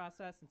vaccination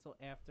process until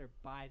after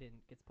Biden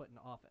gets put in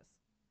office.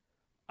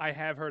 I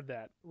have heard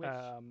that.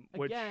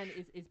 Which again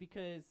is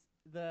because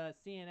the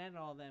CNN and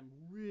all of them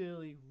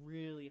really,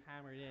 really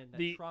hammered in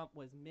that Trump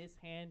was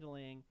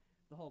mishandling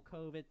the whole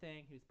COVID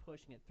thing. He was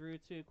pushing it through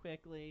too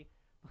quickly.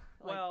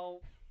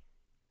 Well,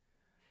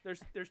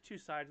 there's two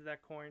sides of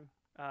that coin.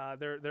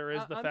 There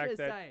is the fact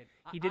that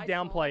he did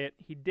downplay it.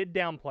 He did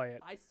downplay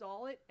it. I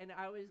saw it, and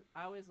I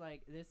was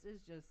like, this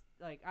is just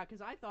like, because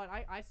I thought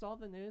I saw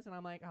the news, and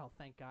I'm like, oh,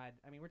 thank God.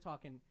 I mean,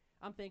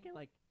 I'm thinking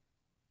like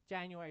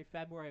January,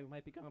 February, we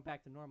might be coming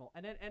back to normal.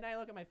 And I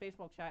look at my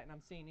Facebook chat, and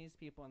I'm seeing these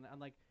people, and I'm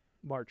like,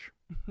 March.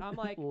 I'm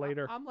like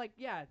later. I'm like,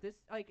 yeah, this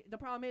the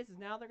problem is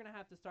now they're gonna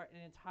have to start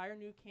an entire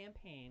new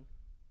campaign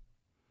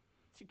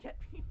to get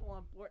people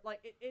on board.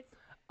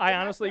 I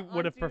honestly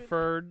would have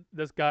preferred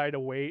this guy to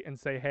wait and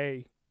say,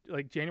 hey,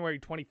 like January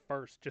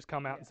 21st, just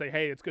come out and say,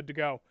 hey, it's good to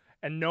go.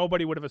 And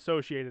nobody would have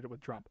associated it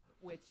with Trump.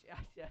 Which,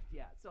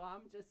 yeah. So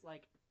I'm just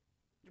like,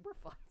 we're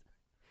fucked.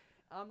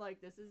 I'm like,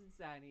 this is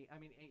insanity. I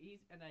mean,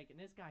 and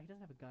this guy, he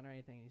doesn't have a gun or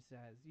anything. He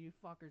says, you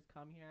fuckers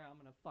come here. I'm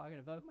going to fucking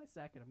invoke my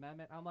Second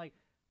Amendment. I'm like,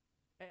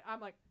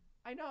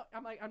 I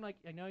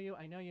know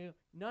you.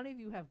 None of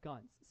you have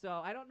guns. So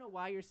I don't know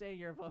why you're saying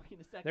you're invoking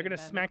the Second Amendment. They're going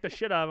to smack the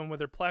shit out of them with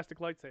their plastic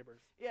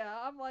lightsabers. Yeah,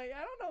 I'm like,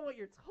 I don't know what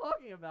you're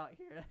talking about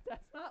here.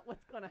 That's not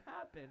what's going to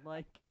happen.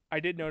 Like, I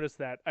did notice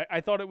that. I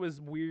thought it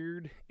was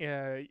weird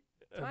events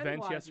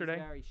yesterday.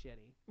 Was very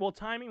shitty. Well,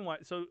 timing-wise,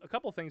 so a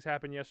couple things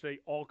happened yesterday,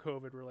 all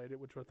COVID-related,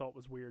 which I thought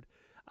was weird.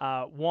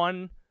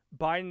 One,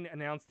 Biden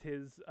announced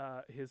his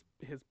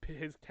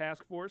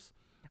task force,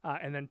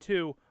 and then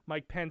two,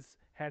 Mike Pence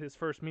had his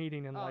first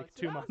meeting in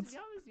 2 months.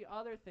 That was the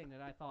other thing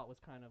that I thought was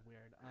kind of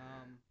weird.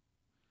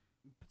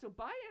 So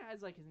Biden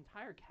has like his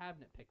entire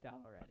cabinet picked out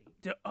already.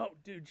 Dude,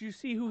 did you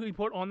see who he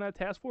put on that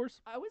task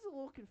force? I was a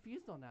little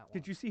confused on that one.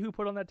 Did you see who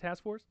put on that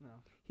task force? No.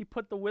 He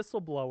put the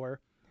whistleblower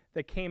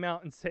that came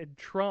out and said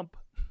Trump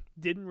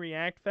didn't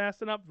react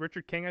fast enough.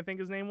 Richard King, I think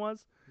his name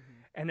was.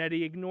 And that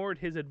he ignored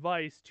his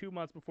advice 2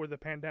 months before the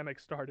pandemic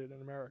started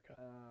in America.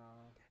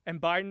 And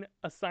Biden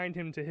assigned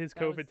him to his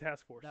COVID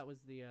task force. That was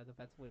the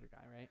ventilator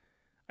guy, right?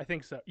 I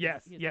think so.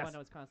 Yes, He's yes. the one that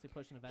was constantly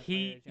pushing the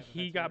ventilators.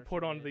 He got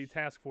put on the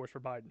task force for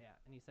Biden. Yeah,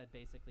 and he said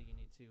basically you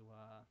need to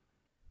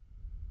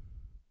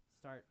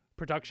start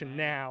production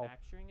now.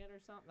 Manufacturing it or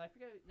something. I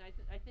forget. I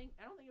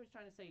don't think he was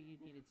trying to say you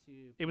needed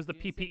to. It was the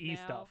PPE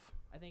stuff.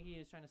 I think he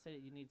was trying to say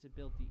that you need to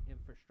build the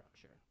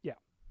infrastructure. Yeah,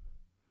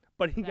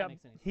 but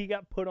he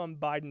got put on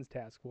Biden's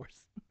task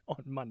force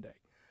on Monday,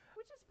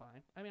 which is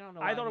fine. I mean, I don't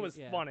know. I thought it was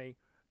funny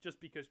just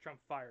because Trump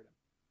fired him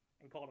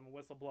and called him a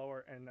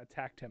whistleblower and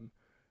attacked him,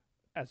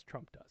 as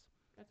Trump does.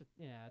 That's a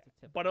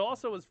tip. But it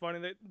also was funny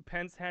that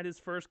Pence had his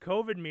first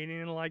COVID meeting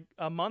in like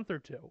a month or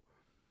two.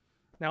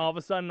 Now all of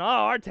a sudden,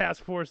 our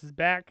task force is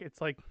back. It's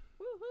like,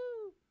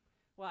 woohoo!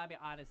 Well, I mean,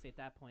 honestly, at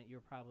that point,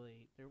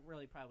 there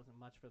really probably wasn't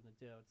much for them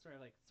to do. It's sort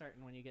of like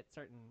when you get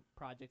certain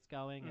projects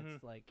going,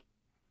 it's like.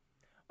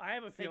 I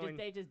have a feeling.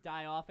 They just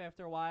die off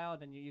after a while,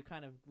 and then you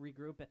kind of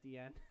regroup at the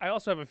end. I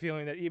also have a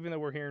feeling that even though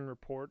we're hearing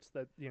reports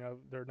that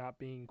they're not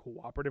being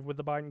cooperative with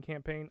the Biden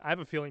campaign, I have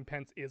a feeling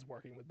Pence is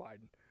working with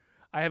Biden.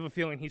 I have a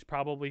feeling he's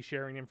probably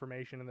sharing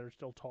information and they're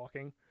still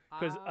talking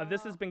because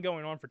this has been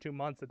going on for 2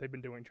 months that they've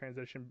been doing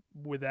transition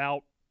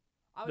without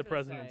the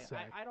president's say.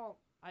 I don't.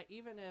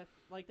 Even if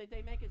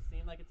they make it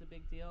seem like it's a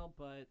big deal,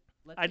 but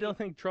I don't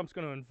think Trump's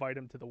going to invite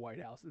him to the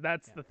White House.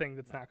 That's the thing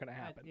that's not going to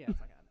happen. It's not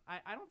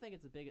gonna. I don't think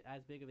it's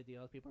as big of a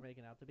deal as people are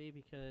making it out to be,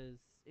 because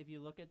if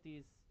you look at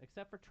these,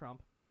 except for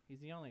Trump, he's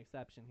the only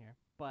exception here.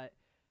 But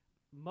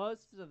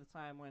most of the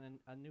time when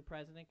a new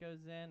president goes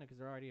in, because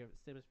they're already an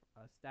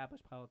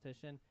established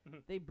politician,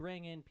 they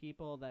bring in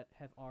people that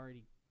have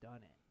already done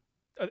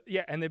it.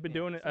 Yeah, and they've been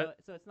doing it.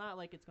 So it's not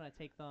like it's going to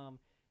take them,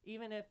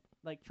 even if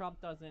Trump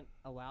doesn't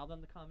allow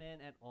them to come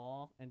in at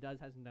all and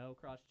has no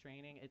cross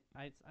training.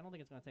 I don't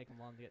think it's going to take them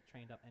long to get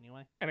trained up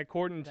anyway. And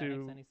according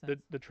to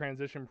the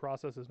transition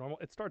process is normal,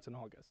 it starts in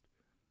August.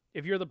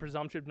 If you're the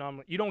presumptive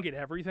nominee, you don't get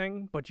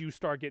everything, but you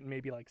start getting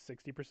maybe like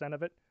 60%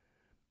 of it.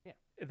 Yeah.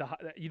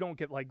 You don't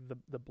get like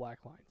the black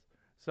lines.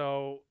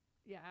 So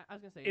yeah, I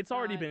was gonna say it's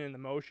already been in the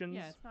motions.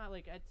 Yeah, it's not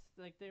like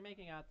they're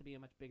making it out to be a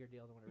much bigger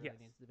deal than what it really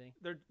needs to be.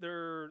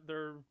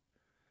 They're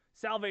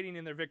salivating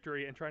in their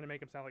victory and trying to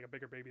make him sound like a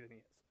bigger baby than he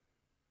is.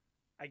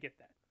 I get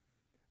that.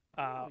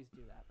 They always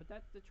do that, but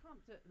that's the Trump.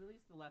 At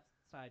least the left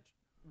side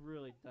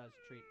really does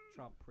treat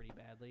Trump pretty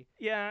badly.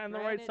 Yeah, and the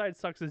right side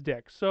sucks his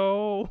dick.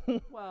 So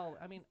well,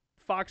 I mean,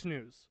 Fox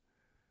News.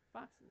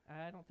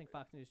 I don't think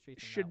Fox News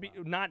treats them should that be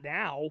well. Not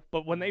now,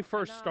 but when they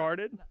first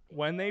started.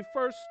 When they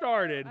first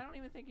started. I don't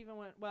even think even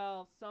when.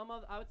 Well,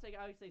 I would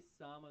say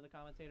some of the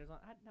commentators on.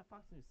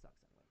 Fox News sucks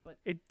anyway, but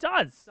it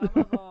does.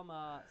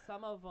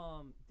 Some of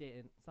them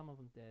didn't. Some of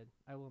them did.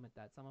 I will admit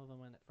that. Some of them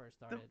when it first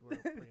started were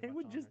pretty they much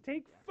would on just their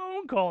take dick,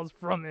 phone calls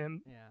from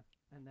him.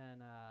 Yeah, and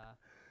then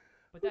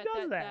but Who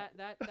does that?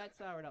 That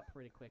soured up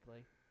pretty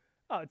quickly.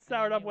 Oh, it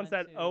soured up once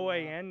that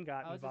OAN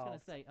got involved. I was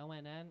just gonna say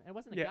ONN. It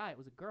wasn't a guy. It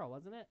was a girl,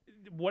 wasn't it?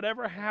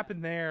 Whatever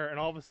happened there, and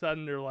all of a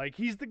sudden they're like,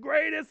 "He's the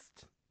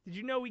greatest." Did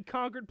you know he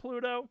conquered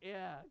Pluto?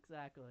 Yeah,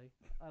 exactly.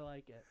 I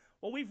like it.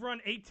 Well, we've run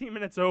 18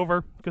 minutes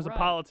over because of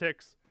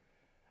politics,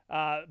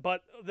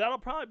 but that'll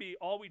probably be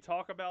all we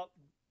talk about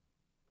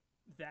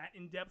that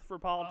in depth for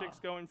politics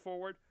going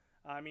forward.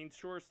 I mean,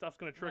 sure, stuff's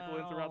gonna trickle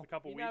in throughout the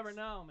couple weeks. You never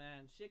know,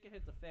 man. Shit can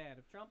hit the fan.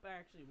 If Trump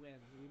actually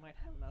wins, we might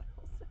have another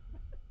whole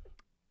segment.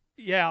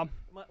 Yeah.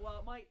 Well,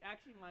 it might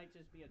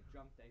just be a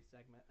drunk day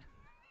segment.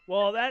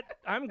 Well,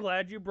 I'm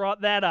glad you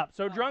brought that up.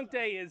 So Drunk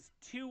Day is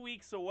 2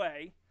 weeks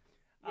away,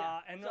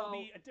 and there'll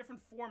be a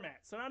different format.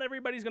 So not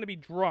everybody's going to be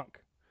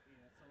drunk.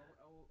 Yeah.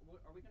 So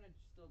are we going to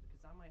still?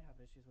 Because I might have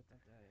issues with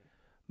that day.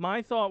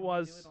 My thought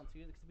was. Do it on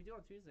Tuesday. Because if we do it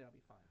on Tuesday, I'll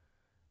be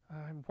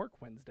fine. I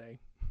work Wednesday.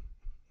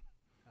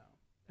 Oh.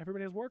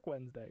 Everybody has work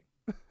Wednesday.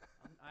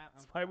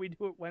 That's why we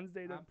do it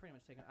Wednesday. I'm pretty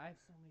much taking. I have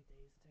so many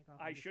days to take off.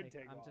 I should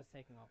take off. I'm just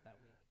taking off that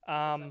week.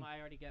 I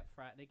already get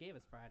Friday. They gave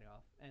us Friday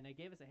off, and they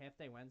gave us a half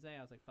day Wednesday.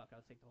 I was like, "Fuck,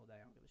 I'll take the whole day.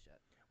 I don't give a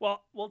shit."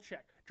 Well, we'll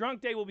check.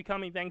 Drunk Day will be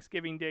coming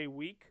Thanksgiving Day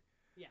week.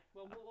 Yeah,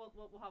 well,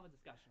 we'll have a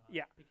discussion on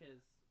it.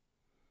 Because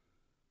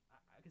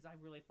I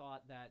really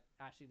thought that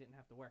Ashley didn't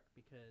have to work,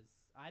 because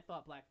I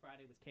thought Black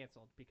Friday was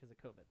canceled because of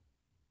COVID.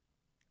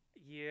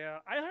 Yeah,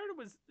 I heard it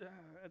was.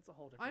 It's a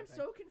whole different thing.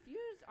 I'm so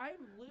confused.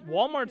 I'm literally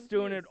Walmart's confused.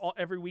 doing it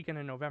every weekend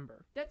in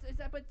November. But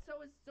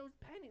so is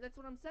Penny. That's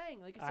what I'm saying.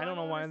 Like, so I don't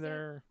know why understand.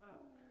 they're.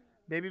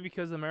 Maybe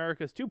because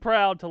America's too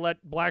proud to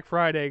let Black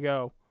Friday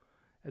go,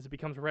 as it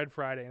becomes Red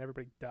Friday and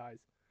everybody dies.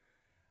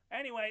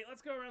 Anyway,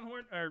 let's go around the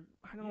horn. Or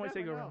I don't know why I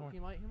say go around the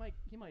horn.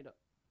 He might.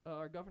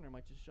 Our governor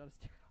might just shut us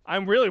down.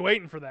 I'm really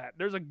waiting for that.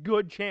 There's a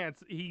good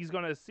chance he's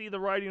gonna see the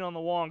writing on the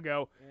wall and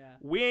go,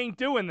 "We ain't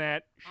doing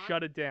that.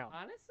 Shut it down."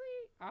 Honestly,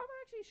 I'm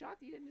actually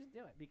shocked he didn't just do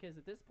it, because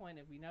at this point,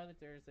 if we know that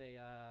there's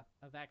a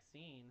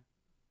vaccine,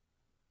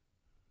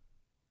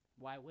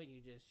 why wouldn't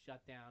you just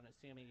shut down,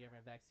 assuming you have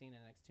a vaccine in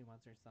the next 2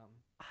 months or something?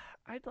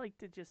 I'd like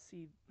to just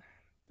see.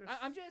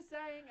 I'm just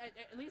saying,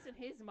 at least in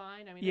his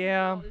mind. I mean,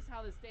 this is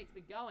how the state's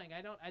been going.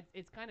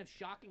 It's kind of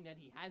shocking that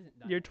he hasn't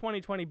done. Your it.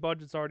 2020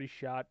 budget's already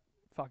shot.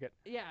 Fuck it.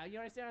 Yeah, you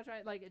understand what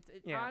I'm trying? Like,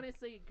 it's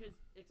honestly, because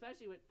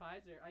especially with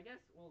Pfizer, I guess.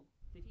 Well,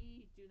 did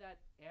he do that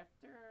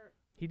after?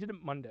 He did it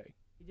Monday.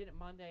 He did it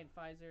Monday, and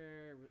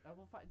Pfizer.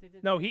 They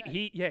did no, he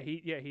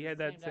had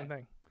that same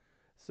thing.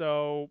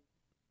 So,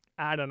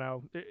 I don't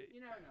know. You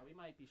never know. We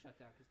might be shut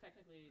down because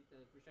technically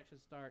the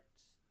restrictions start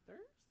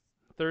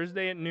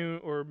Thursday at noon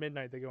or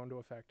midnight. They go into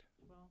effect.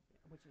 Well,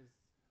 which is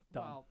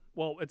dumb.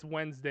 Well, it's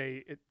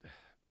Wednesday. I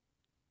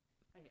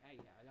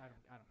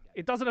don't get it.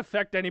 It doesn't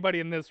affect anybody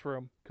in this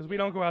room because we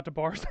don't go out to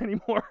bars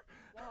anymore.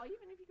 Well,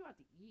 even if you go out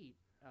to eat,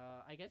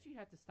 I guess you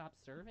have to stop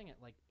serving at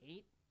like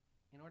 8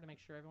 in order to make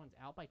sure everyone's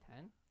out by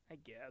 10. I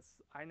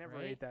guess. I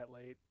never ate that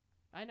late.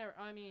 I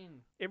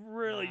mean. It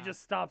really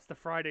just stops the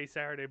Friday,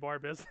 Saturday bar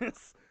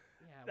business.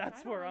 Yeah,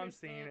 that's where I'm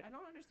seeing it. I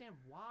don't understand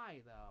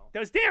why, though.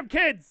 Those damn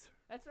kids!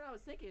 That's what I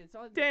was thinking. It's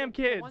all damn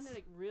kids. The one that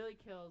it really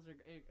kills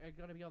are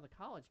going to be all the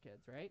college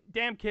kids, right?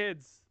 Damn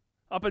kids.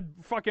 up at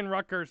fucking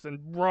Rutgers and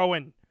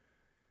Rowan.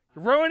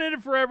 You're ruining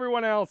it for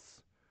everyone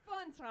else.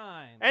 Fun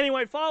time.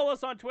 Anyway, follow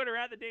us on Twitter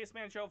at The Dace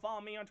Man Show.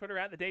 Follow me on Twitter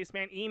at The Dace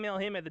Man. Email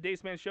him at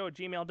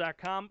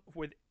thedacemanshow@gmail.com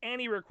with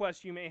any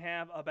requests you may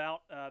have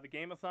about the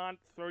Game-a-thon.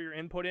 Throw your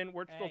input in.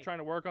 We're still trying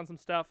to work on some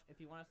stuff. If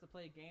you want us to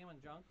play a game on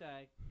Drunk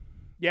Day,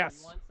 yes.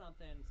 you want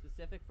something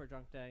specific for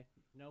Drunk Day,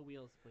 no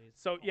wheels, please.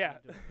 So, yeah.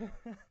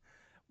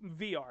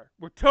 VR.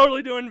 We're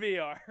totally doing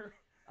VR.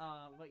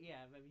 But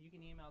yeah, you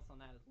can email us on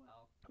that as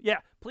well.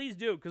 Yeah, please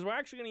do, because we're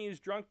actually going to use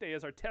Drunk Day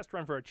as our test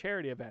run for a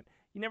charity event.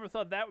 You never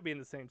thought that would be in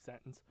the same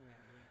sentence.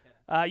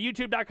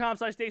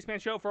 YouTube.com/DaceMan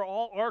Show for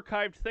all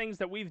archived things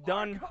that we've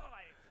done,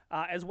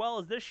 as well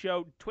as this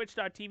show,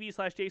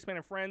 Twitch.tv/DaceMan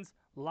and Friends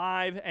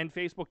live, and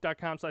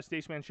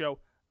Facebook.com/DaceMan Show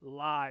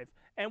live.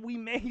 And we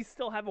may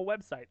still have a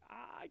website.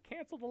 I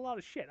canceled a lot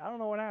of shit. I don't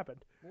know what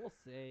happened. We'll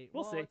see.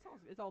 We'll see.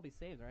 It's all be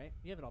saved, right?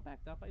 You have it all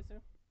backed up, I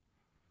assume?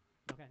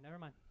 Okay, never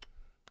mind.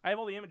 I have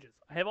all the images.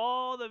 I have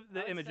all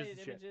the images and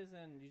shit. Images,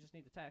 and you just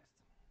need the text.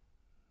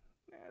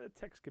 The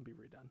text can be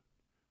redone.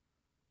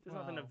 There's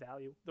nothing of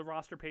value. The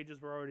roster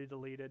pages were already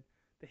deleted.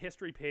 The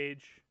history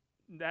page,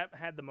 that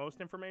had the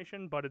most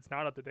information, but it's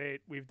not up to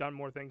date. We've done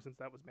more things since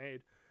that was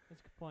made.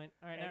 That's a good point.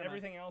 All right, and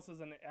everything else is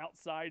an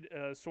outside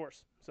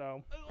source,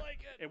 so I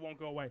like it. It won't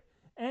go away.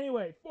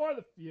 Anyway, for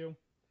the few,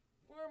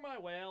 for my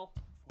whale,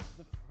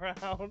 for the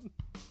crown.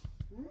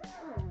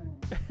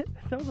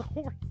 That was a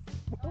horse.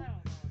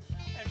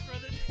 And for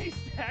the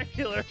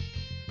Daystacular,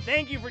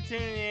 thank you for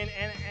tuning in,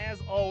 and as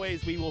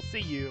always, we will see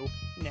you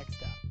next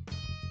time.